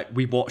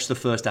 We watched the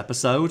first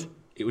episode.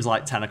 It was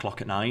 10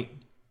 o'clock at night.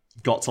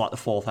 Got to the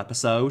fourth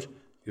episode.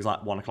 It was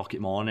 1 o'clock in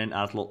the morning. And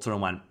I looked at her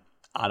and went,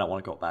 I don't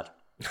want to go to bed.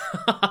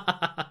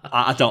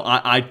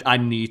 I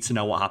need to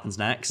know what happens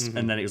next. Mm-hmm.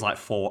 And then it was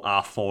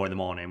 4 in the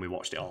morning. We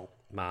watched it all.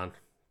 Man,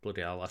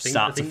 bloody hell. I think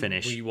to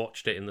finish. We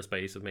watched it in the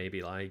space of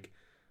maybe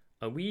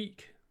a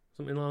week,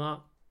 something like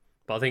that.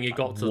 But I think it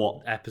got to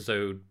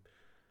episode...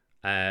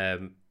 I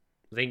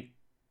think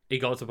it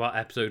got to about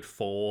episode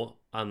 4,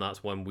 and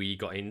that's when we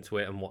got into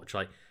it and watched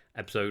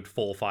episode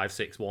 4, 5,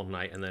 6 one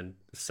night, and then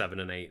 7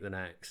 and 8 the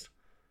next.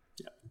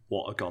 Yeah,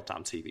 what a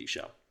goddamn TV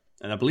show.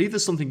 And I believe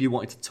there's something you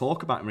wanted to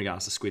talk about in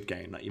regards to Squid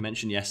Game that you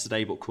mentioned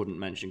yesterday but couldn't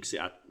mention because it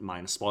had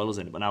minor spoilers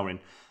in it, but now we're in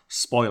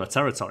spoiler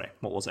territory.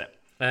 What was it?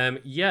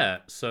 Yeah,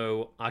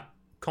 so I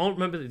can't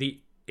remember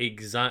the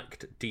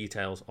exact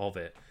details of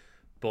it,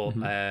 but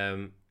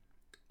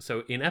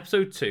so in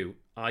episode 2,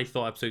 I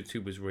thought episode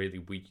 2 was really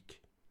weak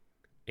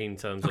in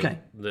terms of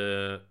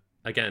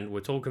again,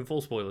 we're talking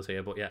full spoilers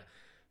here, but yeah.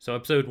 So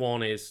episode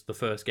 1 is the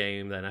first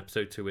game, then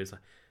episode 2 is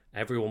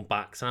everyone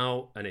backs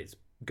out and it's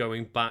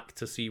going back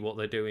to see what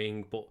they're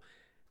doing, but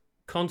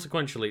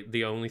consequentially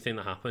the only thing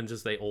that happens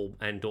is they all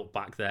end up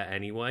back there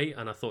anyway,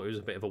 and I thought it was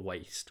a bit of a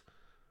waste.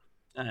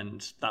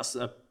 And that's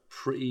a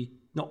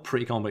not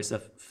pretty common, but it's a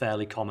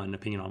fairly common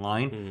opinion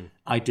online.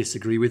 I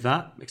disagree with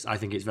that, because I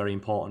think it's very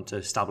important to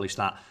establish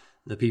that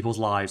the people's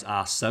lives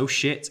are so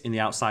shit in the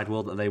outside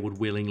world that they would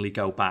willingly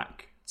go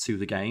back to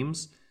the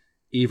games,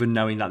 even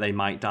knowing that they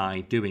might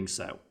die doing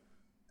so.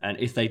 And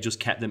if they just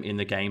kept them in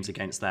the games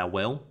against their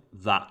will,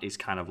 that is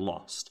kind of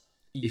lost.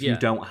 If you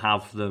don't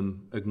have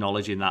them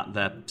acknowledging that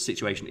their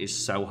situation is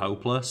so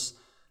hopeless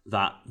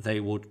that they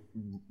would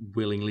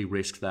willingly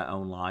risk their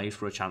own lives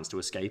for a chance to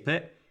escape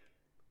it.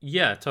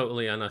 Yeah,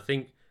 totally. And I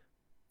think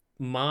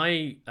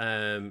my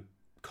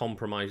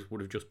compromise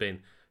would have just been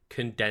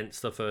condense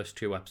the first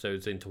 2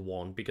 episodes into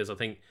one, because I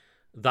think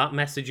that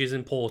message is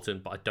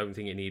important, but I don't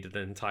think it needed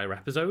an entire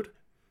episode.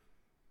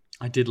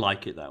 I did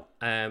like it though,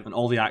 and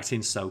all the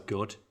acting's so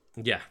good.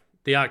 Yeah,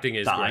 the acting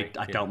is great.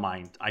 I don't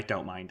mind. I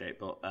don't mind it,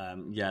 but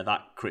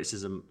that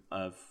criticism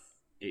of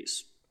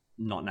it's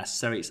not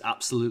necessary. It's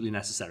absolutely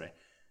necessary.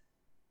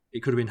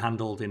 It could have been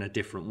handled in a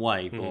different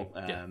way, but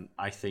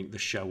I think the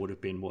show would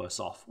have been worse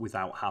off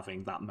without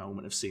having that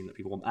moment of seeing that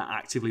people are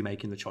actively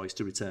making the choice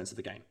to return to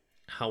the game.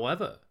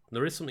 However,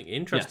 there is something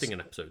interesting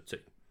in episode 2.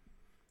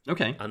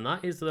 Okay. And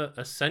that is that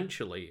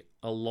essentially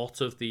a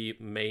lot of the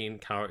main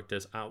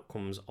characters'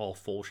 outcomes are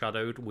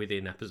foreshadowed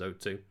within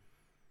episode 2.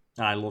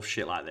 And I love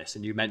shit like this.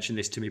 And you mentioned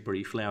this to me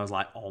briefly. I was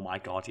like, oh my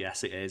God,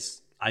 yes, it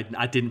is.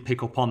 I didn't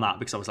pick up on that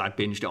because I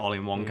binged it all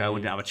in one go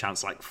and didn't have a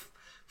chance to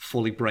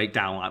fully break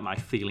down my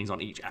feelings on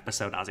each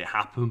episode as it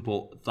happened.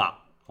 But that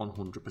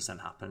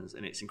 100% happens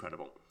and it's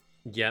incredible.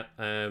 Yeah.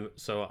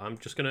 So I'm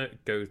just going to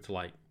go to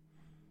a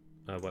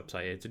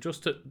website here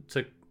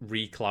to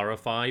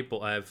re-clarify.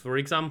 But for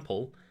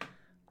example,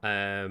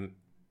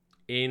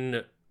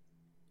 in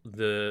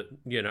the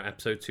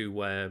episode 2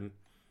 where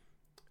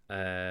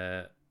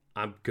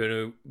I'm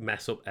gonna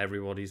mess up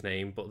everybody's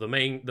name, but the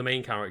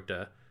main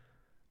character,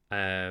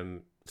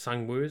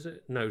 Sang-woo, is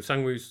it? No,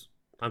 Sang-woo's.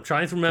 I'm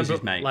trying to remember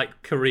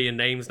Korean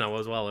names now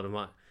as well, and I'm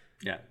like,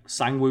 yeah,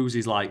 Sang-woo's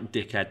is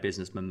dickhead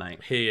businessman mate.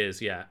 He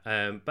is, yeah.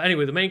 But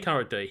anyway, the main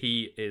character,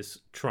 he is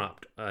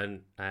trapped,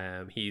 and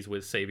he's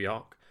with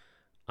Sae-byeok,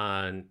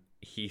 and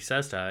he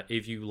says to her,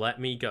 "If you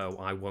let me go,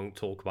 I won't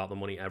talk about the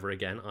money ever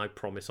again. I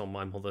promise on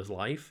my mother's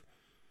life."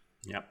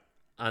 Yep.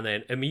 And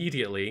then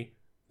immediately,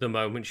 the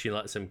moment she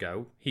lets him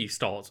go, he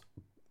starts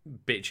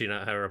bitching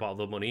at her about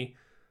the money.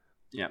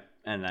 Yeah,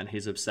 and then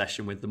his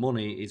obsession with the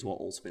money is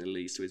what ultimately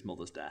leads to his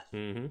mother's death.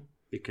 Mm-hmm.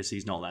 Because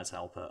he's not there to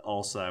help her.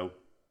 Also,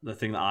 the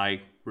thing that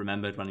I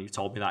remembered when you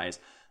told me that is,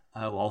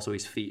 also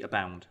his feet are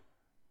bound.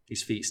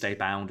 His feet stay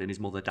bound and his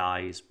mother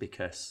dies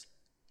because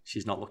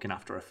she's not looking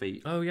after her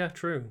feet. Oh, yeah,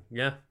 true.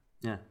 Yeah.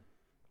 Yeah.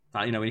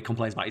 When he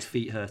complains about his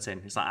feet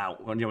hurting, it's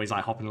out. When he's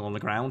hopping along the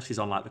ground, she's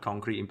on the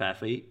concrete in bare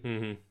feet.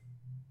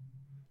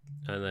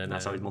 Mm-hmm. And then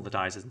that's how his mother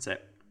dies, isn't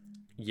it?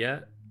 Yeah.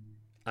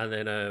 And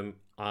then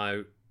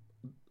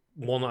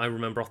one that I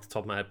remember off the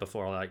top of my head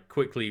before I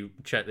quickly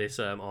check this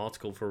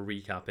article for a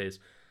recap is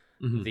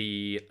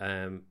the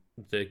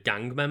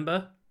gang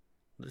member.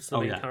 That's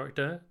the main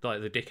character,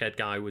 the dickhead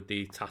guy with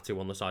the tattoo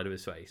on the side of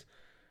his face,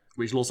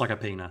 which looks like a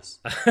penis.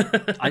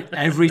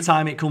 Every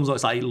time it comes up,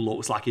 it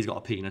looks like he's got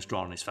a penis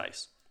drawn on his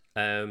face.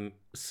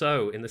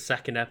 So in the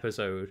second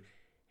episode,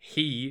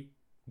 he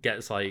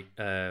gets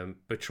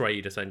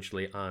betrayed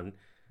essentially, and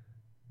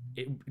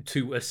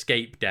to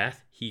escape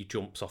death, he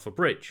jumps off a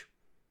bridge.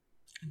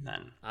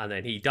 And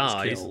then he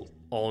dies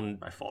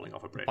by falling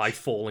off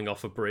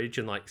a bridge,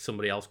 and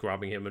somebody else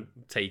grabbing him and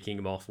taking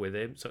him off with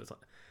him. So it's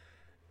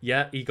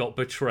he got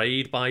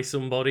betrayed by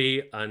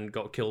somebody and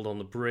got killed on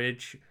the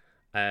bridge.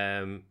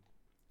 There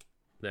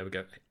we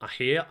go.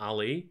 Here,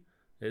 Ali.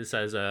 It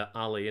says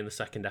Ali in the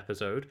second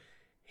episode.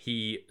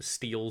 He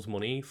steals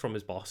money from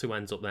his boss, who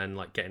ends up then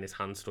getting his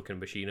hand stuck in a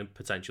machine and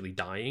potentially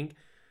dying.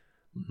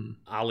 Mm-hmm.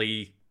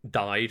 Ali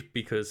died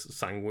because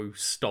Sang-woo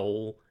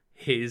stole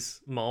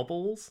his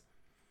marbles.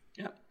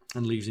 Yeah,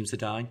 and leaves him to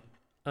die.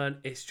 And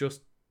it's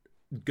just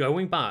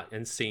going back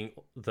and seeing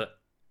that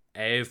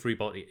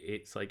everybody.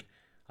 It's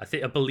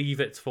I believe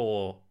it's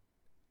for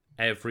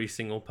every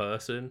single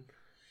person.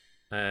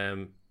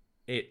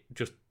 It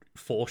just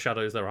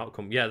foreshadows their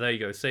outcome. Yeah, there you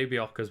go.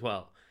 Sae-byeok as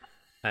well.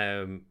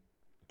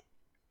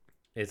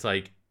 It's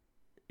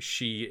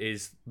she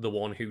is the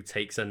one who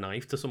takes a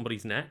knife to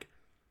somebody's neck.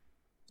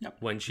 Yep.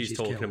 When she's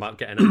talking killed. About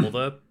getting a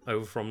mother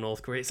over from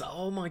North Korea. It's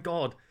oh my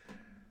God.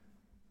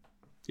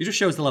 It just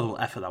shows the level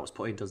of effort that was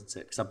put in, doesn't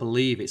it? Because I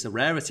believe it's a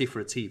rarity for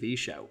a TV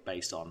show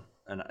based on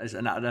an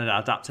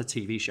adapted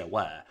TV show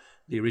where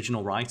the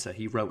original writer,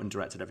 he wrote and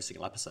directed every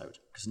single episode.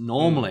 Because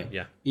normally,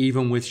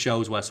 even with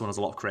shows where someone has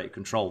a lot of creative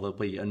control, there'll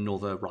be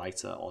another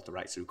writer or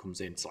director who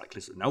comes in to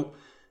listen, no.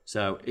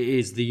 So it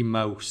is the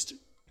most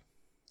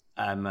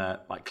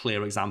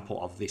clear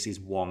example of this is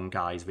one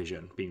guy's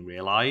vision being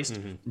realised,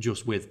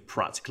 just with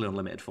practically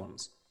unlimited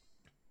funds.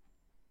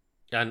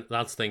 And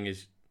that's the thing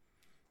is,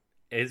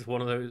 it's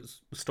one of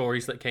those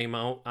stories that came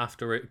out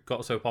after it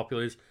got so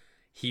popular. Is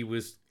he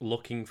was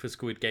looking for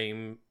Squid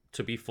Game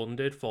to be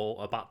funded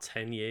for about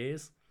 10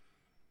 years.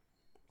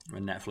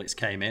 When Netflix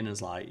came in and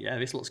was like, yeah,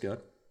 this looks good.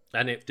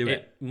 And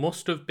it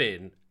must have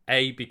been,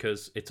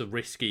 because it's a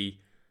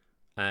risky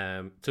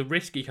kind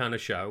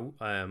of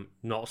show,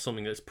 not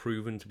something that's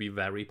proven to be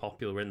very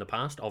popular in the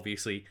past.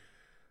 Obviously,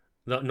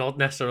 not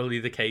necessarily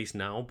the case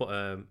now,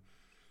 but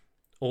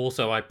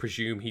also I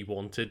presume he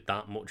wanted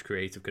that much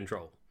creative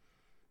control.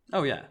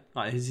 Oh yeah,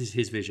 like, this is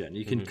his vision.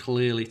 You can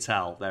clearly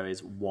tell there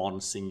is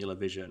one singular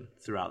vision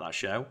throughout that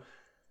show.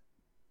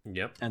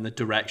 Yep. And the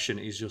direction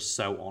is just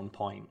so on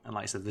point. And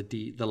like I said,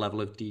 the level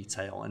of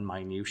detail and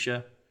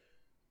minutia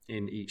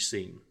in each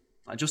scene.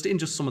 Like just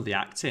some of the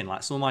acting,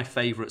 like some of my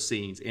favourite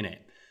scenes in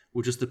it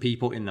were just the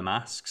people in the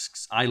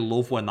masks. I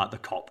love when like the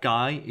cop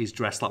guy is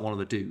dressed like one of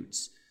the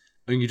dudes.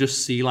 And you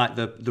just see like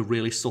the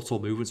really subtle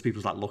movements,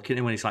 people's like looking at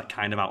him when he's like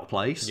kind of out of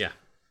place. Yeah.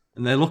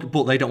 And they look,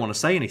 but they don't want to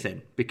say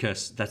anything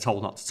because they're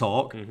told not to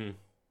talk. Mm-hmm.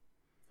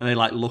 And they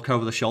like look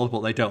over the shoulder,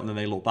 but they don't. And then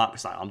they look back.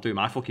 It's like, I'm doing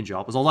my fucking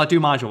job. As long as I do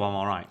my job, I'm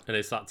all right. And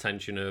it's that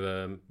tension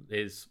of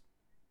his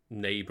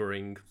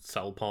neighbouring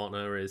cell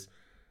partner is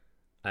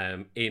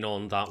in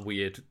on that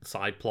weird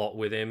side plot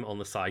with him on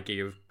the side gig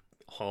of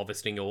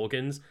harvesting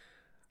organs.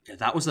 Yeah,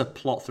 that was a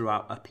plot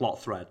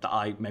thread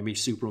that made me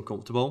super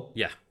uncomfortable.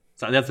 Yeah.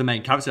 So they have the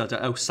main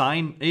character.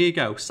 Sign, here you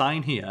go,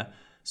 sign here.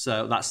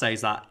 So that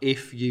says that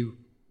if you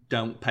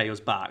don't pay us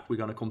back, we're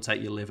going to come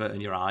take your liver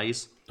and your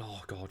eyes.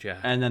 Oh, God, yeah.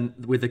 And then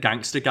with the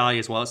gangster guy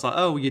as well, it's like,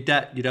 oh, you're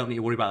dead. You don't need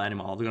to worry about that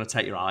anymore. They're going to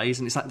take your eyes.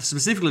 And it's like,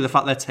 specifically the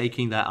fact they're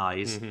taking their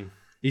eyes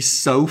is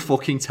so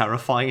fucking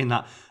terrifying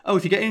that, oh,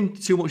 if you get in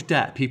too much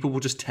debt, people will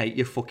just take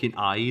your fucking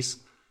eyes.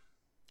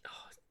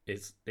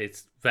 It's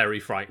very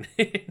frightening.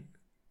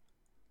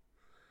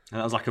 And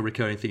that was like a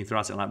recurring theme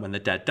throughout it. Like when the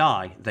dead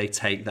die, they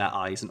take their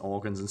eyes and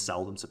organs and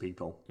sell them to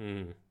people.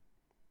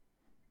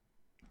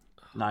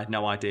 And I had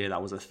no idea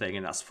that was a thing,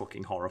 and that's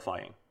fucking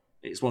horrifying.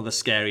 It's one of the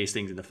scariest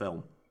things in the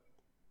film.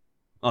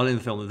 Not in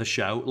the film, of the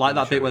show. Like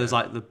that bit where there's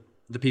like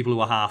the people who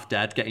are half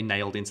dead getting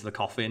nailed into the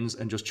coffins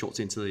and just chucked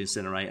into the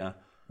incinerator.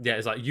 Yeah,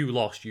 it's like, you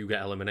lost, you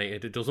get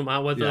eliminated. It doesn't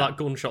matter whether that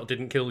gunshot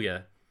didn't kill you.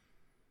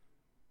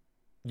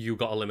 You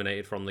got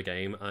eliminated from the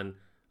game. And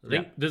I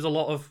think there's a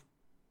lot of,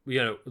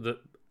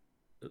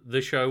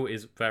 the show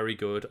is very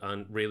good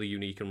and really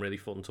unique and really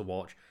fun to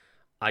watch.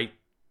 I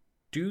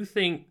do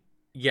think,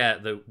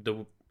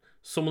 the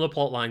some of the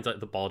plot lines, like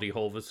the body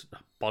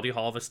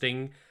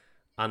harvesting,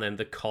 and then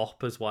the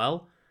cop as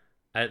well,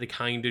 they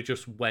kind of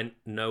just went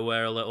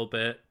nowhere a little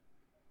bit.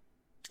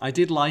 I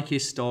did like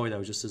his story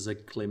though, just as a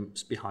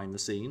glimpse behind the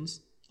scenes.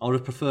 I would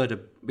have preferred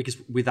because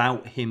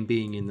without him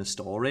being in the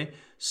story,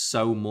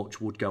 so much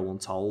would go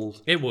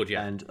untold. It would,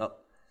 yeah.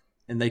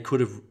 And they could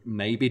have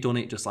maybe done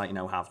it just like,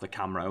 have the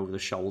camera over the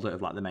shoulder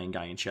of like the main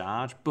guy in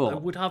charge. But I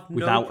would have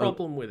no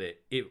problem with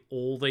it if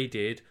all they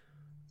did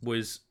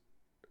was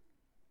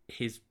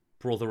his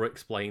brother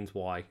explains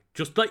why.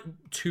 Just like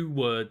 2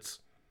 words.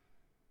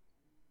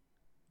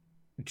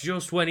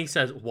 Just when he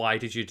says, why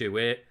did you do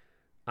it?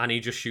 And he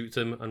just shoots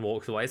him and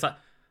walks away. It's like,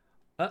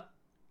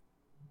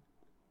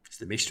 it's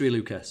the mystery,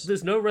 Lucas.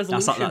 There's no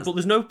resolution, but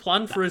there's no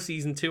plan for a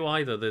season 2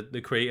 either.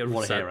 The creator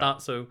said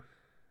that, so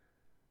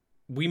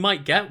we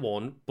might get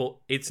one, but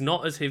it's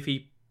not as if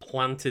he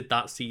planted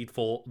that seed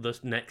for the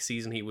next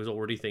season he was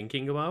already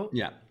thinking about.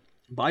 Yeah,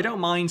 but I don't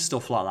mind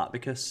stuff like that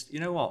because, you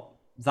know what?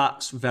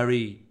 That's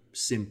very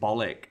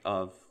symbolic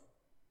of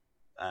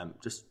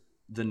just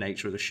the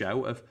nature of the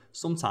show. Of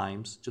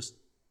sometimes just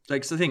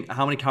like, so I think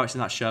how many characters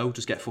in that show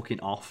just get fucking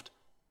offed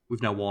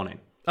with no warning.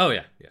 Oh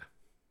yeah.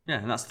 Yeah,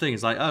 and that's the thing.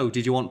 It's like, oh,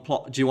 did you want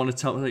plot? Do you want to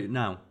tell?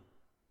 No,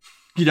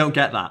 you don't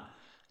get that.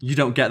 You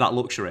don't get that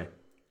luxury,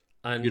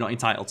 and you're not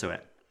entitled to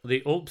it.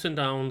 The ups and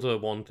downs are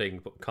one thing,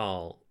 but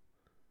Carl,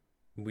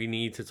 we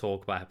need to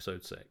talk about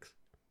episode 6.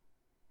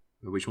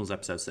 Which one's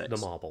episode 6? The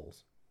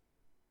marbles.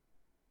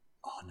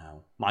 Oh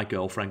no, my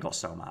girlfriend got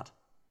so mad.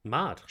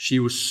 Mad? She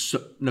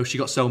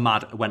got so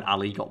mad when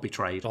Ali got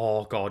betrayed.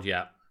 Oh god,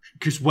 yeah.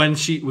 Because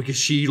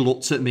she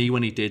looked at me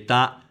when he did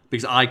that,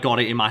 because I got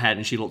it in my head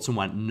and she looked and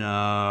went,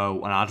 no.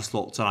 And I just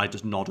looked and I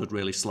just nodded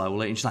really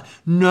slowly. And she's like,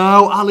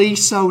 no,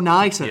 Ali's so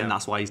nice. And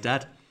that's why he's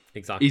dead.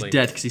 Exactly. He's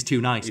dead because he's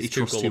too nice. He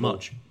trusts too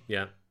much.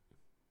 Yeah.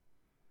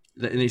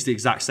 And it's the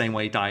exact same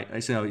way he died.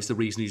 It's the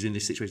reason he's in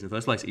this situation in the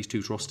first place. He's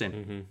too trusting.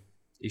 Mm-hmm.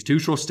 He's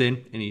too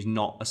trusting and he's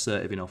not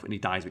assertive enough and he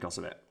dies because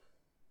of it.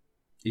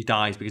 He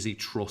dies because he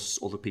trusts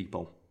other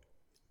people.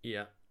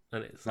 Yeah.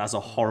 And that's a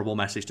horrible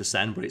message to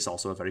send, but it's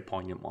also a very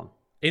poignant one.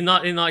 In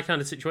that kind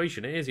of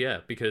situation, it is, yeah,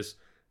 because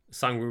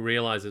Sang-woo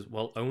realizes,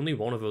 well, only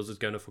one of us is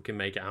going to fucking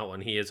make it out,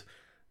 and he is,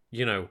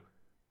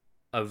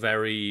 a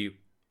very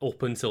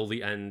up until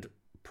the end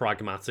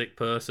pragmatic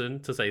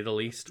person, to say the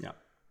least. Yeah.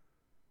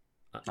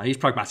 Now, he's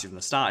pragmatic from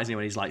the start, isn't he?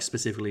 When he's like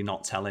specifically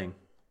not telling,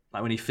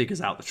 like when he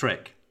figures out the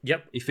trick.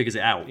 Yep. He figures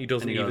it out. He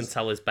doesn't even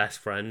tell his best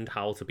friend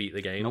how to beat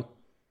the game. Nope.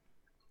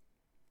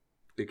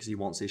 Because he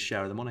wants his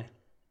share of the money.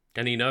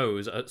 And he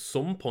knows at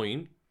some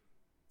point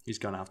He's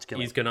going to have to kill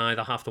him. He's going to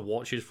either have to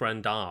watch his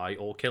friend die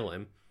or kill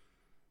him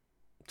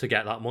to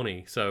get that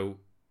money. So,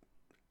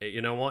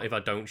 you know what? If I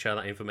don't share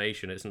that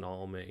information, it's not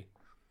on me.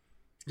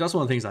 That's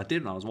one of the things I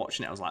did when I was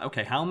watching it. I was like,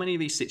 okay, how many of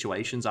these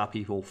situations are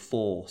people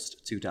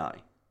forced to die?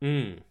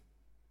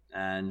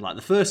 And like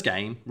the first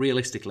game,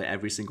 realistically,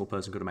 every single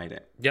person could have made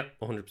it. Yep,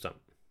 100%.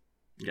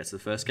 You get to the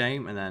first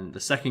game, and then the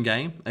second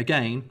game,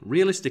 again,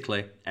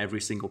 realistically,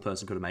 every single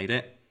person could have made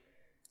it.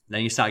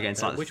 Then you start getting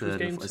to like the which was third.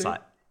 game It's two?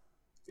 like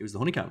it was the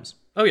honeycombs.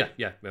 Oh,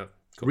 yeah. Cool.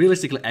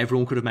 Realistically,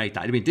 everyone could have made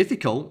that. It'd been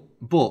difficult,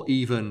 but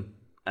even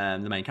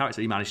the main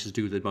character, he managed to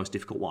do the most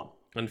difficult one.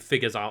 And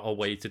figures out a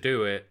way to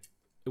do it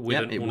with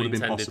an it would have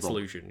been unintended possible.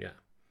 solution, yeah.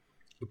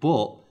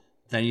 But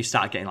then you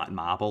start getting like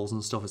marbles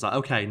and stuff. It's like,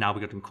 okay, now we're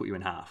going to cut you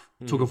in half.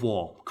 Tug of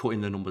War,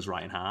 cutting the numbers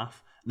right in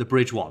half. The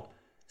bridge one,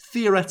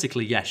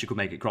 theoretically, yes, you could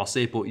make it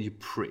crossy, but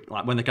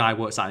like when the guy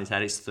works out in his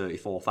head, it's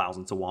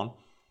 34,000 to 1.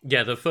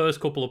 Yeah, the first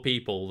couple of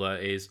people, there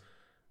is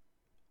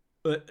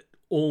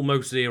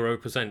almost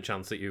 0%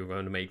 chance that you were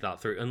going to make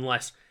that through,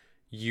 unless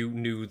you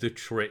knew the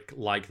trick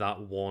like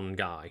that one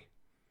guy.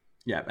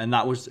 Yeah,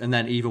 and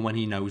then even when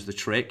he knows the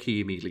trick, he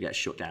immediately gets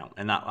shut down.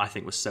 And that, I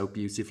think, was so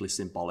beautifully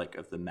symbolic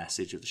of the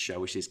message of the show,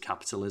 which is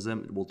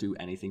capitalism will do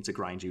anything to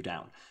grind you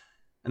down.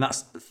 And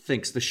that's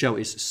thinks the show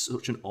is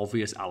such an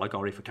obvious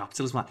allegory for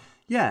capitalism. Like,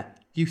 yeah,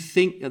 you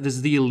think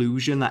there's the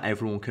illusion that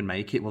everyone can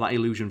make it. Well, that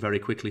illusion very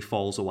quickly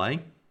falls away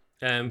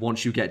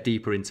once you get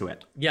deeper into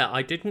it. Yeah,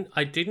 I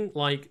didn't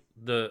like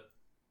the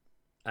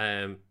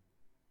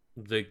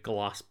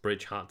glass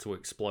bridge had to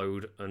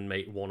explode and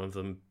make one of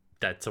them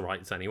dead to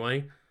rights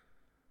anyway.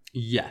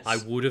 Yes. I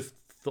would have...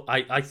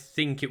 I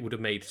think it would have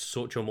made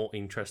such a more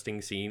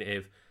interesting scene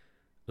if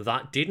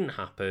that didn't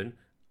happen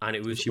and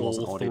it was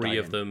all three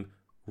of them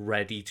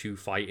ready to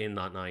fight in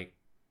that night.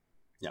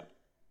 Yeah.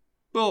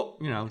 But,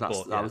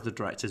 that was the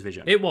director's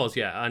vision. It was,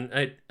 yeah.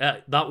 And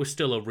that was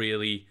still a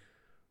really,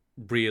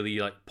 really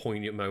like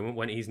poignant moment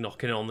when he's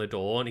knocking on the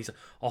door and he's like,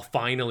 oh,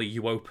 finally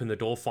you open the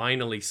door.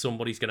 Finally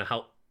somebody's going to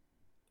help.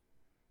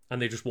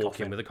 And they just walk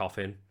in with a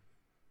coffin.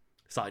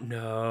 It's like,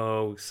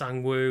 no,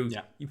 Sang-woo,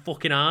 you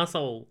fucking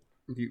arsehole.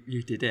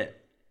 You did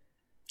it.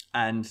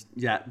 And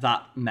yeah,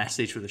 that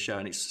message for the show,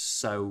 and it's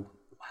so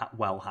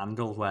well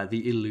handled, where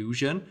the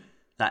illusion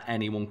that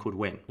anyone could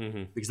win.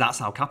 Because that's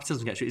how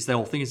capitalism gets you. It's the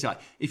whole thing. It's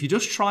like, if you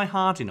just try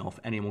hard enough,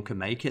 anyone can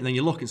make it. And then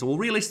you look and say, well,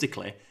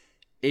 realistically,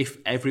 if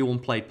everyone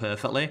played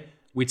perfectly,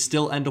 we'd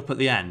still end up at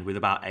the end with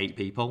about 8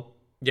 people.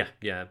 Yeah,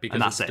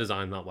 because it's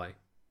designed that way.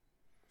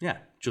 Yeah,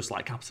 just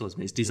like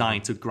capitalism. It's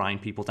designed to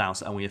grind people down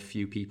so only a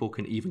few people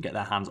can even get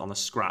their hands on the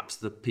scraps.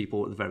 The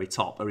people at the very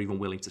top are even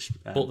willing to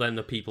but then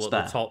the people at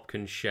the top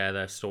can share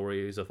their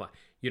stories of, like,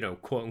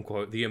 quote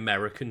unquote, the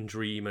American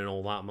dream and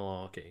all that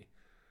malarkey.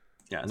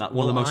 Yeah, and that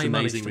one of the most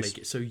amazing... to make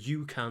it so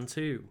you can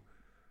too.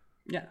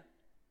 Yeah.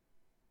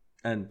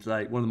 And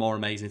like one of the more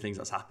amazing things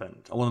that's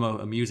happened, or one of the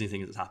more amusing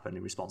things that's happened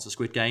in response to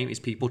Squid Game, is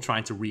people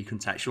trying to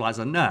recontextualize,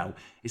 and no,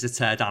 it's a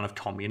teardown of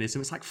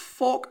communism. It's like,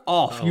 fuck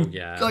off.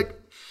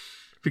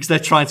 Because they're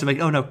trying to make,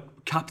 oh no,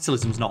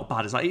 capitalism's not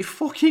bad. It's like, it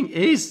fucking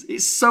is.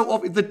 It's so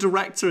obvious. The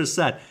director has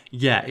said,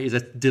 yeah, it is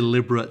a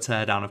deliberate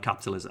teardown of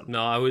capitalism.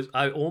 No,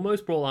 I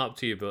almost brought that up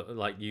to you, but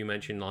like you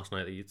mentioned last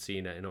night that you'd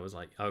seen it, and I was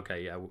like,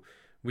 okay, yeah,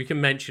 we can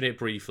mention it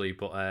briefly,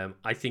 but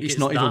I think it's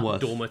not even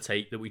worth dumb a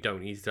take that we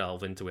don't need to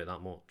delve into it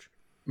that much.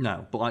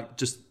 No, but like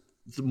just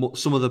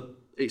some of the,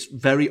 it's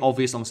very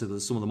obvious, honestly,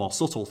 there's some of the more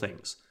subtle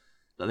things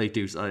that they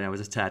do, as a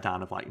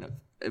teardown of, like,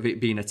 of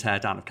it being a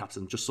teardown of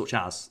capitalism, just such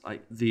as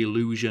like the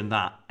illusion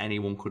that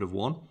anyone could have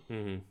won,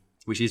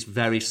 which is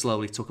very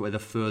slowly took away the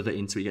further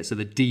into it you get. So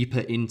the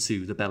deeper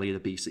into the belly of the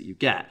beast that you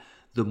get,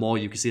 the more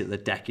you can see that the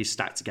deck is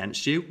stacked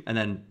against you, and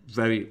then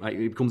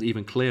it becomes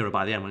even clearer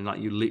by the end when like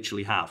you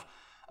literally have,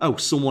 oh,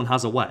 someone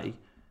has a way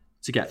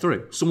to get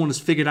through. Someone has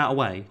figured out a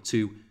way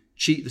to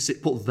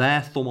put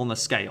their thumb on the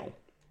scale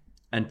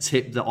and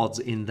tip the odds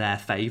in their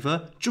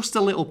favour just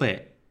a little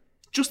bit,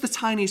 just the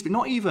tiniest bit,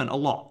 not even a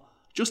lot.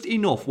 Just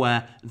enough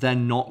where they're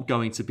not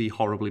going to be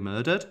horribly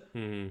murdered.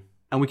 And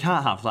we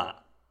can't have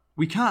that.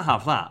 We can't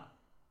have that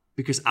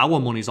because our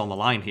money's on the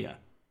line here.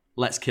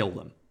 Let's kill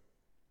them.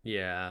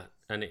 Yeah,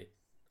 and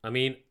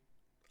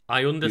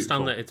I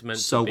understand that it's meant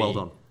to be well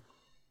done.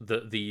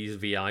 That these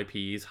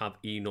VIPs have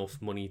enough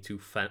money to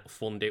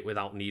fund it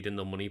without needing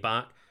the money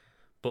back.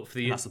 But for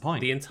that's the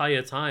point. The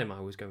entire time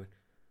I was going,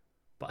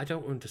 but I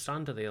don't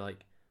understand. Are they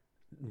like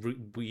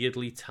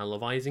weirdly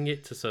televising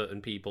it to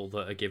certain people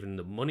that are giving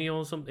them money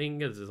or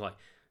something? Is there like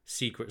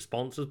secret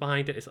sponsors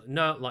behind it? It's like,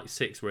 no, like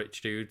 6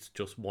 rich dudes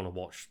just want to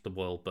watch the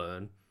world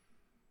burn.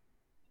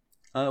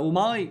 Well,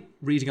 my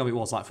reading of it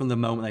was like from the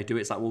moment they do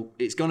it, it's like, well,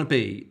 it's going to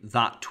be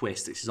that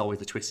twist. This is always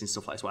the twist in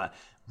stuff like this where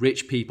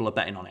rich people are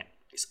betting on it.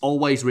 It's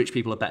always rich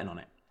people are betting on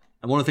it.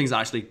 And one of the things that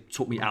actually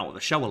took me out of the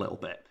show a little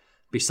bit,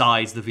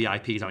 besides the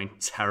VIPs having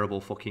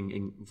terrible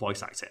fucking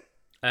voice acting.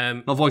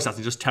 Not voice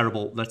acting, just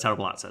terrible. They're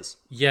terrible actors.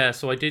 Yeah,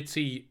 so I did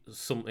see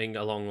something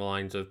along the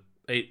lines of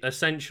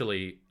it's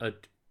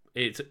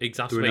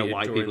exacerbated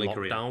during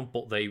lockdown,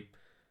 but they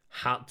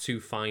had to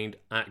find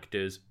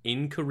actors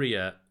in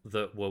Korea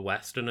that were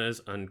Westerners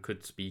and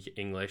could speak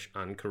English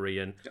and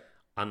Korean. Yep.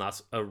 And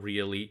that's a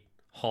really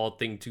hard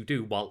thing to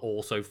do while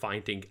also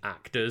finding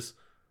actors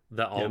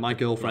that are my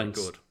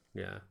girlfriend's good.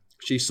 Yeah.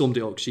 She summed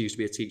it up. She used to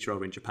be a teacher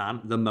over in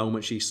Japan. The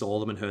moment she saw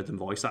them and heard them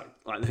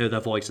heard their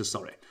voices,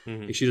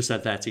 she just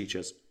said they're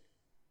teachers.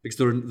 Because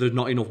there's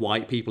not enough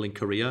white people in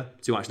Korea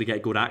to actually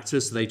get good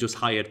actors, so they just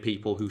hired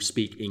people who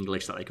speak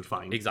English that they could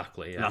find.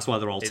 Exactly, yeah. And that's why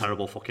they're all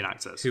terrible fucking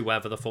actors.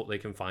 Whoever the fuck they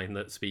can find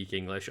that speak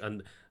English.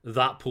 And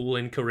that pool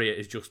in Korea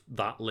is just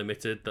that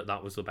limited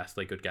that was the best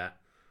they could get.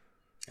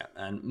 Yeah,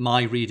 and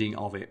my reading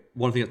of it,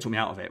 one thing that took me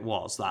out of it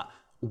was that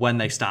when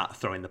they start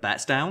throwing the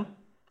bets down,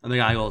 and the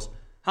guy goes,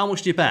 "How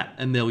much do you bet?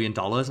 $1 million?"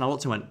 And I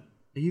looked and went,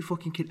 "Are you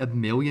fucking kidding? $1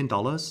 million?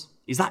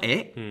 Is that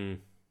it?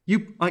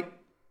 You, like...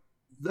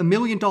 $1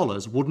 million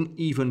wouldn't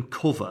even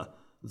cover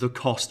the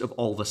cost of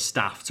all the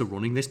staff to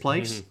running this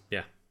place."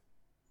 Yeah.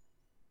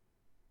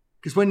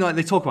 Because when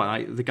they talk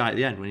about the guy at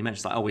the end, when he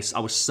mentions I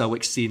was so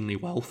exceedingly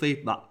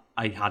wealthy that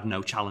I had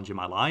no challenge in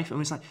my life. And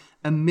it's like,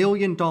 $1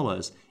 million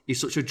is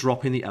such a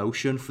drop in the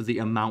ocean for the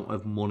amount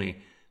of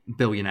money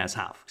billionaires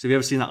have. Because have you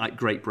ever seen that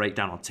great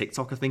breakdown on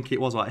TikTok? I think it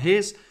was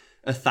here's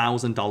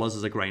 $1,000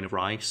 as a grain of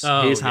rice.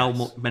 Here's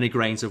how many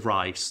grains of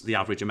rice the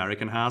average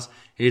American has.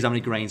 Here's how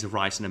many grains of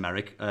rice a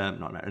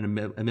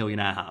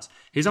millionaire has.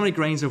 Here's how many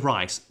grains of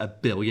rice a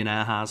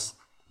billionaire has.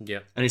 Yeah.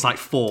 And it's like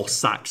 4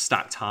 sacks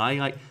stacked high.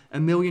 Like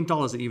 $1 million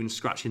isn't even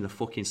scratching the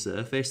fucking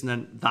surface. And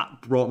then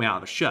that brought me out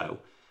of the show.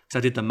 Because I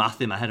did the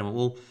math in my head and went,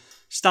 well,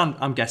 Stan,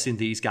 I'm guessing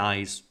these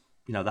guys,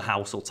 the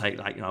house will take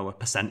a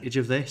percentage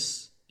of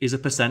this. Is a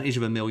percentage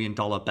of $1 million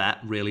bet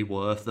really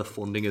worth the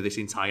funding of this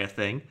entire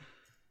thing?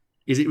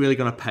 Is it really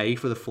going to pay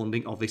for the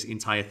funding of this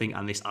entire thing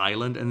and this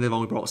island? And they've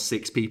only brought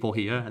 6 people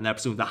here, and they're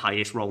presumably the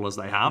highest rollers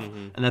they have,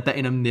 and they're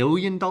betting $1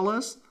 million?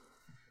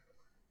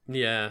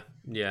 Yeah,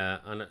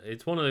 and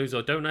it's one of those,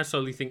 I don't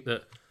necessarily think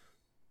that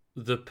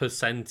the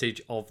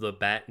percentage of the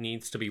bet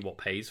needs to be what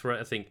pays for it.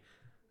 I think,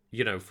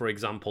 for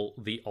example,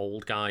 the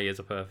old guy is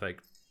a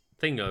perfect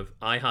thing of,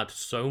 I had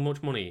so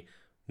much money,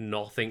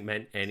 nothing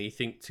meant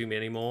anything to me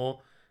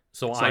anymore.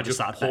 So I just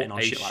put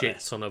a shit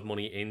ton of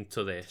money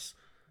into this,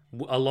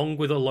 along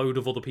with a load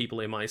of other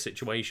people in my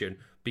situation,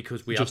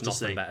 because we had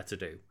nothing better to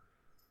do.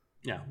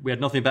 Yeah, we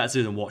had nothing better to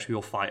do than watch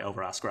people fight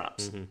over our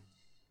scraps.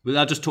 But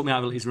that just took me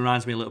out of it. It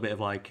reminds me a little bit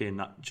of in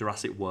that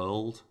Jurassic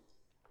World,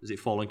 is it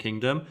Fallen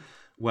Kingdom,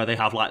 where they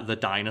have the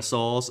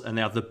dinosaurs and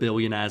they have the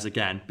billionaires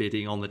again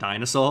bidding on the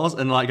dinosaurs,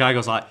 and guy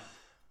goes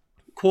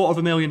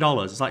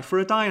 $250,000. It's like, for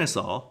a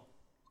dinosaur?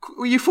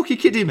 Are you fucking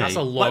kidding me? That's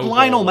a low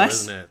Lionel ball, Messi,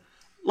 isn't it?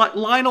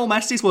 Lionel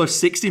Messi's worth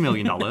 $60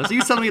 million. Are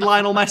you telling me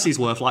Lionel Messi's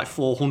worth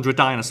 400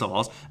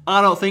 dinosaurs?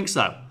 I don't think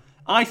so.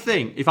 I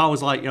think if I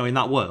was in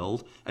that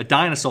world, a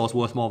dinosaur's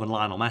worth more than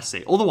Lionel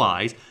Messi.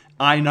 Otherwise,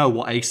 I know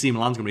what AC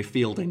Milan's going to be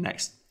fielding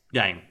next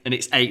game, and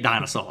it's 8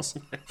 dinosaurs.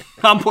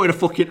 I'm putting a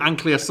fucking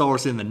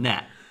Ankylosaurus in the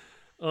net.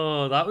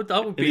 Oh, that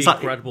would be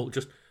incredible.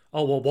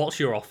 What's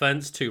your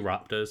offense? 2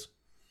 raptors.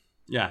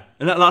 Yeah,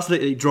 and that's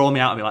it drew me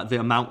out of it. The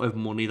amount of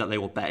money that they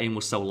were betting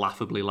was so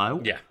laughably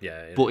low. Yeah.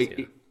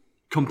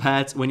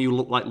 Compared to when you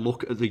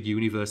look at the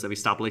universe they've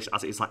established,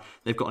 as it's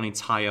they've got an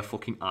entire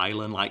fucking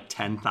island,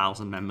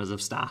 10,000 members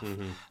of staff.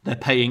 They're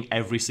paying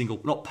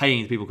not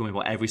paying the people coming,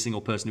 but every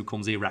single person who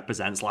comes here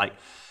represents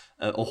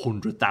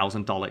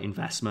 $100,000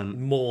 investment.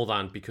 More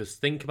than, because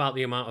think about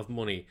the amount of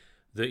money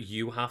that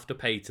you have to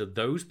pay to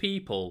those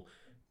people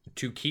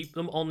to keep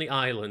them on the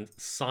island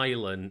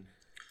silent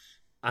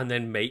and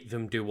then make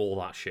them do all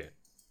that shit.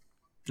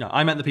 No,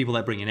 I meant the people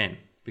they're bringing in,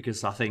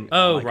 because I think...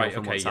 Oh, right,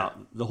 okay, yeah.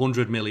 The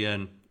 100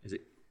 million...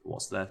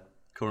 What's their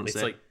currency?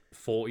 It's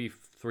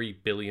 43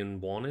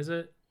 billion won, is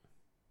it?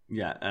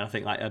 Yeah, and I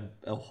think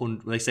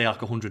they say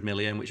 100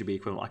 million, which would be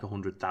equivalent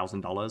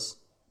 $100,000.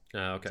 Oh,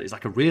 okay. So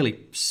it's a really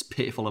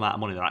pitiful amount of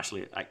money. They're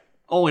actually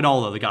all in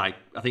all, though, the guy,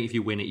 I think if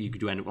you win it, you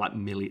could end up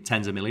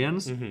tens of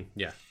millions.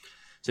 Yeah.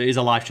 So it is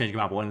a life-changing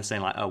amount. But when they're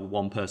saying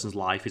one person's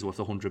life is worth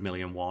 100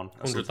 million won,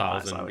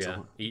 100,000.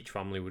 Yeah. Each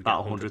family would get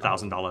about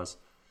 $100,000.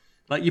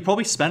 You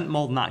probably spent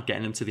more than that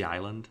getting them to the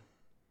island.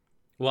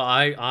 Well,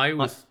 I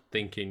was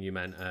thinking you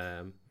meant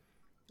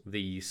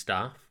the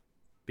staff,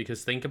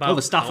 because think about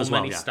the staff how as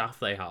many staff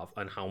they have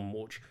and how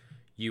much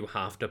you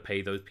have to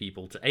pay those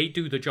people to A,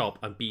 do the job,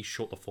 and B,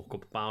 shut the fuck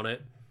up about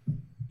it.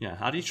 Yeah,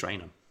 how do you train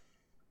them?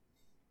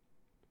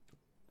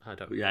 I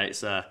don't. But yeah,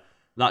 it's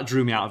that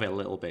drew me out of it a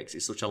little bit, because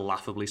it's such a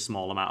laughably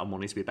small amount of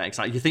money to be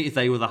betting. You think if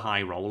they were the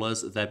high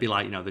rollers, they'd be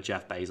the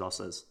Jeff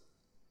Bezoses.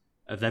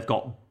 They've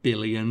got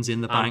billions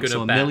in the bank,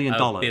 so $1 million.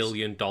 $1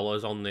 billion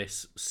on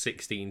this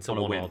 16 to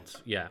 1 odds.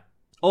 Yeah.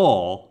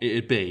 Or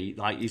it'd be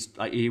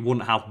he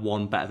wouldn't have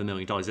one bet of $1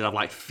 million. He'd have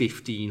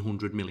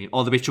 1,500 million,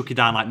 or they'd be chucking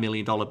down $1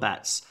 million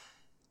bets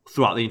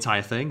throughout the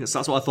entire thing. That's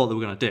what I thought they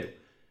were going to do.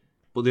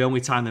 But the only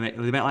time they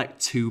make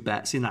 2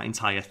 bets in that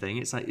entire thing,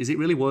 it's is it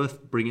really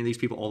worth bringing these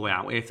people all the way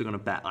out if they're going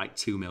to bet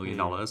 $2 million?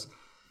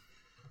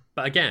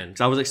 But again,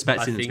 because I was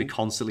expecting them to be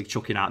constantly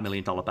chucking out $1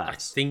 million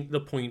bets. I think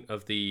the point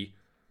of the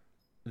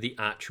the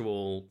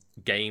actual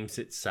games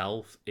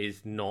itself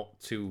is not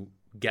to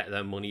get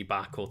their money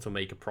back or to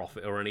make a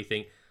profit or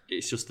anything.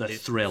 It's just the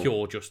thrill.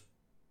 Pure just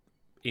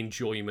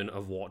enjoyment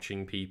of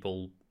watching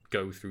people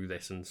go through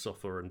this and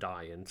suffer and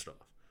die and stuff.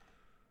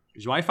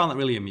 Which is why I found that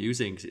really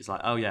amusing, because it's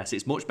like, oh yes,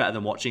 it's much better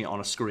than watching it on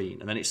a screen,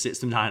 and then it sits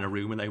them down in a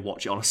room and they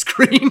watch it on a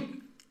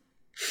screen.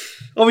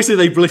 Obviously,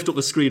 they lift up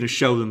the screen and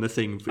show them the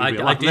thing. I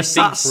did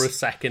think for a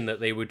second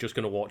that they were just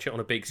going to watch it on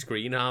a big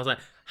screen, and I was like,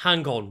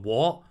 hang on,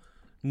 what?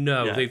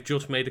 No, they've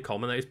just made a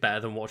comment that it's better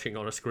than watching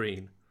on a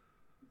screen.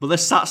 But they're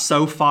sat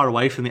so far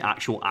away from the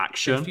actual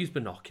action. They have to use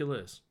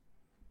binoculars.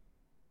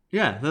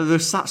 Yeah, they're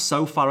sat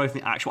so far away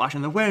from the actual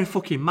action. They're wearing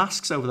fucking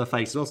masks over their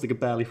faces, so they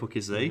could barely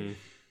fucking see. Mm-hmm.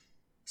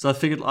 So I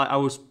figured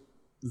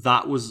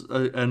that was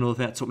another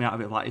thing that took me out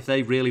of it. Like, if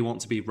they really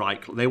want to be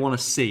right, they want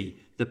to see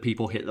the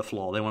people hit the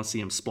floor. They want to see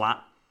them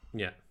splat.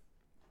 Yeah.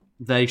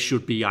 They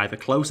should be either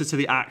closer to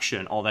the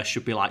action, or there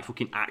should be like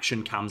fucking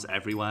action cams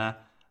everywhere.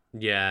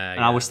 Yeah.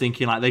 And I was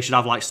thinking like they should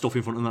have like stuff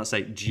in front of them that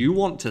say, "Do you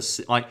want to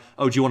see, like,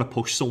 oh, do you want to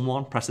push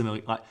someone? Press $1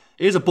 million. Like,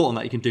 here's a button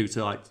that you can do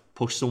to like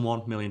push someone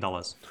 $1 million.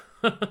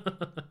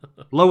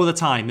 Lower the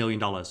time $1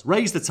 million.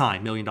 Raise the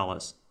time $1 million.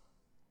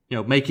 You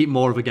know, make it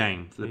more of a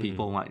game for the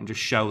people, like, and just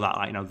show that,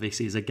 like, you know,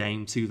 this is a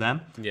game to them.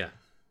 Yeah.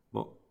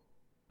 But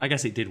I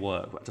guess it did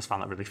work. But I just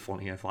found that really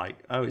funny. Of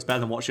like, oh, it's better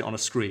than watching it on a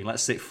screen.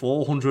 Let's sit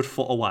 400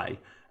 foot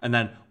away, and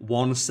then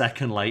 1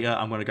 second later,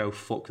 I'm going to go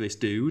fuck this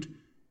dude.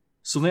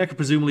 Something I could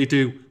presumably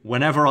do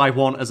whenever I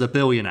want as a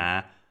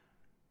billionaire.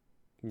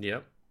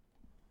 Yep.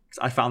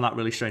 I found that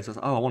really strange. I was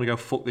like, oh, I want to go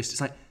fuck this.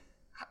 It's like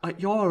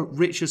you're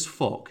rich as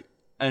fuck,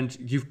 and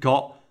you've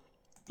got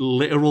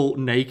literal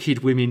naked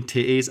women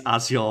titties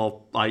as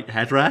your like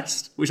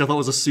headrest, which I thought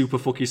was a super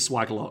fucking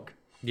swag look.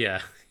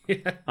 Yeah.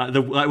 like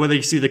when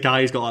you see the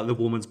guy who's got like the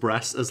woman's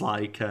breast as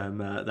like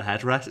the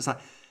headrest. It's like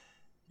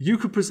you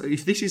could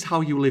if this is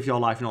how you live your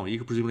life normally, you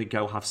could presumably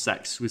go have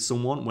sex with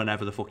someone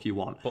whenever the fuck you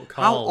want. But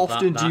Carl, how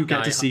often do you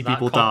get to see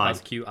people die?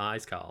 Has cute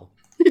eyes, Carl.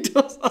 He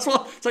does. That's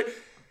what it's like.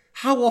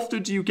 How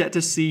often do you get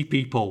to see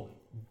people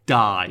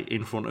die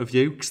in front of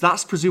you? Because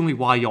that's presumably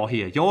why you're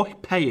here. You're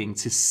paying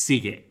to see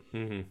it.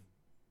 Mm-hmm.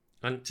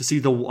 And to see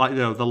the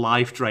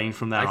life drain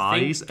from their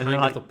eyes. And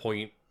kind of the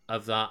point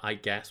of that, I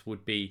guess,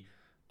 would be,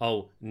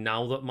 oh,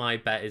 now that my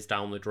bet is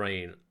down the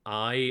drain,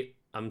 I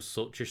am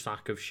such a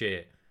sack of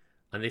shit,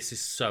 and this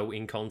is so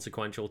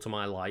inconsequential to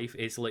my life.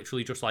 It's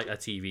literally just like a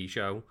TV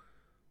show.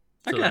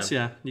 I guess,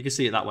 yeah. You can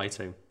see it that way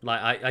too.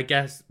 Like, I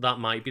guess that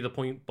might be the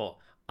point, but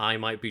I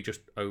might be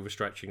just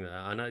overstretching there.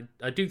 And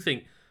I do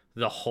think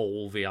the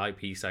whole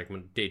VIP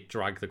segment did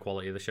drag the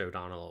quality of the show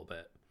down a little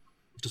bit.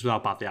 Just with how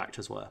bad the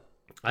actors were.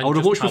 And I would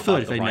have much preferred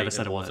bad if they the never writing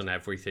said a word. was and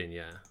everything,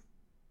 yeah.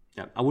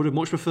 Yeah, I would have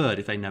much preferred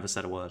if they never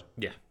said a word.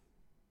 Yeah.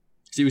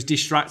 Because it was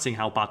distracting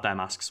how bad their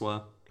masks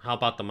were. How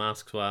bad the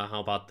masks were,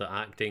 how bad the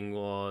acting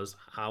was,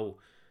 how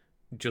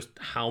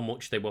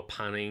much they were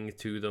panning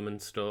to them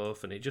and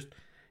stuff, and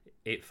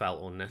it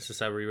felt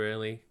unnecessary,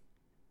 really.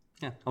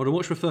 Yeah, I would have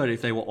much preferred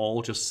if they were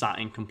all just sat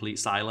in complete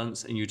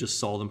silence and you just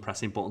saw them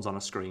pressing buttons on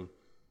a screen.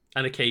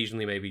 And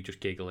occasionally maybe just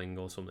giggling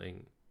or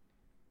something.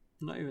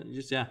 Not even,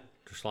 just, yeah.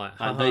 Just like,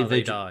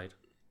 they died.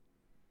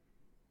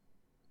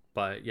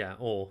 But yeah,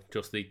 or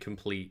just the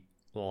complete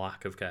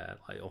lack of care,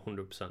 like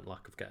 100%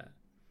 lack of care.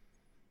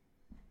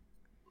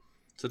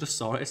 So just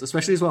saw it,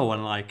 especially as well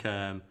when like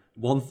a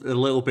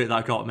little bit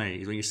that got me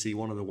is when you see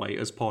one of the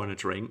waiters pouring a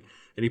drink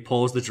and he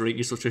pours the drink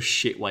in such a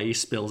shit way he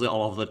spills it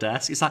all over the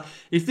desk. It's like,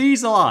 if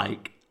these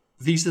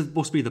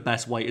must be the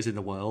best waiters in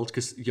the world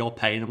because you're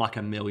paying them like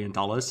 $1 million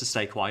to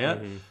stay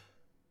quiet. Mm-hmm.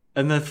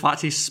 And the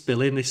fact he's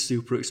spilling this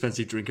super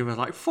expensive drink, I was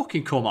like,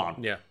 fucking come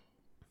on. Yeah.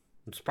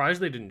 I'm surprised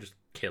they didn't just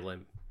kill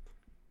him.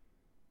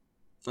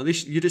 So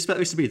you'd expect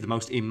this to be the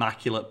most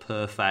immaculate,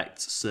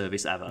 perfect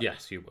service ever.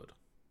 Yes, you would.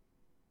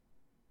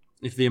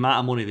 If the amount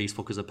of money these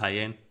fuckers are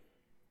paying.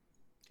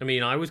 I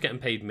mean, I was getting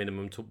paid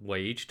minimum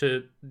wage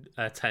to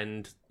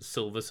attend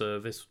silver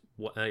service,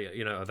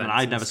 events. And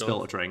I'd never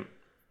spilled a drink.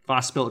 If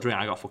I spilled a drink,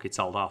 I got fucking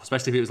told off.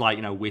 Especially if it was like,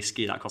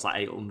 whiskey that cost like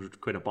 800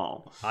 quid a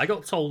bottle. I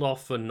got told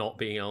off for not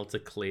being able to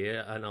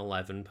clear an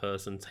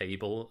 11-person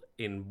table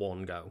in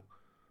one go.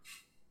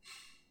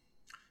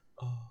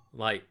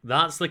 Like,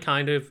 that's the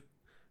kind of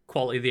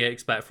quality they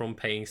expect from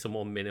paying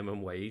someone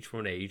minimum wage for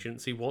an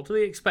agency. What do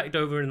they expect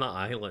over in that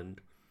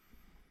island?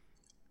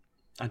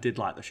 I did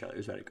like the show. It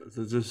was very good.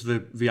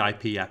 The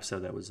VIP episode,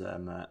 there was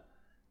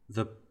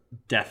the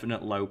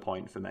definite low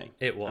point for me.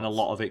 It was. And a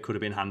lot of it could have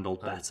been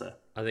handled better.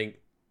 I think,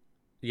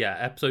 yeah,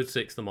 episode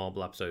 6, the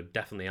Marble episode,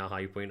 definitely a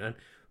high point. And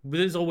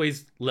there's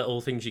always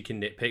little things you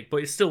can nitpick, but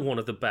it's still one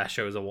of the best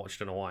shows I've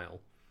watched in a while.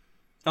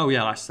 Oh,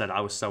 yeah, like I said,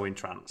 I was so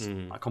entranced.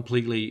 I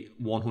completely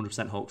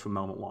 100% hooked from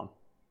moment one.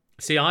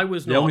 See, I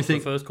was not. The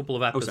first couple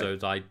of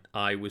episodes,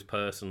 I was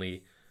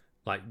personally,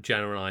 like,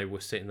 Jenna and I were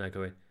sitting there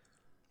going,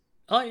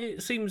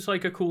 it seems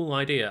like a cool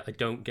idea. I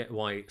don't get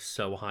why it's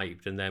so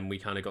hyped. And then we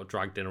kind of got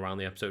dragged in around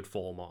the episode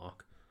 4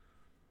 mark.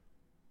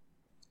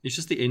 It's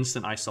just the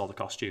instant I saw the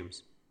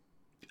costumes.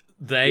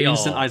 They are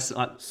so that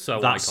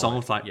iconic.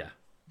 song, like,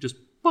 just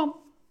bum,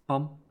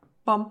 bum,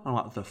 bum. I'm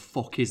like, the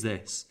fuck is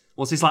this?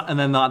 What's this like? And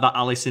then that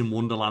Alice in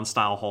Wonderland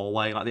style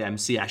hallway, like the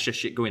MC Escher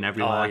shit going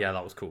everywhere. Oh yeah,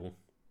 that was cool.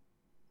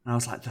 And I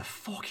was like, the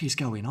fuck is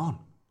going on?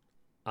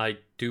 I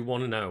do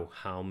want to know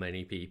how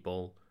many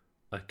people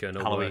are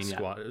gonna wear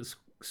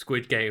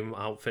Squid Game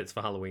outfits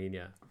for Halloween.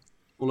 Yeah.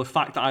 Well, the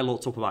fact that I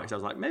looked up about it, 'cause I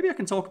was like, maybe I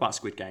can talk about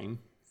Squid Game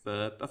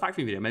for a fact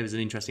video. Maybe there's an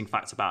interesting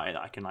fact about it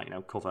that I can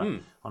cover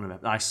on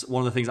a.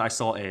 One of the things I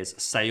saw is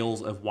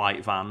sales of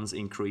white vans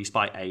increased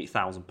by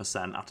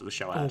 8,000% after the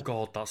show aired. Oh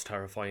god, that's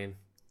terrifying.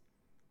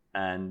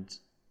 And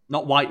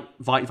not white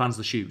vans,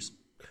 the shoes.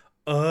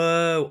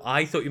 Oh,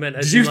 I thought you meant.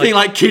 Did you think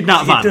like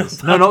kidnap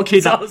vans? No, not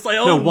kidnap. I was like,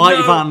 no,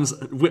 white vans.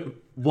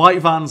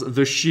 White vans,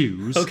 the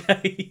shoes.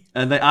 Okay.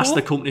 And they asked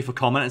the company for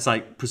comment. It's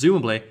like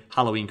presumably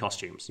Halloween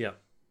costumes. Yeah.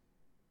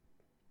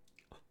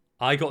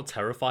 I got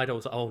terrified. I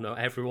was like, oh no,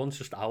 everyone's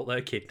just out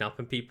there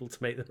kidnapping people to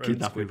make their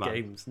own Squid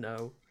Games.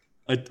 No.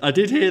 I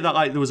did hear that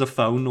like there was a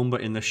phone number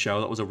in the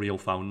show that was a real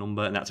phone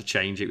number, and they had to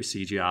change it with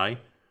CGI.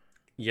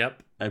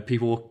 Yep. And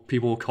people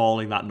were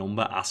calling that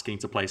number asking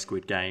to play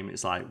Squid Game.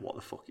 It's like, what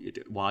the fuck are you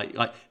doing? Why?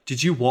 Like,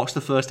 did you watch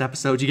the first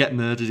episode? You get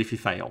murdered if you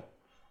fail.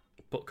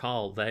 But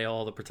Carl, they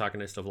are the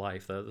protagonist of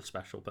life. They're the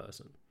special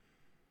person.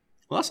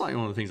 Well, that's like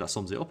one of the things that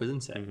sums it up,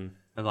 isn't it? Mm-hmm.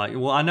 And like,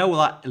 well, I know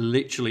like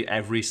literally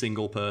every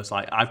single person.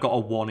 Like, I've got a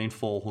 1 in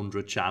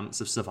 400 chance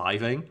of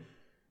surviving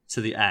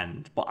to the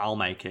end, but I'll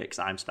make it because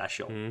I'm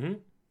special. Mm-hmm.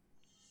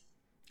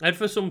 And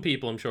for some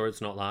people, I'm sure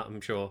it's not that.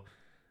 I'm sure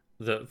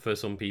that for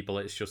some people,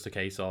 it's just a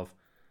case of,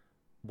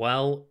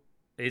 well,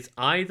 it's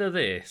either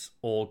this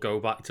or go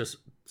back to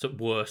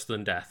worse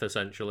than death,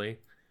 essentially.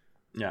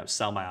 Yeah,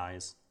 sell my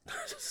eyes.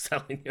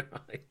 Selling your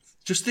eyes.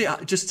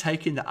 Just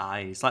taking the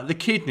eyes. Like the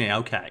kidney,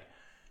 okay.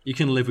 You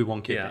can live with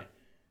one kidney. Yeah.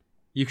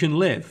 You can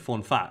live,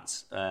 fun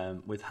fact,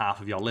 with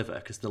half of your liver,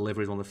 because the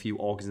liver is one of the few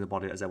organs in the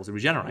body that's able to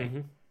regenerate.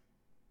 Mm-hmm.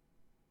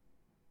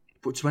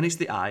 But when it's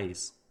the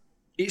eyes,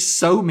 it's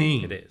so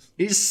mean. It is.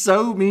 It's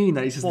so mean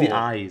that it's just the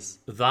eyes.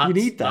 You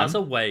need them. That's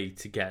a way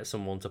to get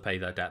someone to pay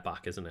their debt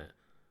back, isn't it?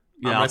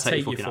 Yeah, I'll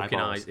take your fucking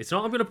eyes. It's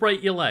not I'm going to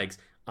break your legs.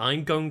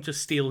 I'm going to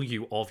steal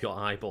you of your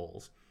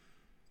eyeballs.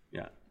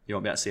 Yeah, you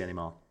won't be able to see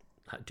anymore.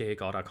 Dear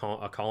God,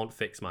 I can't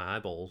fix my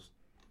eyeballs.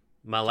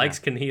 My legs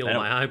can heal,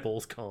 my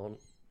eyeballs can't.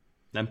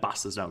 Them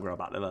bastards don't grow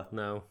back, do they?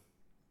 No.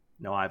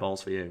 No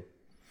eyeballs for you.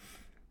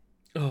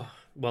 Oh,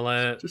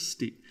 well,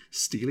 just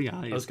stealing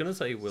eyes. I was going to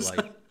say, we're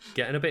like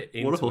getting a bit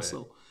into what a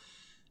hustle.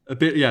 A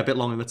bit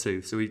long in the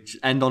tooth. So we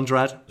end on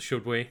Dread.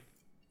 Should we?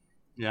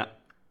 Yeah.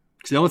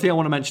 Because the only thing I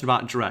want to mention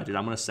about Dread is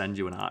I'm going to send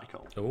you an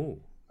article. Oh.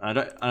 I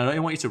don't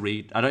even want you to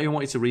read. I don't even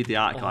want you to read the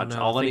article. Oh,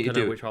 no, I think I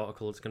know which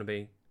article it's going to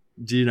be.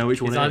 Do you know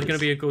which one it is? It's either going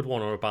to be a good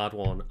one or a bad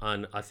one,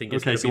 and I think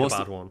it's going to be the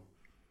bad one.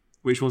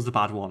 Which one's the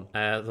bad one?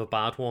 The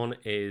bad one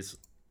is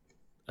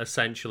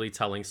essentially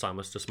telling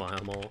Samus to smile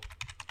more.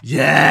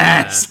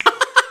 Yes!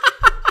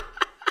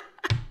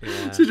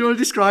 Yeah. So do you want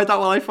to describe that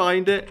while I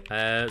find it?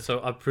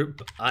 So I'm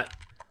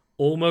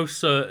almost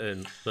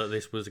certain that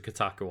this was a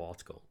Kotaku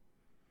article.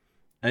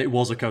 It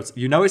was a Kotaku.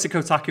 You know it's a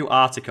Kotaku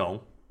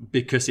article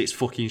because it's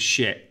fucking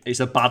shit. It's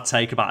a bad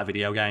take about a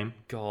video game.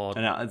 God.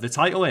 And the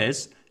title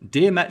is,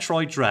 Dear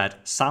Metroid Dread,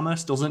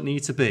 Samus doesn't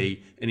need to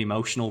be an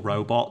emotional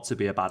robot to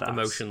be a badass.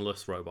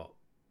 Emotionless robot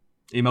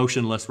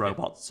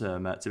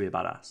to be a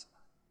badass.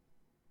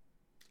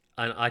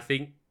 And I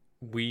think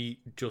we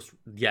just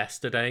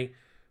yesterday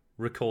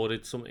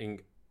recorded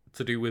something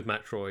to do with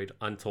Metroid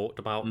and talked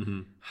about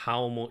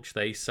how much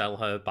they sell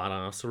her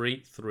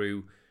badassery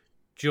through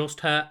just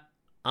her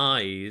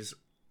eyes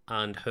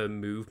and her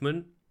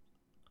movement.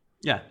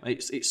 Yeah,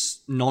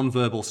 it's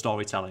non-verbal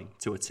storytelling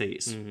to a T.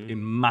 It's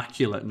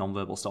immaculate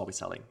non-verbal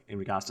storytelling in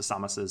regards to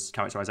Samus's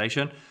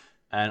characterization.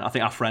 And I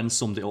think our friend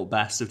summed it up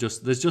best of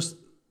there's just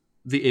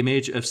the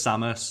image of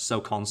Samus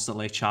so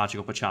constantly charging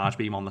up a charge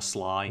beam on the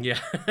sly. Yeah.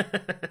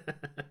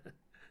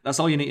 That's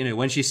all you need to know.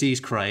 When she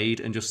sees Kraid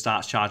and just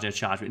starts charging a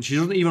charge beam, she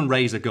doesn't even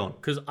raise a gun.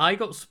 Because I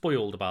got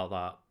spoiled about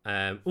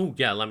that.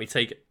 Let me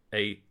take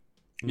a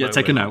moment.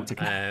 Take a note.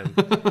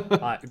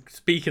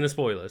 Speaking of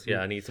spoilers,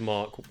 I need to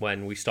mark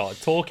when we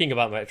started talking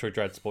about Metroid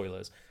Dread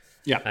spoilers.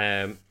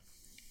 Yeah.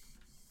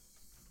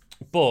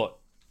 But,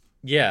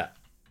 yeah,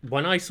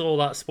 when I saw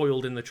that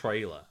spoiled in the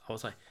trailer, I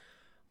was like,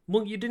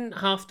 well, you didn't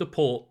have to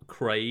put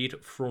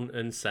Kraid front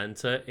and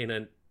center in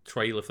a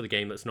trailer for the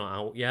game that's not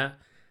out yet.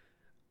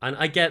 And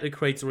I get that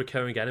Kraid's a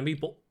recurring enemy,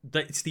 but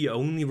it's the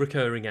only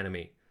recurring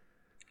enemy.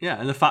 Yeah,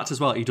 and the fact as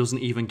well, he doesn't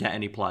even get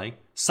any play.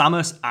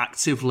 Samus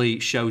actively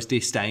shows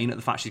disdain at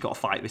the fact she's got to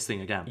fight this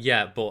thing again.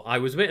 Yeah, but I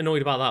was a bit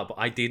annoyed about that, but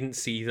I didn't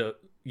see that,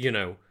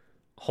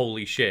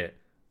 holy shit,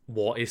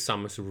 what is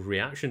Samus'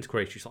 reaction to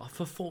Kraid? She's like,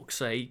 for fuck's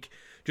sake,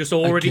 just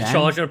already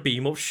charging a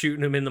beam up,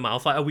 shooting him in the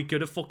mouth. Like, are we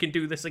going to fucking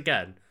do this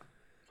again?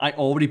 I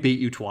already beat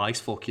you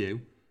twice, fuck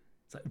you.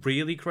 It's like,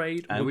 really,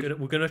 Kraid?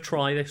 We're gonna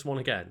try this one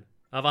again?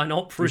 Have I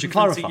not proven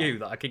to you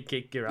that I can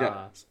kick your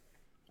ass?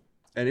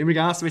 And in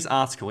regards to this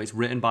article, it's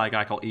written by a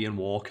guy called Ian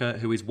Walker,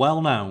 who is well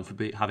known for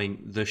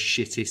having the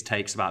shittest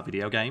takes about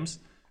video games.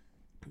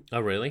 Oh,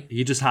 really?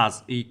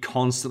 He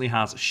constantly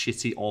has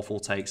shitty, awful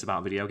takes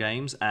about video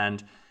games.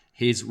 And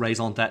his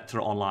raison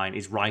d'etre online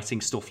is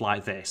writing stuff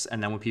like this,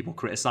 and then when people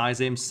criticize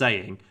him,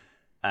 saying,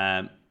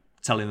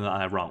 telling them that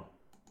they're wrong.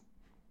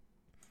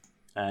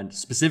 And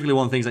specifically,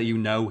 one of the things that you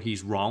know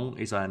he's wrong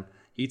is when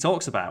he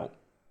talks about,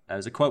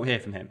 there's a quote here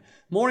from him,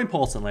 "More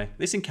importantly,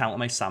 this encounter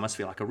made Samus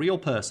feel like a real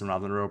person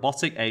rather than a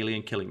robotic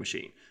alien killing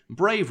machine.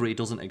 Bravery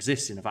doesn't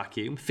exist in a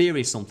vacuum.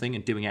 Fearing something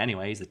and doing it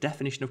anyway is the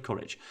definition of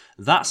courage.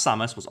 That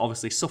Samus was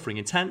obviously suffering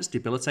intense,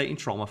 debilitating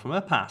trauma from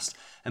her past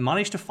and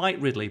managed to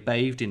fight Ridley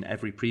bathed in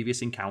every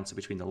previous encounter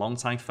between the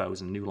longtime foes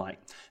and New Light,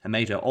 and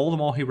made her all the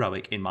more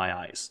heroic in my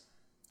eyes."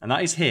 And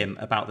that is him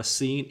about the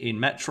scene in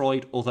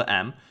Metroid Other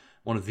M,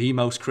 one of the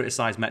most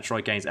criticised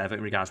Metroid games ever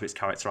in regards to its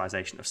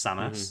characterisation of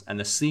Samus, and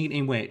the scene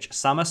in which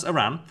Samus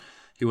Aran,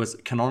 who has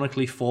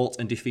canonically fought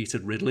and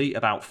defeated Ridley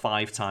about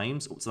 5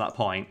 times up to that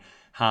point,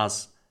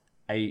 has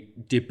a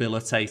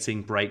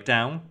debilitating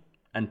breakdown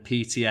and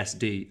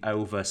PTSD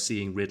over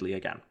seeing Ridley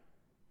again.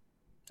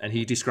 And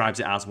he describes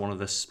it as one of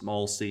the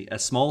small scene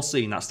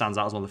that stands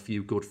out as one of the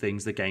few good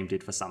things the game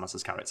did for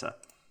Samus's character.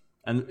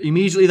 And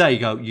immediately there you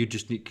go, you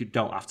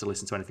don't have to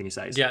listen to anything he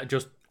says. Yeah,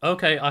 just,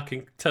 okay, I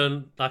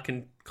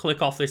can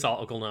click off this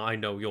article now, I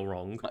know you're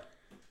wrong.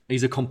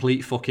 He's a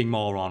complete fucking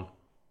moron.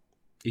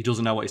 He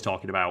doesn't know what he's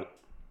talking about.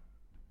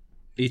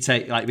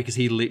 Because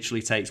he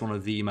literally takes one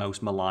of the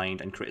most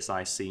maligned and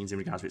criticised scenes in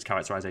regards to its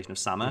characterisation of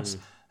Samus,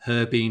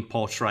 her being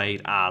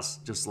portrayed as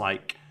just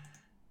like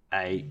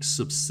a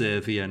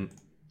subservient,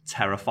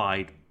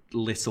 terrified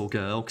little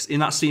girl. Because in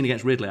that scene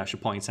against Ridley, I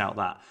should point out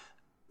that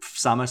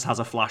Samus has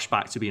a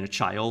flashback to being a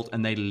child,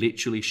 and they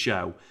literally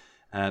show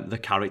the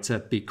character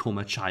become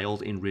a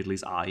child in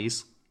Ridley's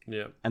eyes.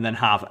 Yeah. And then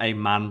have a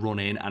man run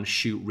in and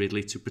shoot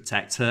Ridley to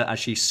protect her as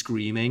she's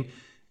screaming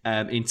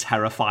in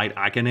terrified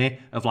agony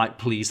of like,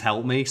 please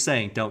help me,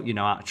 saying, don't you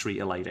know how to treat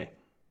a lady?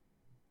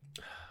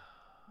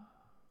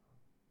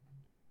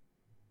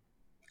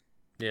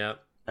 Yeah.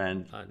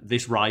 And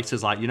this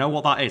writer's like, you know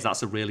what that is?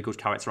 That's a really good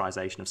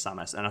characterization of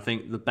Samus. And I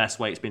think the best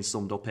way it's been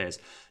summed up is,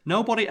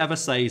 nobody ever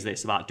says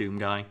this about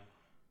Doomguy.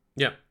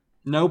 Yeah.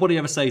 Nobody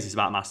ever says this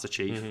about Master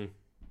Chief.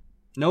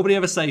 Nobody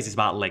ever says this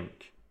about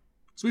Link.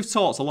 So we've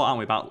talked a lot, haven't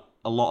we, about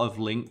a lot of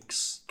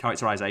Link's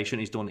characterization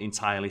is done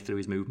entirely through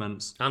his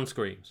movements. And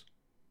screams.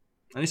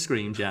 And he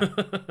screams, yeah.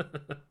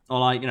 Or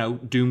like,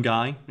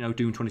 Doomguy,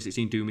 Doom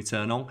 2016, Doom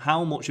Eternal.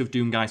 How much of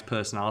Doomguy's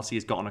personality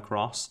has gotten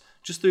across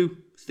just through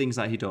things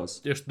that he does?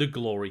 Just the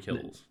glory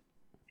kills.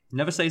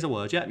 Never says a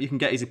word, yeah. You can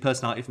get his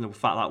personality from the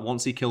fact that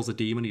once he kills a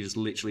demon, he just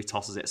literally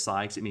tosses it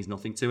aside because it means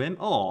nothing to him.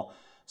 Or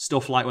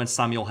stuff like when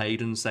Samuel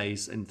Hayden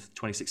says in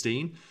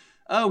 2016,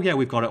 oh yeah,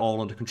 we've got it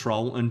all under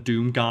control, and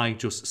Doomguy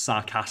just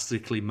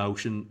sarcastically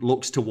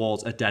looks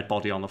towards a dead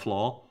body on the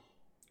floor.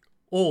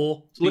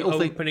 Or the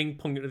opening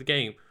point of the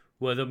game,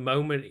 where the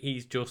moment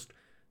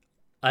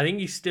I think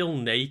he's still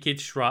naked,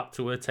 strapped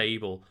to a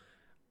table,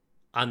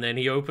 and then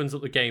he opens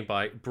up the game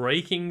by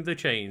breaking the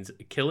chains,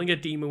 killing a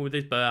demon with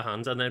his bare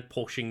hands, and then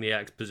pushing the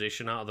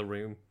exposition out of the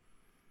room.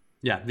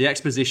 Yeah, the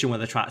exposition where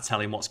they're trying to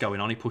tell him what's going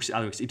on, he pushes it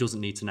out because he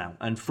doesn't need to know.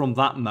 And from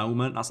that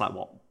moment, that's like,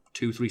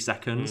 2-3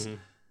 seconds,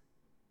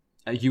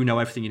 you know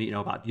everything you need to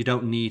know about. You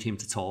don't need him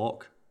to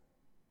talk.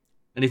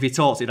 And if he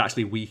talks, it'd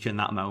actually weaken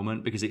that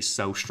moment because it's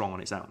so strong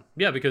on its own.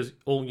 Yeah, because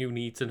all you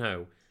need to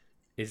know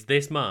is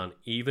this man,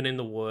 even in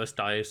the worst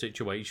dire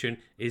situation,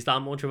 is that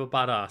much of a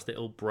badass that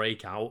he'll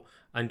break out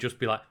and just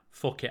be like,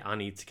 fuck it, I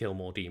need to kill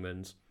more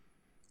demons.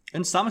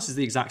 And Samus is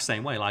the exact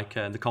same way, like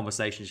the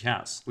conversation she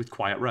has with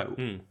Quiet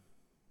Road.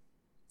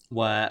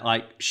 Where,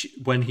 like,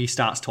 when he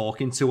starts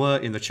talking to her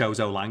in the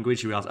Chozo language,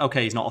 she realizes,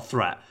 okay, he's not a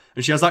threat.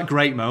 And she has that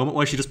great moment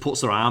where she just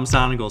puts her arms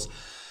down and goes,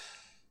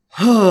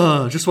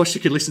 just so she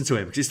can listen to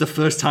him. Because it's the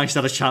first time she's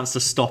had a chance to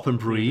stop and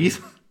breathe.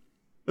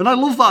 And I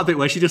love that bit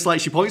where she just, like,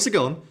 she points a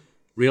gun,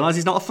 realizes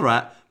he's not a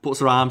threat,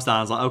 puts her arms down,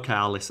 and is like, okay,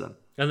 I'll listen.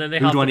 And then they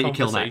have the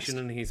conversation,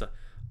 and he's like,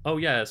 oh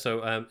yeah,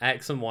 so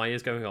X and Y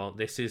is going on.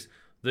 This is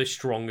the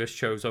strongest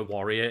Chozo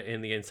warrior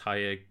in the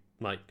entire,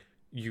 like,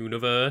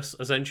 universe,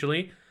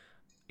 essentially.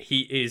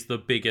 He is the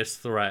biggest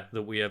threat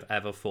that we have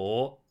ever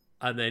fought.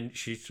 And then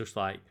she's just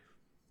like,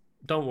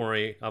 don't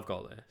worry, I've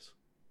got this.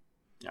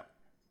 Yeah.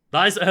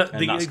 That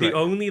is the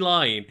only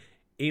line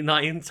in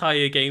that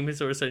entire game is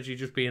her essentially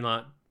just being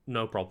like,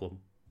 no problem.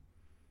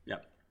 Yeah.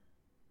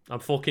 I'm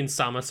fucking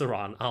Samus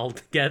Aran. I'll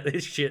get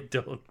this shit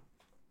done.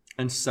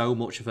 And so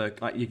much of her,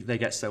 they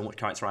get so much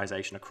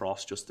characterization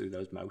across just through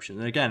those motions.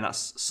 And again,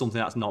 that's something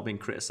that's not been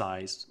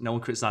criticized. No one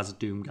criticizes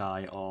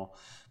Doomguy or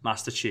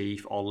Master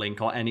Chief or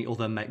Link or any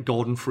other.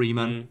 Gordon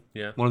Freeman,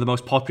 one of the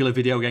most popular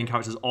video game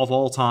characters of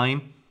all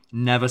time,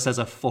 never says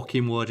a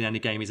fucking word in any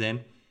game he's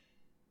in.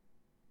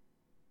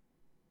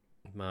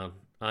 Man.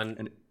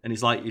 And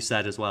it's like you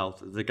said as well,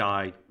 the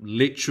guy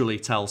literally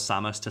tells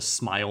Samus to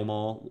smile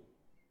more.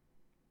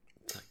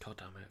 God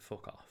damn it,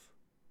 fuck off.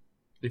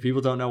 If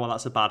people don't know why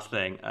that's a bad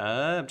thing,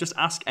 just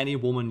ask any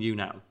woman you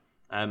know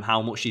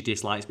how much she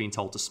dislikes being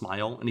told to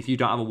smile. And if you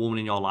don't have a woman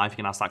in your life, you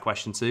can ask that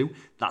question too.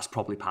 That's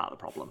probably part of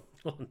the problem.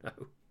 Oh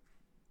no.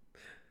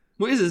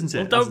 Well, it is, isn't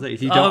it? Well,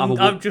 if you don't have a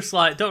woman... I'm just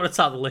like, don't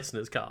attack the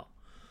listeners, Carl.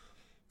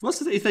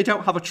 If they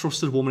don't have a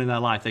trusted woman in their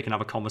life, they can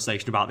have a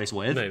conversation about this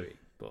with. Maybe,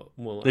 but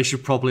they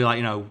should probably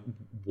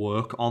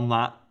work on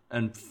that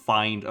and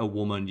find a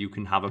woman you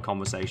can have a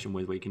conversation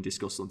with where you can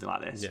discuss something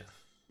like this. Yeah,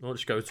 I'll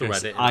just go to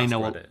Reddit. And I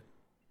know Reddit.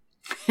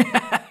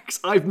 Because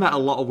I've met a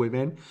lot of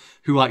women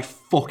who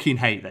fucking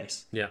hate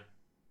this. Yeah.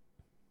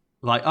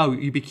 Oh,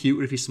 you'd be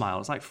cuter if you smile.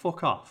 It's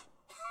fuck off.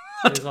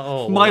 It's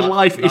oh, My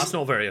life that's is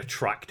not very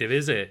attractive,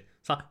 is it?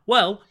 It's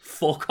well,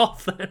 fuck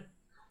off then.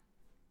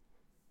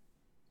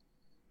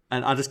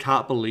 And I just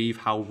can't believe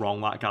how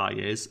wrong that guy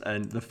is,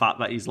 and the fact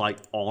that he's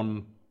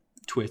on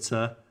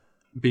Twitter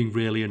being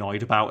really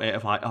annoyed about it.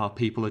 Of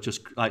people are just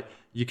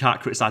you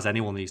can't criticize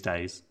anyone these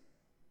days.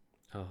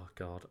 Oh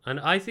God! And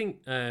I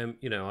think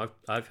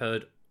I've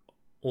heard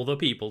other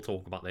people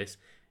talk about this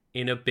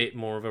in a bit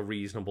more of a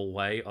reasonable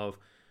way. Of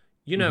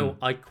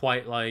I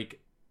quite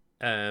like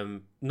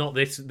not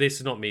this. This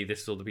is not me.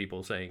 This is other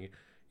people saying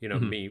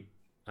me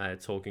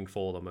talking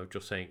for them of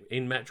just saying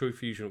in Metroid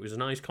Fusion it was a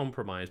nice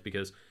compromise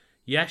because.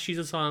 Yes, she's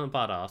a silent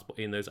badass, but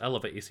in those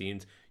elevator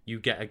scenes, you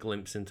get a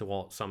glimpse into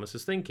what Samus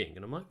is thinking.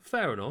 And I'm like,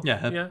 fair enough.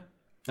 Yeah,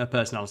 her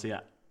personality,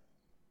 yeah.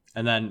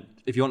 And then,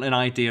 if you want an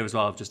idea as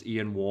well of just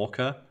Ian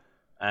Walker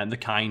and the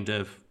kind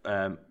of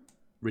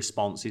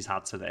response he's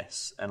had to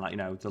this, and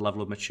the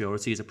level of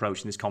maturity he's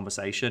approaching this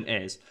conversation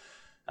is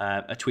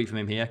a tweet from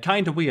him here.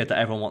 Kind of weird that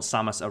everyone wants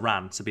Samus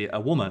Aran to be a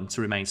woman to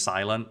remain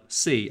silent.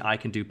 See, I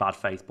can do bad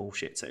faith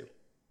bullshit too.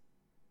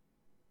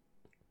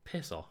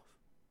 Piss off.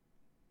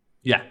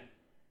 Yeah.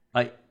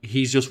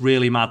 He's just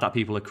really mad that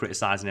people are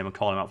criticizing him and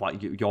calling him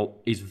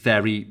out his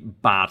very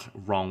bad,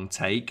 wrong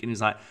take. And he's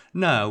like,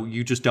 no,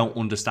 you just don't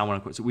understand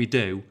what I'm saying. We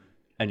do,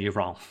 and you're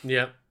wrong.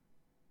 Yeah.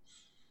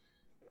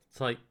 It's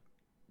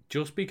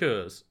just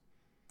because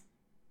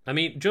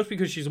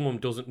she's a woman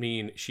doesn't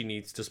mean she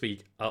needs to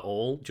speak at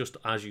all. Just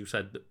as you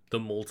said, the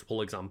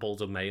multiple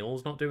examples of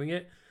males not doing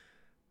it.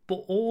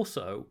 But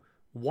also,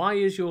 why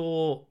is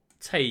your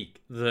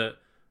take that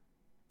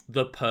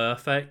the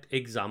perfect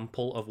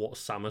example of what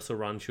Samus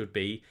Aran should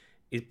be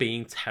is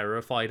being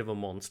terrified of a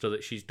monster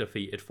that she's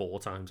defeated 4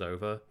 times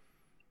over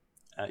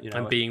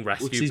and being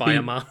rescued by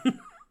a man?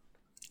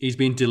 He's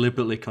been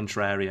deliberately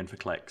contrarian for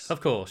clicks.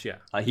 Of course, yeah.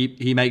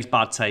 He makes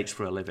bad takes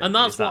for a living. And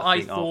that's what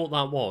I thought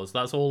that was.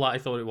 That's all that I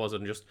thought it was,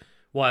 and just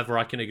whatever,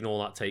 I can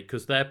ignore that take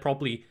because they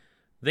probably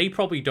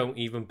don't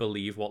even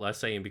believe what they're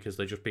saying because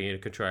they're just being a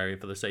contrarian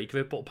for the sake of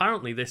it. But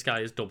apparently this guy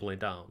is doubling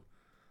down.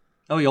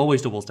 Oh, he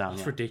always doubles down.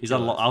 That's ridiculous. He's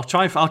had a lot. I'll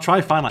try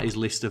and find his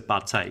list of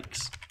bad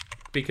takes.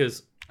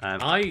 Because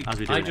I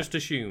just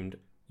assumed,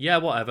 yeah,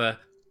 whatever.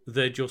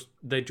 They're just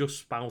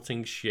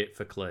spouting shit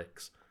for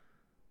clicks,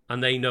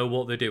 and they know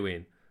what they're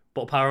doing.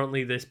 But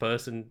apparently, this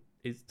person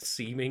is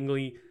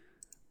seemingly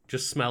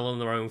just smelling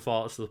their own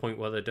farts to the point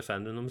where they're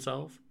defending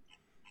themselves.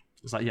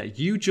 It's yeah,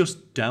 you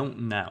just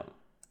don't know.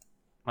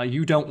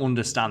 You don't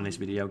understand this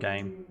video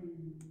game.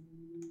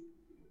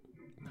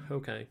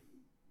 Okay.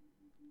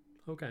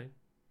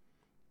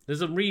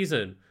 There's a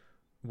reason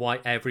why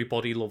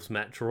everybody loves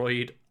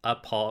Metroid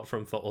apart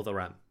from for Other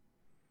M.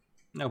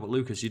 No, but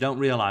Lucas, you don't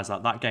realise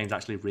that game's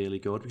actually really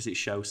good because it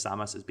shows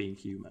Samus as being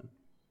human.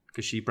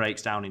 Because she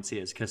breaks down in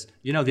tears. Because,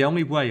 the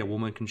only way a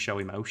woman can show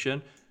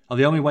emotion, or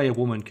the only way a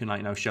woman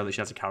can show that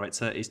she has a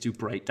character is to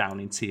break down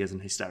in tears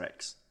and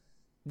hysterics.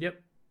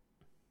 Yep.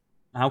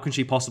 How can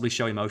she possibly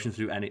show emotion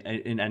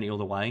in any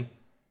other way?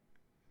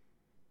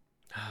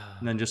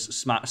 And then just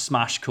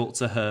smash cut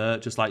to her,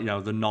 just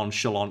the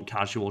nonchalant,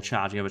 casual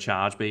charging of a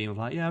charge beam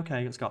of yeah,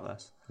 okay, it's got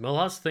this. Well,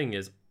 that's the thing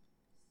is,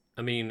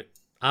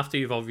 after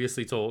you've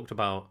obviously talked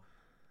about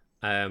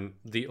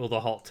the other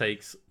hot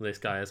takes this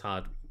guy has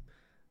had,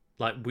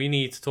 we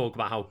need to talk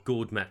about how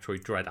good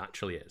Metroid Dread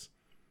actually is.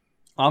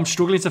 I'm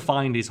struggling to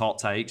find his hot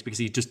takes because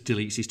he just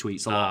deletes his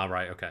tweets a lot. Ah,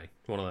 right, okay.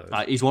 One of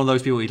those. He's one of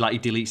those people, he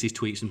deletes his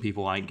tweets and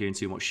people ain't giving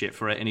too much shit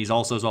for it. And he's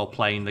also as well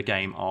playing the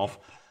game of...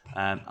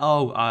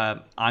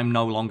 I'm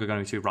no longer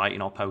going to be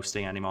writing or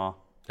posting anymore.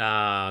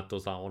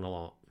 Does that one a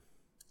lot.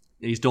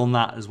 He's done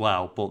that as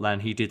well, but then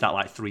he did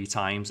that 3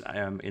 times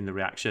in the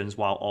reactions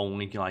while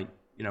only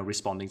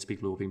responding to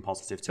people who have been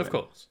positive to it. Of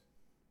course.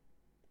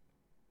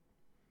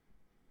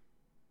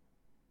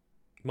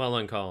 Well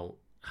then, Carl,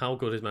 how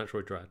good is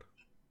Metroid Dread?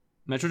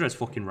 Metroid Dread's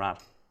fucking rad.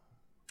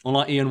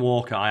 Unlike Ian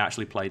Walker, I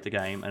actually played the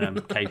game and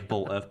am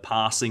capable of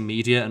parsing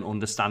media and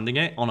understanding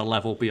it on a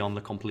level beyond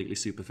the completely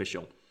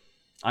superficial.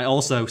 I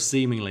also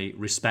seemingly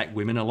respect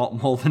women a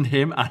lot more than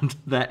him and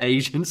their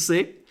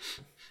agency,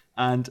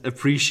 and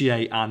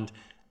appreciate and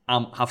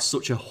have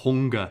such a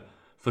hunger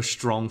for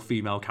strong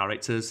female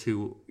characters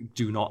who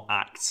do not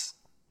act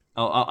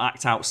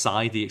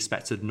outside the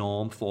expected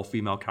norm for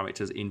female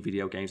characters in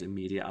video games and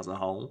media as a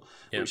whole,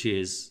 which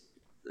is,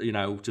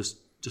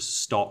 just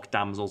stock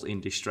damsels in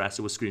distress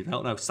who are screaming,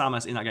 "Hell no,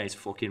 Samus in that game is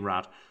fucking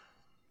rad."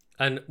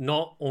 And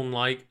not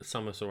unlike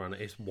Samus Aran,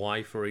 it's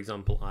why, for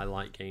example, I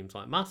like games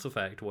like Mass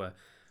Effect, where,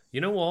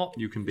 you know what?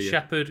 You can be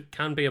Shepard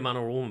can be a man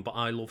or a woman, but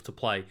I love to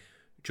play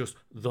just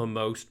the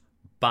most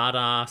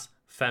badass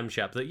femme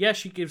shep that, yes,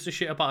 she gives a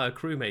shit about her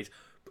crewmates,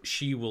 but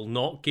she will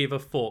not give a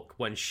fuck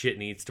when shit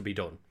needs to be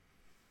done.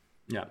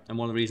 Yeah, and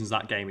one of the reasons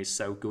that game is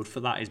so good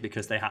for that is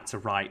because they had to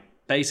write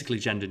basically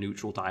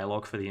gender-neutral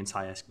dialogue for the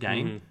entire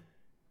game. Mm-hmm.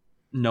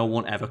 No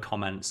one ever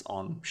comments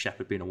on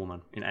Shepard being a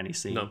woman in any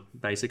scene, No.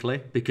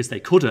 basically, because they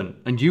couldn't.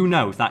 And you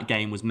know, if that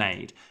game was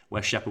made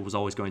where Shepard was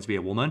always going to be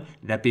a woman,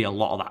 there'd be a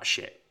lot of that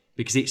shit,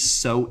 because it's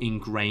so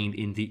ingrained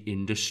in the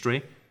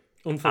industry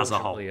as a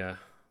whole. Yeah.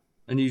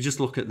 And you just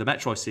look at the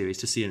Metroid series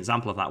to see an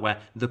example of that, where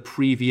the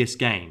previous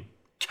game,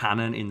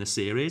 canon in the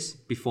series,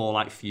 before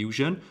like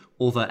Fusion,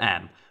 Other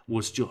M,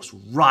 was just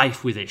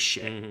rife with this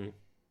shit. Mm-hmm.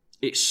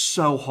 It's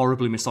so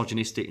horribly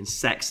misogynistic and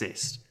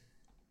sexist.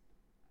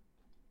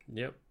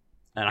 Yep.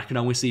 And I can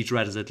only see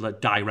Dread as a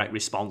direct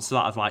response to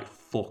that of like,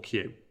 fuck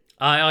you.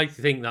 I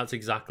think that's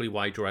exactly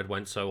why Dread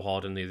went so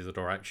hard in the other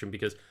direction,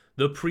 because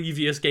the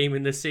previous game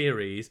in the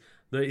series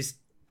that is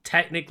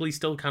technically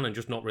still canon,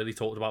 just not really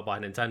talked about by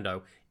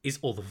Nintendo, is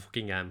Other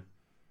fucking M.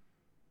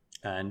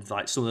 And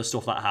like some of the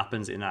stuff that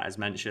happens in that, as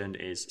mentioned,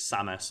 is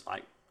Samus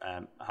like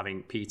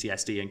having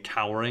PTSD and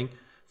cowering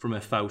from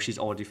a foe she's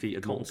already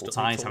defeated multiple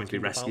times, having to be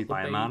rescued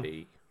by a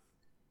man.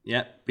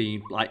 Yeah,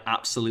 being like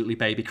absolutely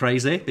baby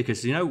crazy,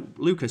 because you know,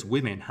 Lucas,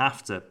 women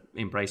have to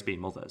embrace being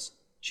mothers.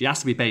 She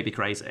has to be baby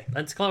crazy.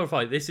 And to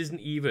clarify, this isn't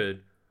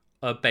even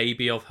a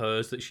baby of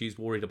hers that she's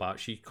worried about.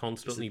 She's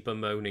constantly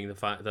bemoaning the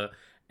fact that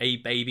a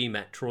baby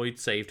Metroid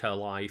saved her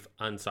life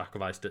and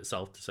sacrificed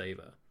itself to save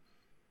her.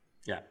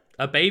 Yeah.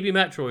 A baby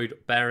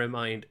Metroid, bear in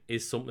mind,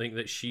 is something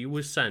that she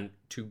was sent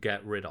to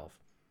get rid of.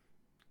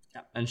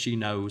 Yeah. And she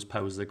knows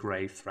poses a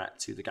grave threat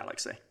to the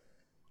galaxy.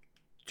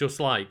 Just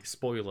like,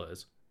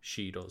 spoilers,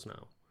 she does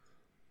now.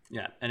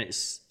 Yeah, and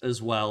it's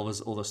as well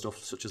as other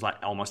stuff, such as like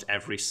almost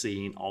every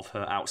scene of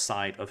her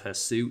outside of her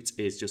suit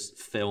is just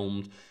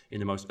filmed in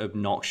the most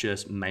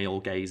obnoxious male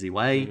gazy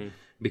way,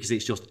 because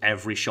it's just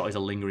every shot is a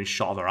lingering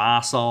shot of her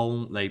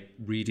arsehole. They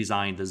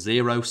redesigned the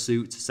Zero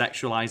suit to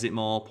sexualize it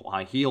more, put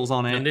high heels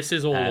on it. And this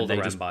is all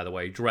Other M, by the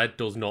way. Dread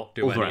does not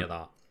do any of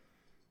that.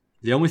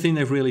 The only thing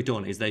they've really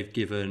done is they've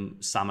given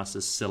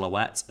Samus's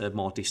silhouette a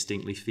more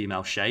distinctly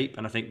female shape,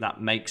 and I think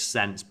that makes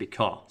sense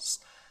because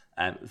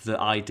the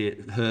idea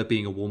her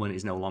being a woman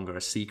is no longer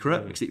a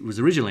secret, because it was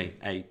originally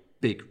a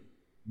big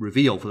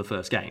reveal for the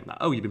first game that,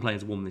 oh, you've been playing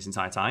as a woman this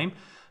entire time.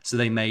 So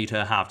they made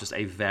her have just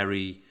a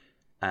very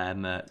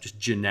just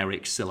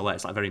generic silhouette.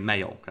 It's like very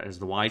male. It has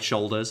the wide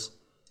shoulders,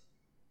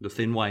 the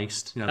thin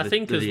waist. You know, I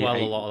think as well,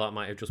 a lot of that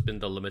might have just been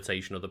the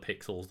limitation of the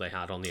pixels they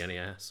had on the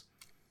NES.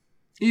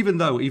 Even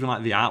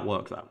like the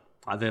artwork though,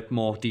 like the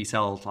more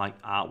detailed like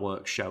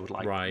artwork showed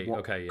like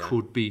what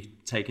could be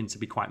taken to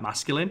be quite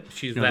masculine.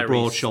 She's you know, very the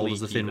broad shoulders,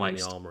 the thin even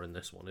waist. in the armor in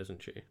this one,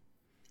 isn't she?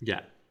 Yeah,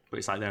 but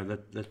it's like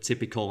the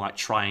typical like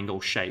triangle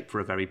shape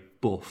for a very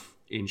buff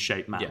in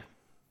shape man. Yeah.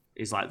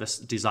 Is like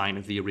the design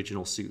of the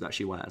original suit that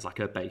she wears, like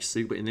her base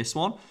suit. But in this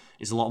one,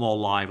 it's a lot more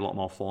live, a lot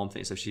more form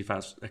thing. So she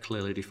has a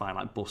clearly defined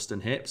like bust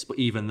and hips. But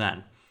even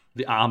then,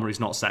 the armor is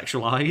not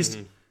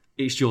sexualized.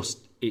 It's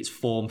just it's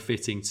form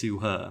fitting to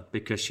her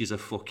because she's a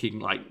fucking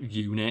like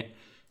unit.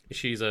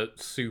 She's a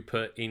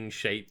super in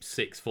shape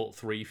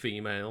 6'3"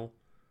 female.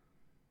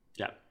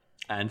 Yeah,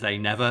 and they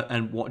never.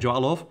 And what do I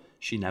love?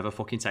 She never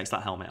fucking takes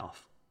that helmet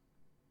off.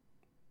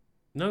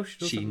 No, she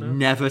doesn't. She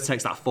never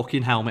takes that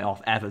fucking helmet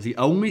off ever. The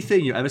only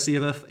thing you ever see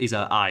of her is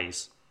her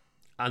eyes.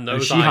 And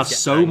those she eyes has get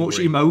so angry. much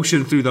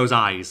emotion through those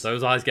eyes.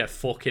 Those eyes get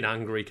fucking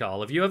angry,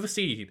 Carl. Have you ever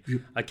seen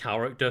a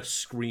character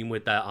scream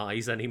with their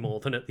eyes any more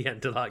than at the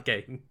end of that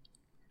game?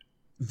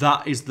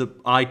 That is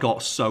I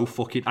got so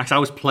fucking... Actually, I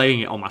was playing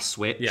it on my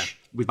Switch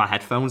with my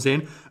headphones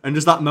in, and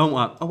just that moment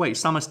like, oh wait,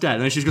 Samus dead.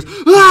 And then she just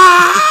goes,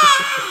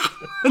 ah!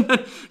 And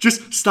then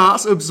just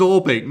starts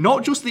absorbing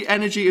not just the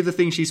energy of the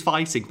thing she's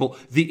fighting, but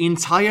the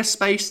entire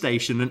space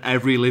station and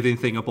every living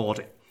thing aboard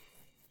it.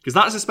 Because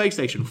that is a space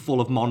station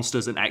full of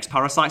monsters and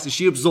X-parasites, and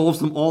she absorbs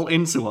them all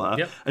into her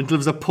and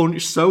delivers a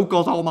punch so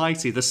god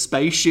almighty the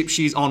spaceship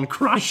she's on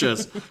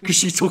crashes because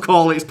she took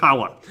all its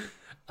power.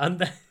 And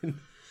then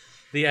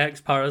the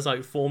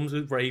X-parasite forms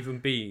with Raven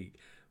Beak,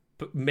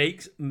 but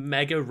makes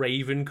Mega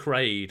Raven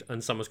Kraid,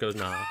 and Samus goes,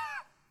 nah.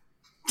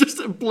 Just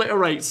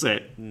obliterates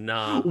it.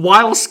 Nah.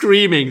 While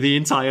screaming the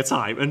entire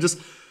time. And just...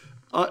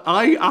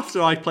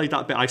 after I played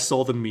that bit, I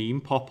saw the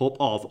meme pop up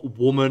of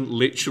woman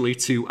literally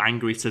too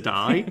angry to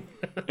die.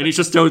 And it's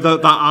just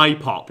that eye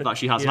pop that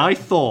she has. And I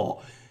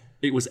thought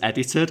it was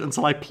edited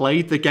until I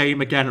played the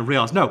game again and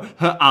realised, no,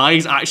 her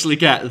eyes actually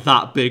get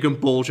that big and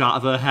bulge out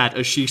of her head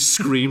as she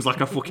screams like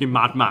a fucking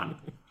madman.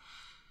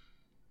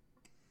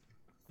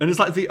 And it's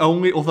like the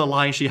only other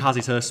line she has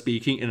is her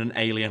speaking in an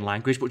alien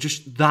language, but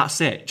just that's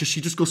it.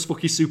 She just goes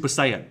fucking Super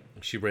Saiyan.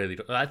 She really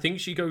does. I think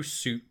she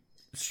goes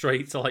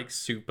straight to like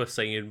Super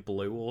Saiyan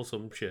Blue or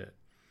some shit.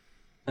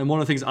 And one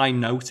of the things I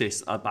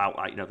noticed about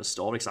the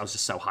story, because I was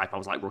just so hyped, I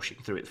was like rushing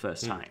through it the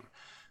first time.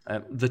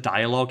 The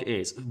dialogue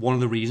is one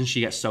of the reasons she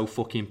gets so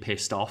fucking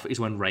pissed off is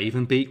when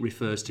Ravenbeak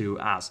refers to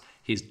her as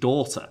his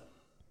daughter.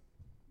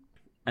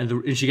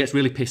 And she gets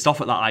really pissed off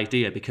at that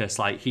idea because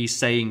like he's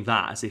saying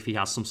that as if he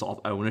has some sort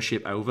of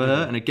ownership over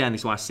her. And again,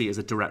 this is why I see it as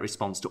a direct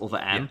response to Other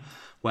M,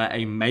 where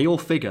a male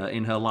figure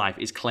in her life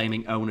is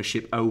claiming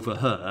ownership over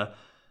her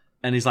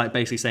and is like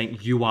basically saying,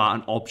 you are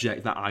an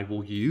object that I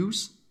will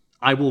use.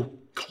 I will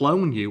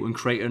clone you and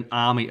create an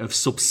army of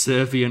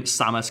subservient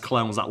Samus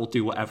clones that will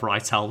do whatever I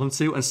tell them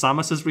to. And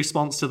Samus's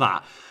response to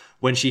that,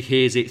 when she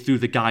hears it through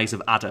the guise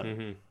of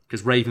Adam,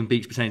 because Raven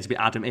Beach pretending to be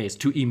Adam, is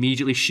to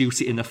immediately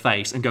shoot it in the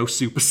face and go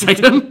Super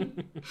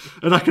Saiyan.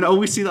 And I can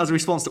always see that as a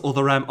response to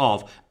Other M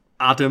of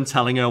Adam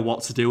telling her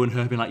what to do and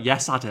her being like,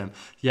 yes, Adam,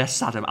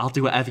 I'll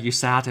do whatever you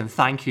say, Adam.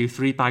 Thank you.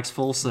 3 bags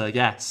full, sir.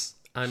 Yes.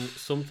 And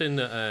something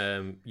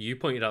that you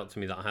pointed out to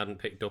me that I hadn't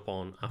picked up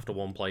on after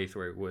one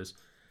playthrough was,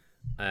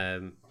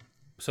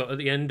 so at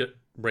the end,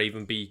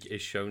 Ravenbeak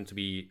is shown to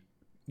be,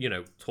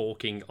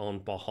 talking on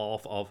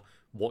behalf of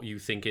what you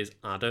think is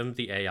Adam,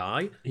 the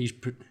AI. He's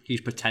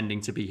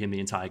pretending to be him the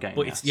entire game.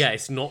 But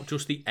it's not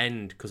just the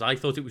end, because I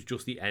thought it was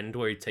just the end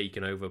where he'd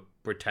taken over,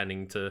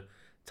 pretending to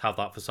have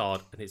that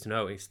facade, and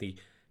it's the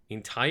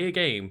entire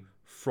game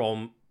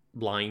from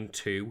line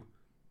 2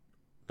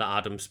 that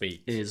Adam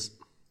speaks.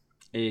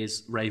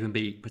 Is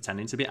Ravenbeak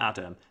pretending to be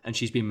Adam, and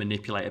she's been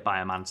manipulated by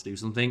a man to do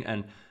something.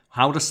 And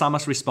how does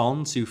Samus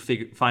respond to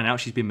find out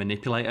she's been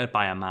manipulated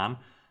by a man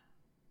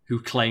who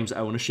claims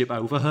ownership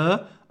over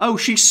her? Oh,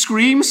 she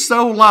screams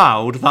so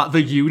loud that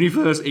the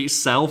universe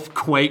itself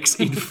quakes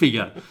in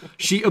fear.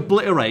 She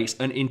obliterates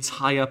an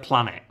entire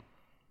planet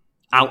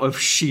out of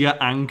sheer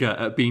anger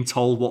at being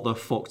told what the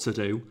fuck to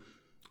do.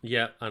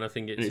 Yeah, and I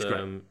think it's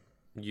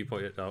you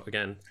pointed out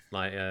again,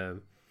 like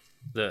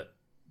that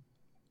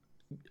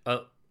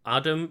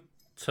Adam,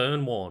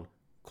 turn 1,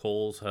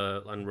 calls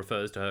her and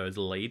refers to her as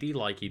lady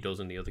like he does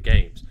in the other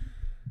games.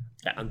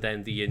 Yeah. And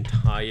then the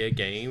entire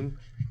game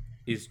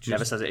is just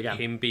never says it again.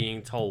 Him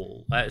being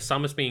told,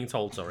 Samus being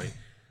told,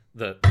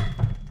 that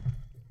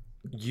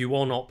you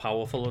are not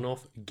powerful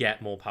enough,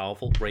 get more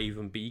powerful.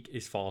 Ravenbeak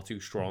is far too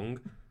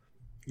strong.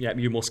 Yeah,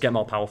 you must get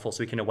more powerful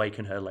so we can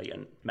awaken her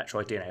latent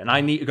Metroid DNA. And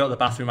I need to go to the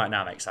bathroom right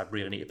now, mate, because I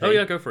really need to pee. Oh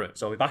yeah, go for it.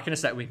 So we'll be back in a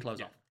sec, we can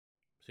close off.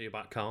 So you're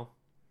back, Carl?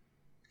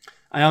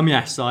 I am,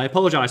 yes. So I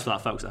apologise for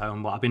that, folks at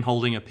home, but I've been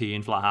holding a pee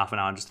in for like half an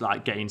hour and just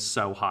like getting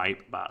so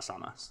hype about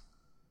Samus.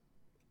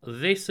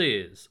 This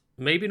is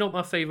maybe not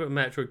my favourite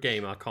Metroid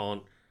game. I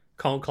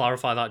can't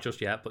clarify that just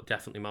yet, but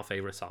definitely my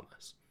favourite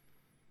Samus.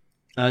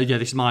 Yeah,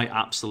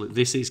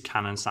 this is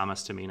canon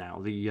Samus to me now.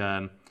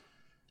 The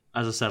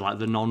as I said, like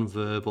the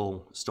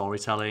non-verbal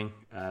storytelling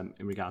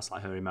in regards to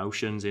like her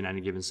emotions in any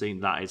given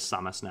scene, that is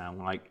Samus now.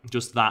 Like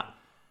just that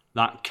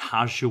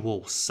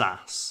casual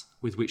sass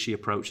with which she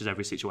approaches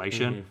every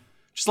situation. Mm-hmm.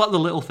 Just like the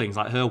little things,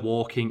 like her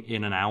walking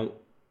in and out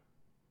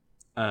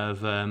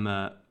of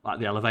like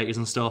the elevators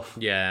and stuff.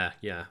 Yeah.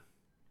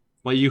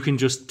 Where you can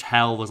just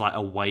tell there's like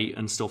a weight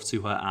and stuff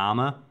to her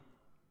armor.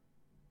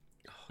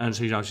 And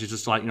so, she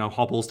just like,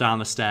 hobbles down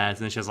the stairs,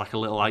 and then she has like a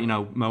little like,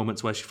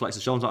 moments where she flexes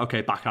her shoulders, like,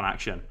 okay, back on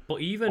action. But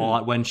even or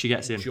like when she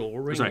gets in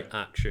during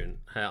action,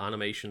 her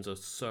animations are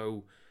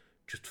so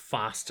just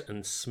fast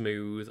and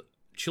smooth.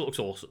 She looks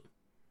awesome.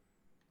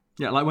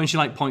 Yeah, like when she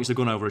like points the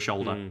gun over her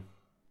shoulder.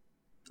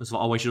 That's what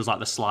always she does like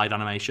the slide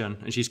animation,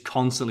 and she's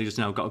constantly just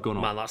got a gun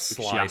on. Man, that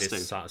slide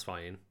is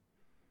satisfying.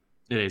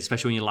 It is,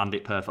 especially when you land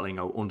it perfectly and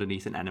go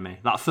underneath an enemy.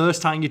 That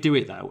first time you do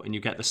it though, and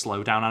you get the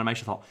slow down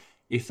animation, I thought,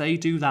 if they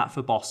do that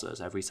for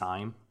bosses every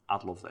time,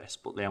 I'd love this.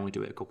 But they only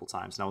do it a couple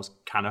times, and I was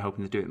kind of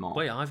hoping to do it more.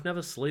 Wait, I've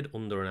never slid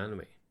under an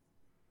enemy.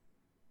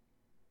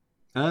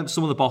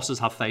 Some of the bosses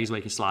have phase where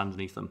you can slide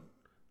underneath them.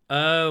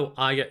 Oh,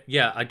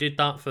 I did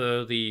that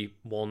for the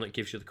one that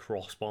gives you the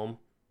cross bomb.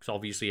 Because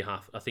obviously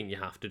I think you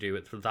have to do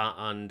it for that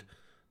and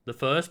the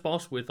first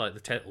boss with like the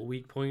turtle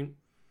weak point.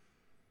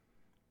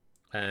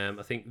 I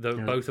think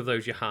both of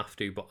those you have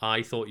to, but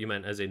I thought you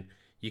meant as in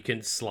you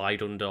can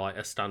slide under like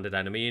a standard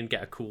enemy and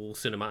get a cool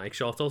cinematic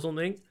shot or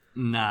something.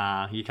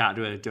 Nah, you can't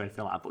do anything like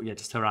that. But yeah,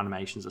 just her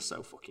animations are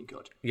so fucking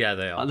good. Yeah,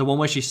 they are. Like the one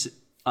where she's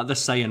at the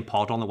Saiyan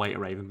pod on the way to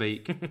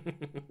Ravenbeak.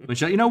 When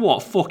she's like, you know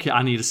what? Fuck it,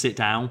 I need to sit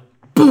down.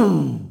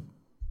 Boom!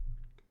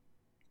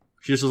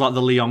 She just was like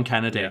the Leon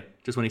Kennedy,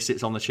 just when he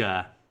sits on the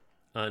chair.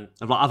 And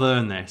I'm like, I've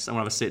earned this. I'm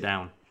going to have a sit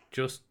down.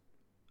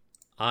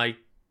 I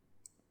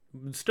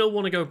still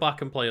want to go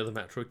back and play other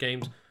Metroid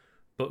games,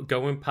 but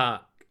going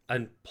back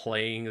and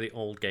playing the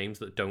old games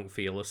that don't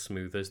feel as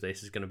smooth as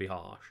this is going to be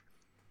harsh.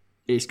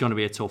 It's going to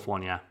be a tough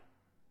one, yeah.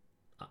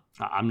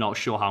 I'm not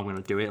sure how I'm going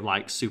to do it.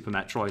 Like, Super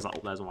Metroid is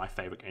like, there's one of my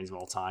favourite games of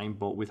all time,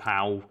 but with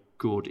how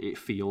good it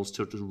feels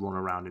to just run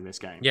around in this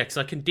game. Yeah, because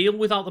I can deal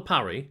without the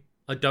parry.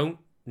 I don't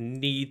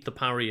need the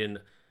parry in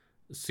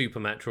Super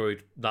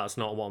Metroid. That's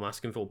not what I'm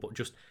asking for, but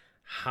just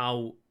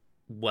how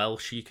well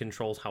she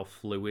controls, how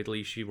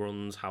fluidly she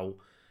runs, how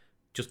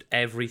just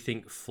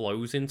everything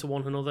flows into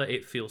one another.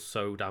 It feels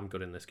so damn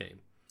good in this game.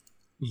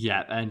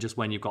 Yeah, and just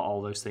when you've got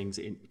all those things,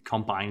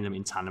 combining them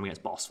in tandem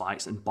against boss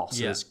fights, and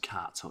bosses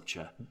can't touch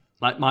her.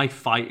 Like my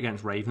fight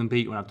against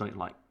Ravenbeak, when I've done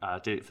it, I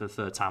did it for the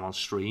third time on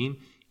stream,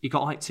 he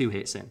got like 2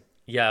 hits in.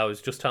 Yeah, I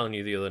was just telling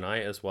you the other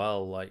night as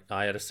well, like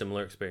I had a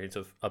similar experience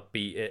of I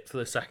beat it for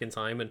the second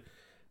time, and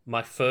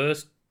my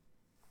first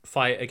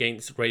fight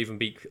against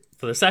Ravenbeak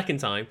for the second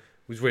time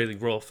was really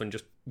rough and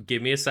just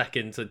give me a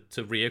second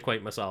to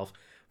reacquaint myself.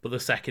 but the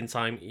second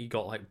time he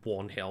got like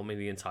one hit on me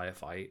the entire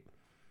fight.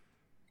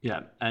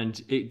 Yeah,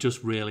 and it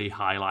just really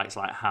highlights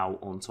like how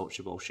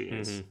untouchable she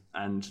is,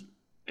 and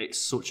it's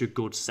such a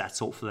good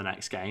setup for the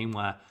next game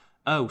where,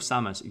 oh,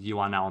 Samus, you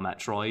are now a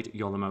Metroid.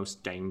 You're the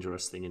most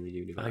dangerous thing in the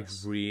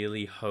universe. I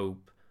really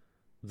hope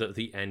that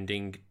the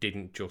ending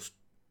didn't just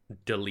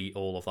delete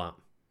all of that.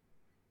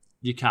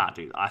 You can't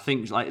do that. I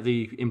think like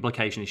the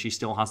implication is she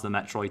still has the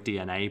Metroid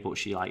DNA, but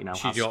she like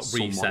she has got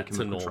some reset modicum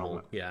to of control.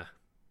 normal. Yeah,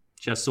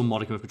 she has some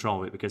modicum of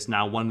control of it because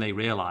now when they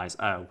realize,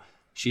 oh,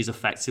 she's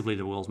effectively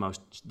the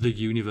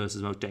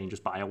universe's most dangerous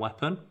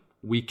bioweapon,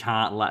 we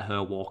can't let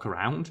her walk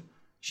around.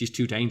 She's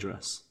too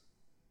dangerous.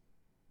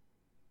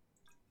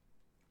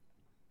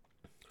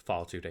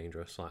 Far too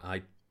dangerous. Like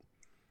I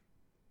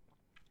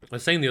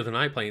was saying the other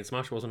night playing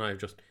Smash, wasn't I?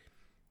 Just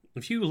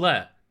if you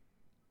let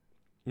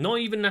not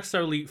even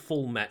necessarily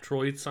full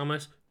Metroid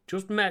Samus,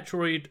 just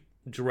Metroid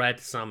Dread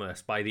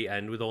Samus by the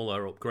end with all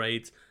her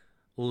upgrades,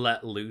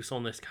 let loose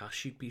on this cast,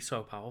 she'd be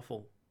so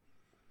powerful.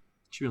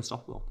 She'd be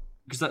unstoppable.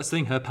 Because that's the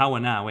thing, her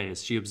power now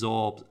is she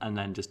absorbs and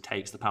then just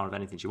takes the power of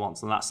anything she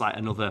wants. And that's like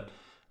another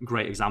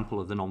great example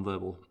of the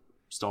non-verbal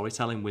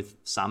storytelling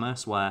with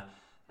Samus, where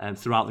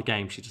throughout the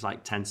game she just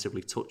like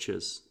tentatively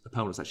touches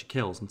opponents that she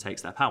kills and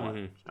takes their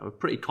power. A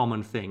pretty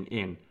common thing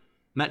in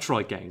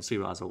Metroid games. So you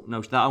realize, oh,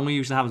 no, that only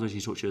usually happens when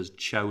she touches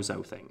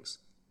Chozo things.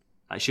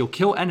 Like she'll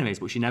kill enemies,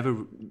 but she never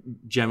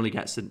generally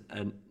gets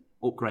an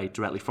upgrade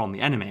directly from the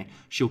enemy.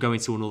 She'll go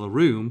into another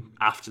room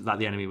after that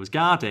the enemy was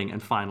guarding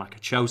and find like a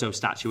Chozo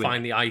statue.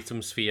 Find the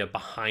item sphere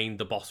behind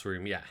the boss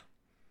room, yeah.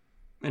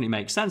 And it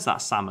makes sense that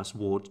Samus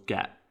would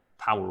get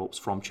power-ups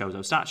from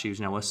Chozo statues.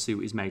 You know, her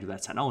suit is made of their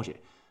technology.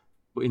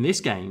 But in this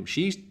game,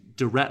 she's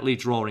directly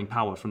drawing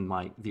power from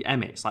like the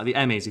Emmys. Like the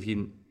Emmys, if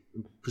you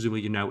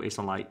presumably you notice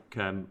on like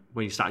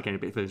when you start getting a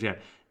bit further,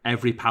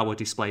 every power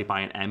displayed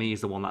by an Emmy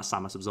is the one that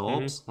Samus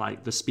absorbs.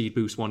 Like the speed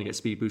boost one, you get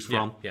speed boost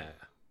from. Yeah.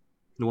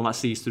 The one that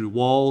sees through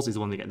walls is the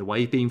one they get the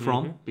wave beam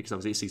from, because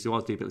obviously it sees through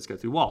walls, the ability to go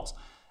through walls.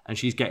 And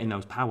she's getting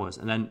those powers.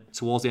 And then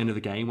towards the end of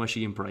the game, where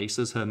she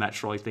embraces her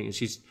Metroid thing, and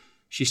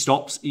she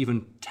stops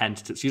even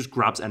tentative. She just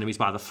grabs enemies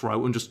by the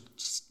throat and just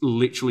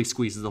literally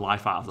squeezes the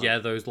life out of them. Yeah,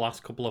 those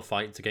last couple of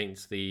fights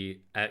against the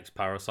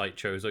ex-Parasite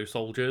Chozo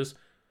soldiers,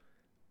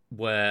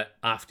 where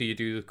after you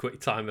do the quick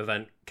time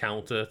event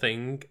counter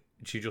thing,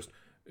 she just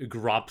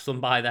grabs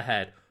them by the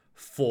head,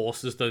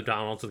 forces them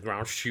down onto the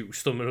ground,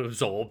 shoots them and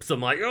absorbs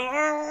them like,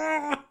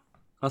 Aah!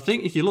 I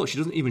think if you look, she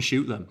doesn't even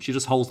shoot them. She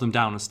just holds them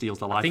down and steals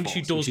their life. I think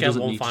she does get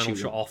one final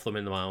shot off them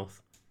in the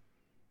mouth.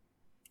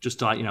 Just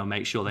to, like,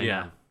 make sure they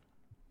know.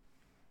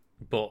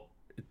 But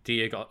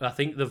Diego, I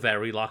think the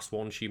very last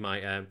one she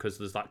might, because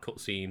there's that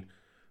cutscene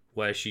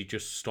where she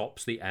just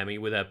stops the Emmy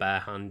with her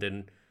bare hand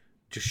and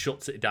just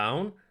shuts it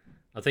down.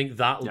 I think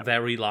that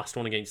very last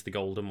one against the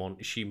golden one,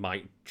 she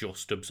might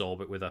just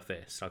absorb it with her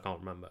fist. I can't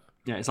remember.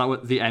 Yeah, it's like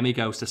when the Emmy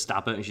goes to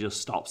stab it and she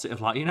just stops it of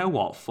like, you know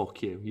what,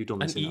 fuck you, you've done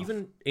this enough. And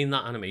even in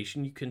that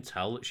animation, you can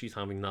tell that she's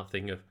having that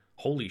thing of,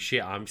 holy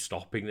shit, I'm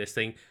stopping this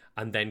thing,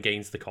 and then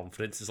gains the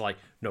confidence. It's like,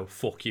 no,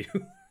 fuck you.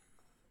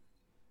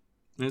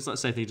 And it's like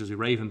the same thing he does with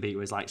Ravenbeat,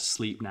 where he's like,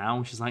 sleep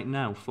now. She's like,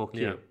 no, fuck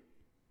you.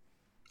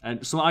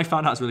 And so I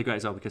found out it's really great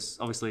as well, because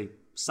obviously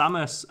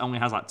Samus only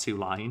has like 2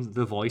 lines.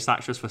 The voice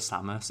actress for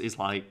Samus is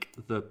like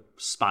the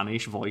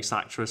Spanish voice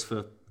actress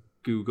for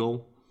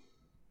Google.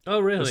 Oh,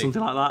 really? Or something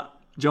like that.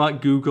 Do you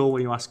like Google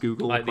when you ask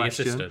Google like a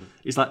question? The assistant?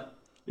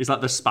 It's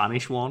like the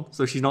Spanish one.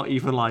 So she's not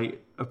even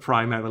like a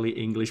primarily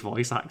English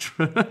voice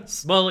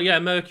actress. Well, yeah,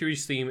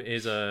 Mercury's theme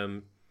is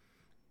a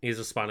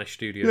Spanish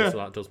studio, so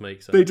that does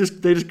make sense.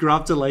 They just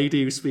grabbed a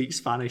lady who speaks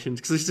Spanish, and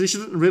because she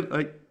didn't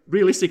really,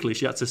 realistically,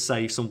 she had to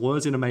say some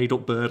words in a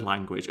made-up bird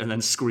language and then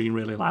scream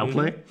really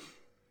loudly.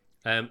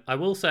 I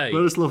will say, I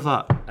just love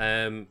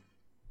that.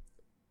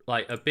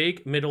 Like a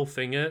big middle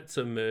finger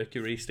to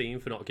Mercury's team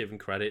for not giving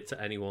credit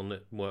to anyone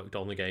that worked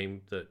on the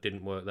game that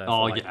didn't work there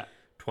for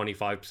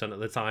 25% of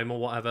the time or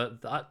whatever.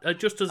 That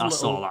just as a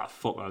little, all that.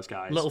 Fuck those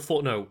guys. Little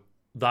footnote.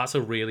 That's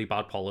a really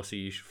bad policy.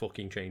 You should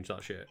fucking change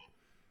that shit.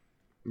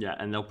 Yeah,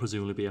 and there'll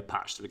presumably be a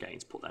patch to the game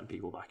to put them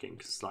people back in,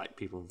 because like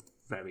people are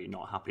very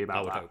not happy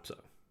about that. I would hope so.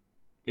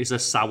 It's a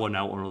sour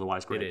note on an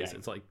otherwise great game. It is.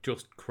 It's like,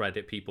 just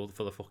credit people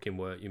for the fucking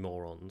work, you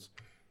morons.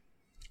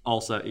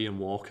 Also, Ian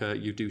Walker,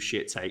 you do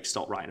shit takes.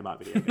 Stop writing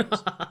about video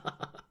games.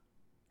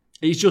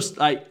 It's just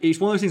like, it's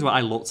one of those things where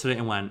I looked at it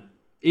and went,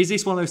 is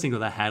this one of those things where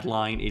the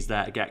headline is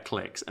there to get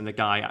clicks and the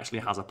guy actually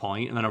has a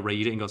point, and then I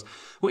read it and goes,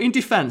 well, in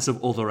defense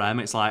of other M,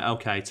 it's like,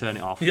 okay, turn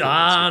it off.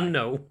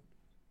 No.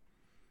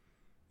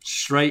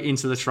 Straight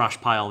into the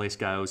trash pile this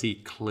goes. He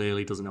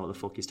clearly doesn't know what the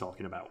fuck he's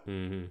talking about.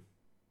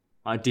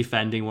 Like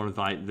defending one of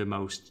like the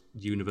most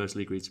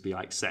universally agreed to be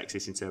like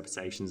sexist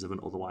interpretations of an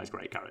otherwise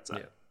great character.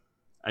 Yeah.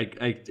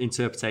 A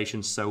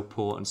interpretation so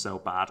poor and so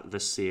bad, the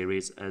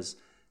series has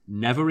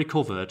never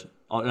recovered.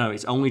 Or no,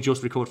 it's only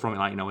just recovered from it,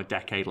 like, a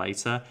decade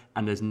later,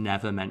 and has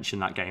never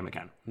mentioned that game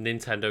again.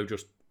 Nintendo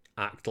just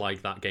act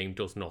like that game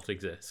does not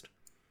exist.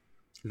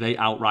 They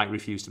outright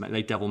refuse to make.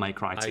 They Devil May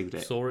Cry 2'd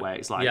it, where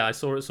it's like, I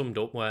saw it summed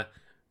up where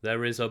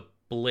there is a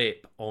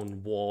blip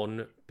on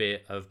one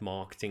bit of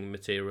marketing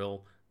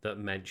material that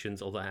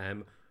mentions Other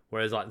M,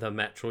 whereas like the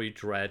Metroid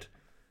Dread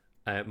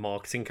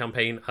marketing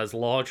campaign has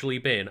largely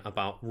been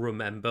about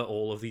remember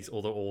all of these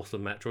other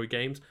awesome Metroid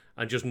games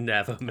and just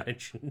never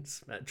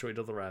mentions Metroid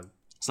Other M.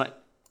 It's like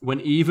when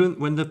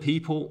the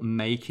people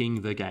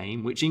making the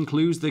game, which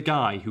includes the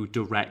guy who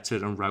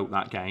directed and wrote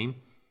that game,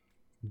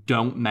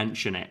 don't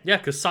mention it. Yeah,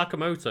 because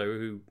Sakamoto,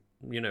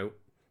 who,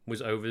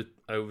 was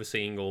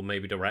overseeing or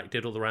maybe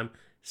directed Other M,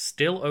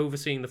 still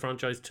overseeing the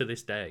franchise to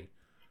this day.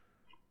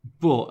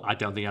 But I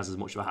don't think he has as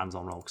much of a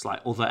hands-on role, because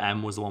like Other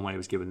M was the one where he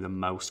was given the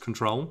most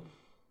control.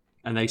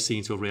 And they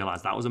seem to have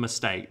realised that was a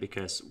mistake,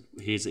 because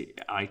his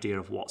idea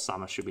of what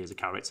Samus should be as a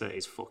character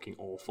is fucking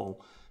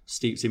awful,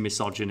 steeped in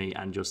misogyny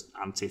and just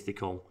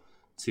antithetical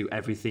to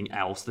everything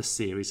else the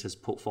series has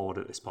put forward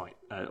at this point.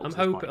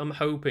 I'm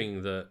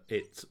hoping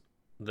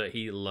that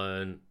he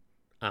learned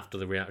after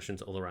the reaction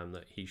to Other M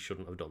that he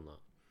shouldn't have done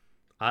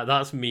that.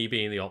 That's me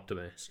being the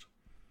optimist.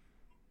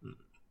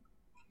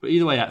 But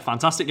either way,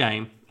 fantastic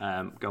game.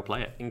 Go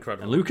play it.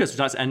 Incredible. And Lucas, would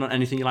you like to end on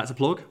anything you'd like to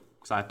plug?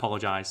 Because I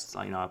apologise,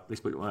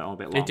 this went on a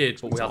bit long. It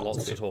did, but we had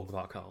lots to talk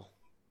about, Carl.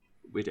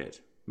 We did.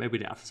 Maybe we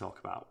didn't have to talk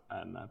about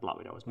Black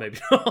Widow as well. Maybe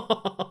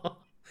not.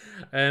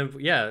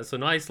 Yeah, it's a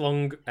nice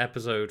long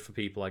episode for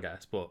people, I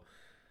guess. But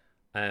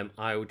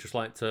I would just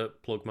like to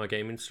plug my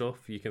gaming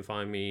stuff. You can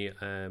find me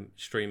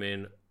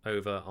streaming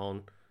over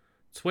on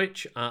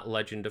Twitch at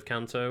Legend of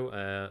Kanto,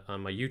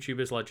 and my YouTube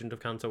is Legend of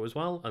Kanto as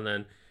well. And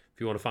then if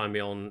you want to find me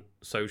on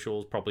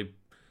socials, probably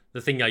the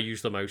thing I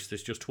use the most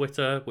is just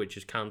Twitter, which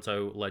is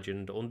Kanto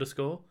Legend _.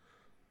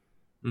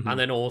 Mm-hmm. And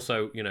then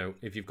also,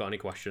 if you've got any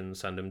questions,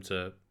 send them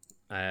to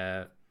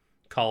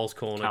Carl's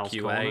Corner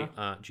QA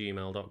at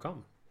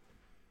gmail.com.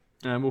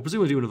 We'll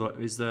presumably do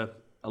another. Is there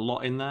a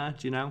lot in there?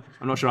 Do you know?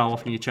 I'm not sure how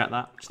often you check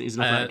that. Just think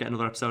enough to get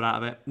another episode out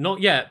of it.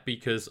 Not yet,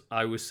 because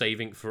I was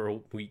saving for a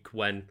week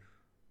when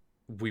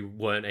we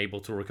weren't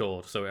able to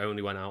record, so it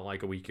only went out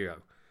like a week ago.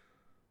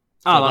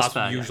 So that's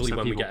fair, usually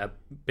when we get a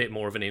bit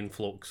more of an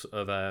influx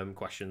of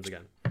questions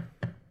again.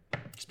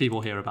 Just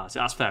people hear about it.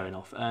 That's fair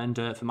enough. And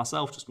for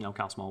myself, just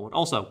Cal Smallwood.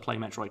 Also, play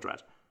Metroid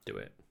Dread. Do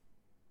it.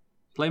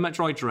 Play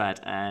Metroid Dread,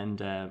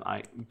 and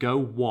I go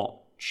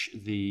watch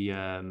the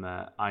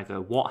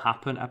either What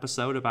Happened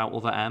episode about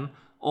Other M,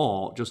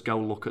 or just go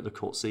look at the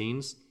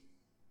cutscenes,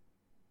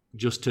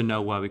 just to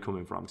know where we're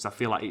coming from. Because I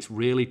feel like it's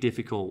really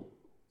difficult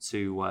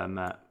to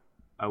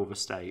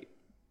overstate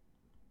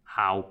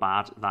how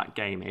bad that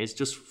game is,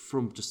 just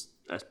from just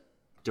a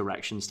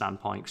direction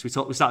standpoint. Because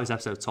we started this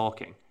episode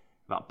talking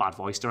about bad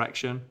voice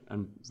direction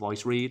and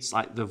voice reads.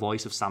 Like, the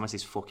voice of Samus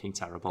is fucking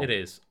terrible. It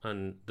is,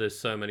 and there's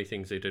so many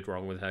things they did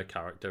wrong with her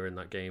character in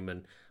that game,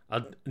 and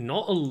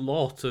not a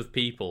lot of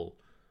people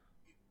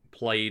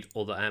played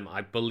Other M.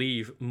 I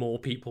believe more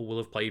people will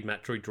have played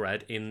Metroid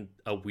Dread in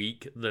a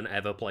week than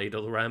ever played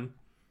Other M.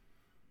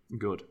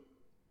 Good.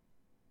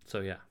 So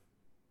yeah.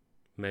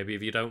 Maybe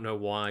if you don't know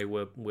why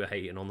we're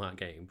hating on that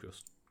game,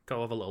 just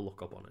go have a little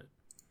look up on it.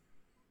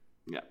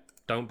 Yeah.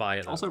 Don't buy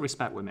it. Also,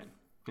 respect women.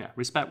 Yeah,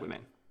 respect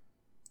women.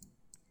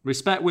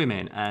 Respect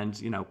women,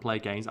 and play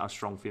games that have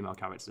strong female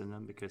characters in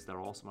them, because they're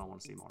awesome. I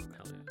want to see more of it.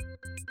 Hell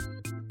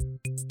yeah.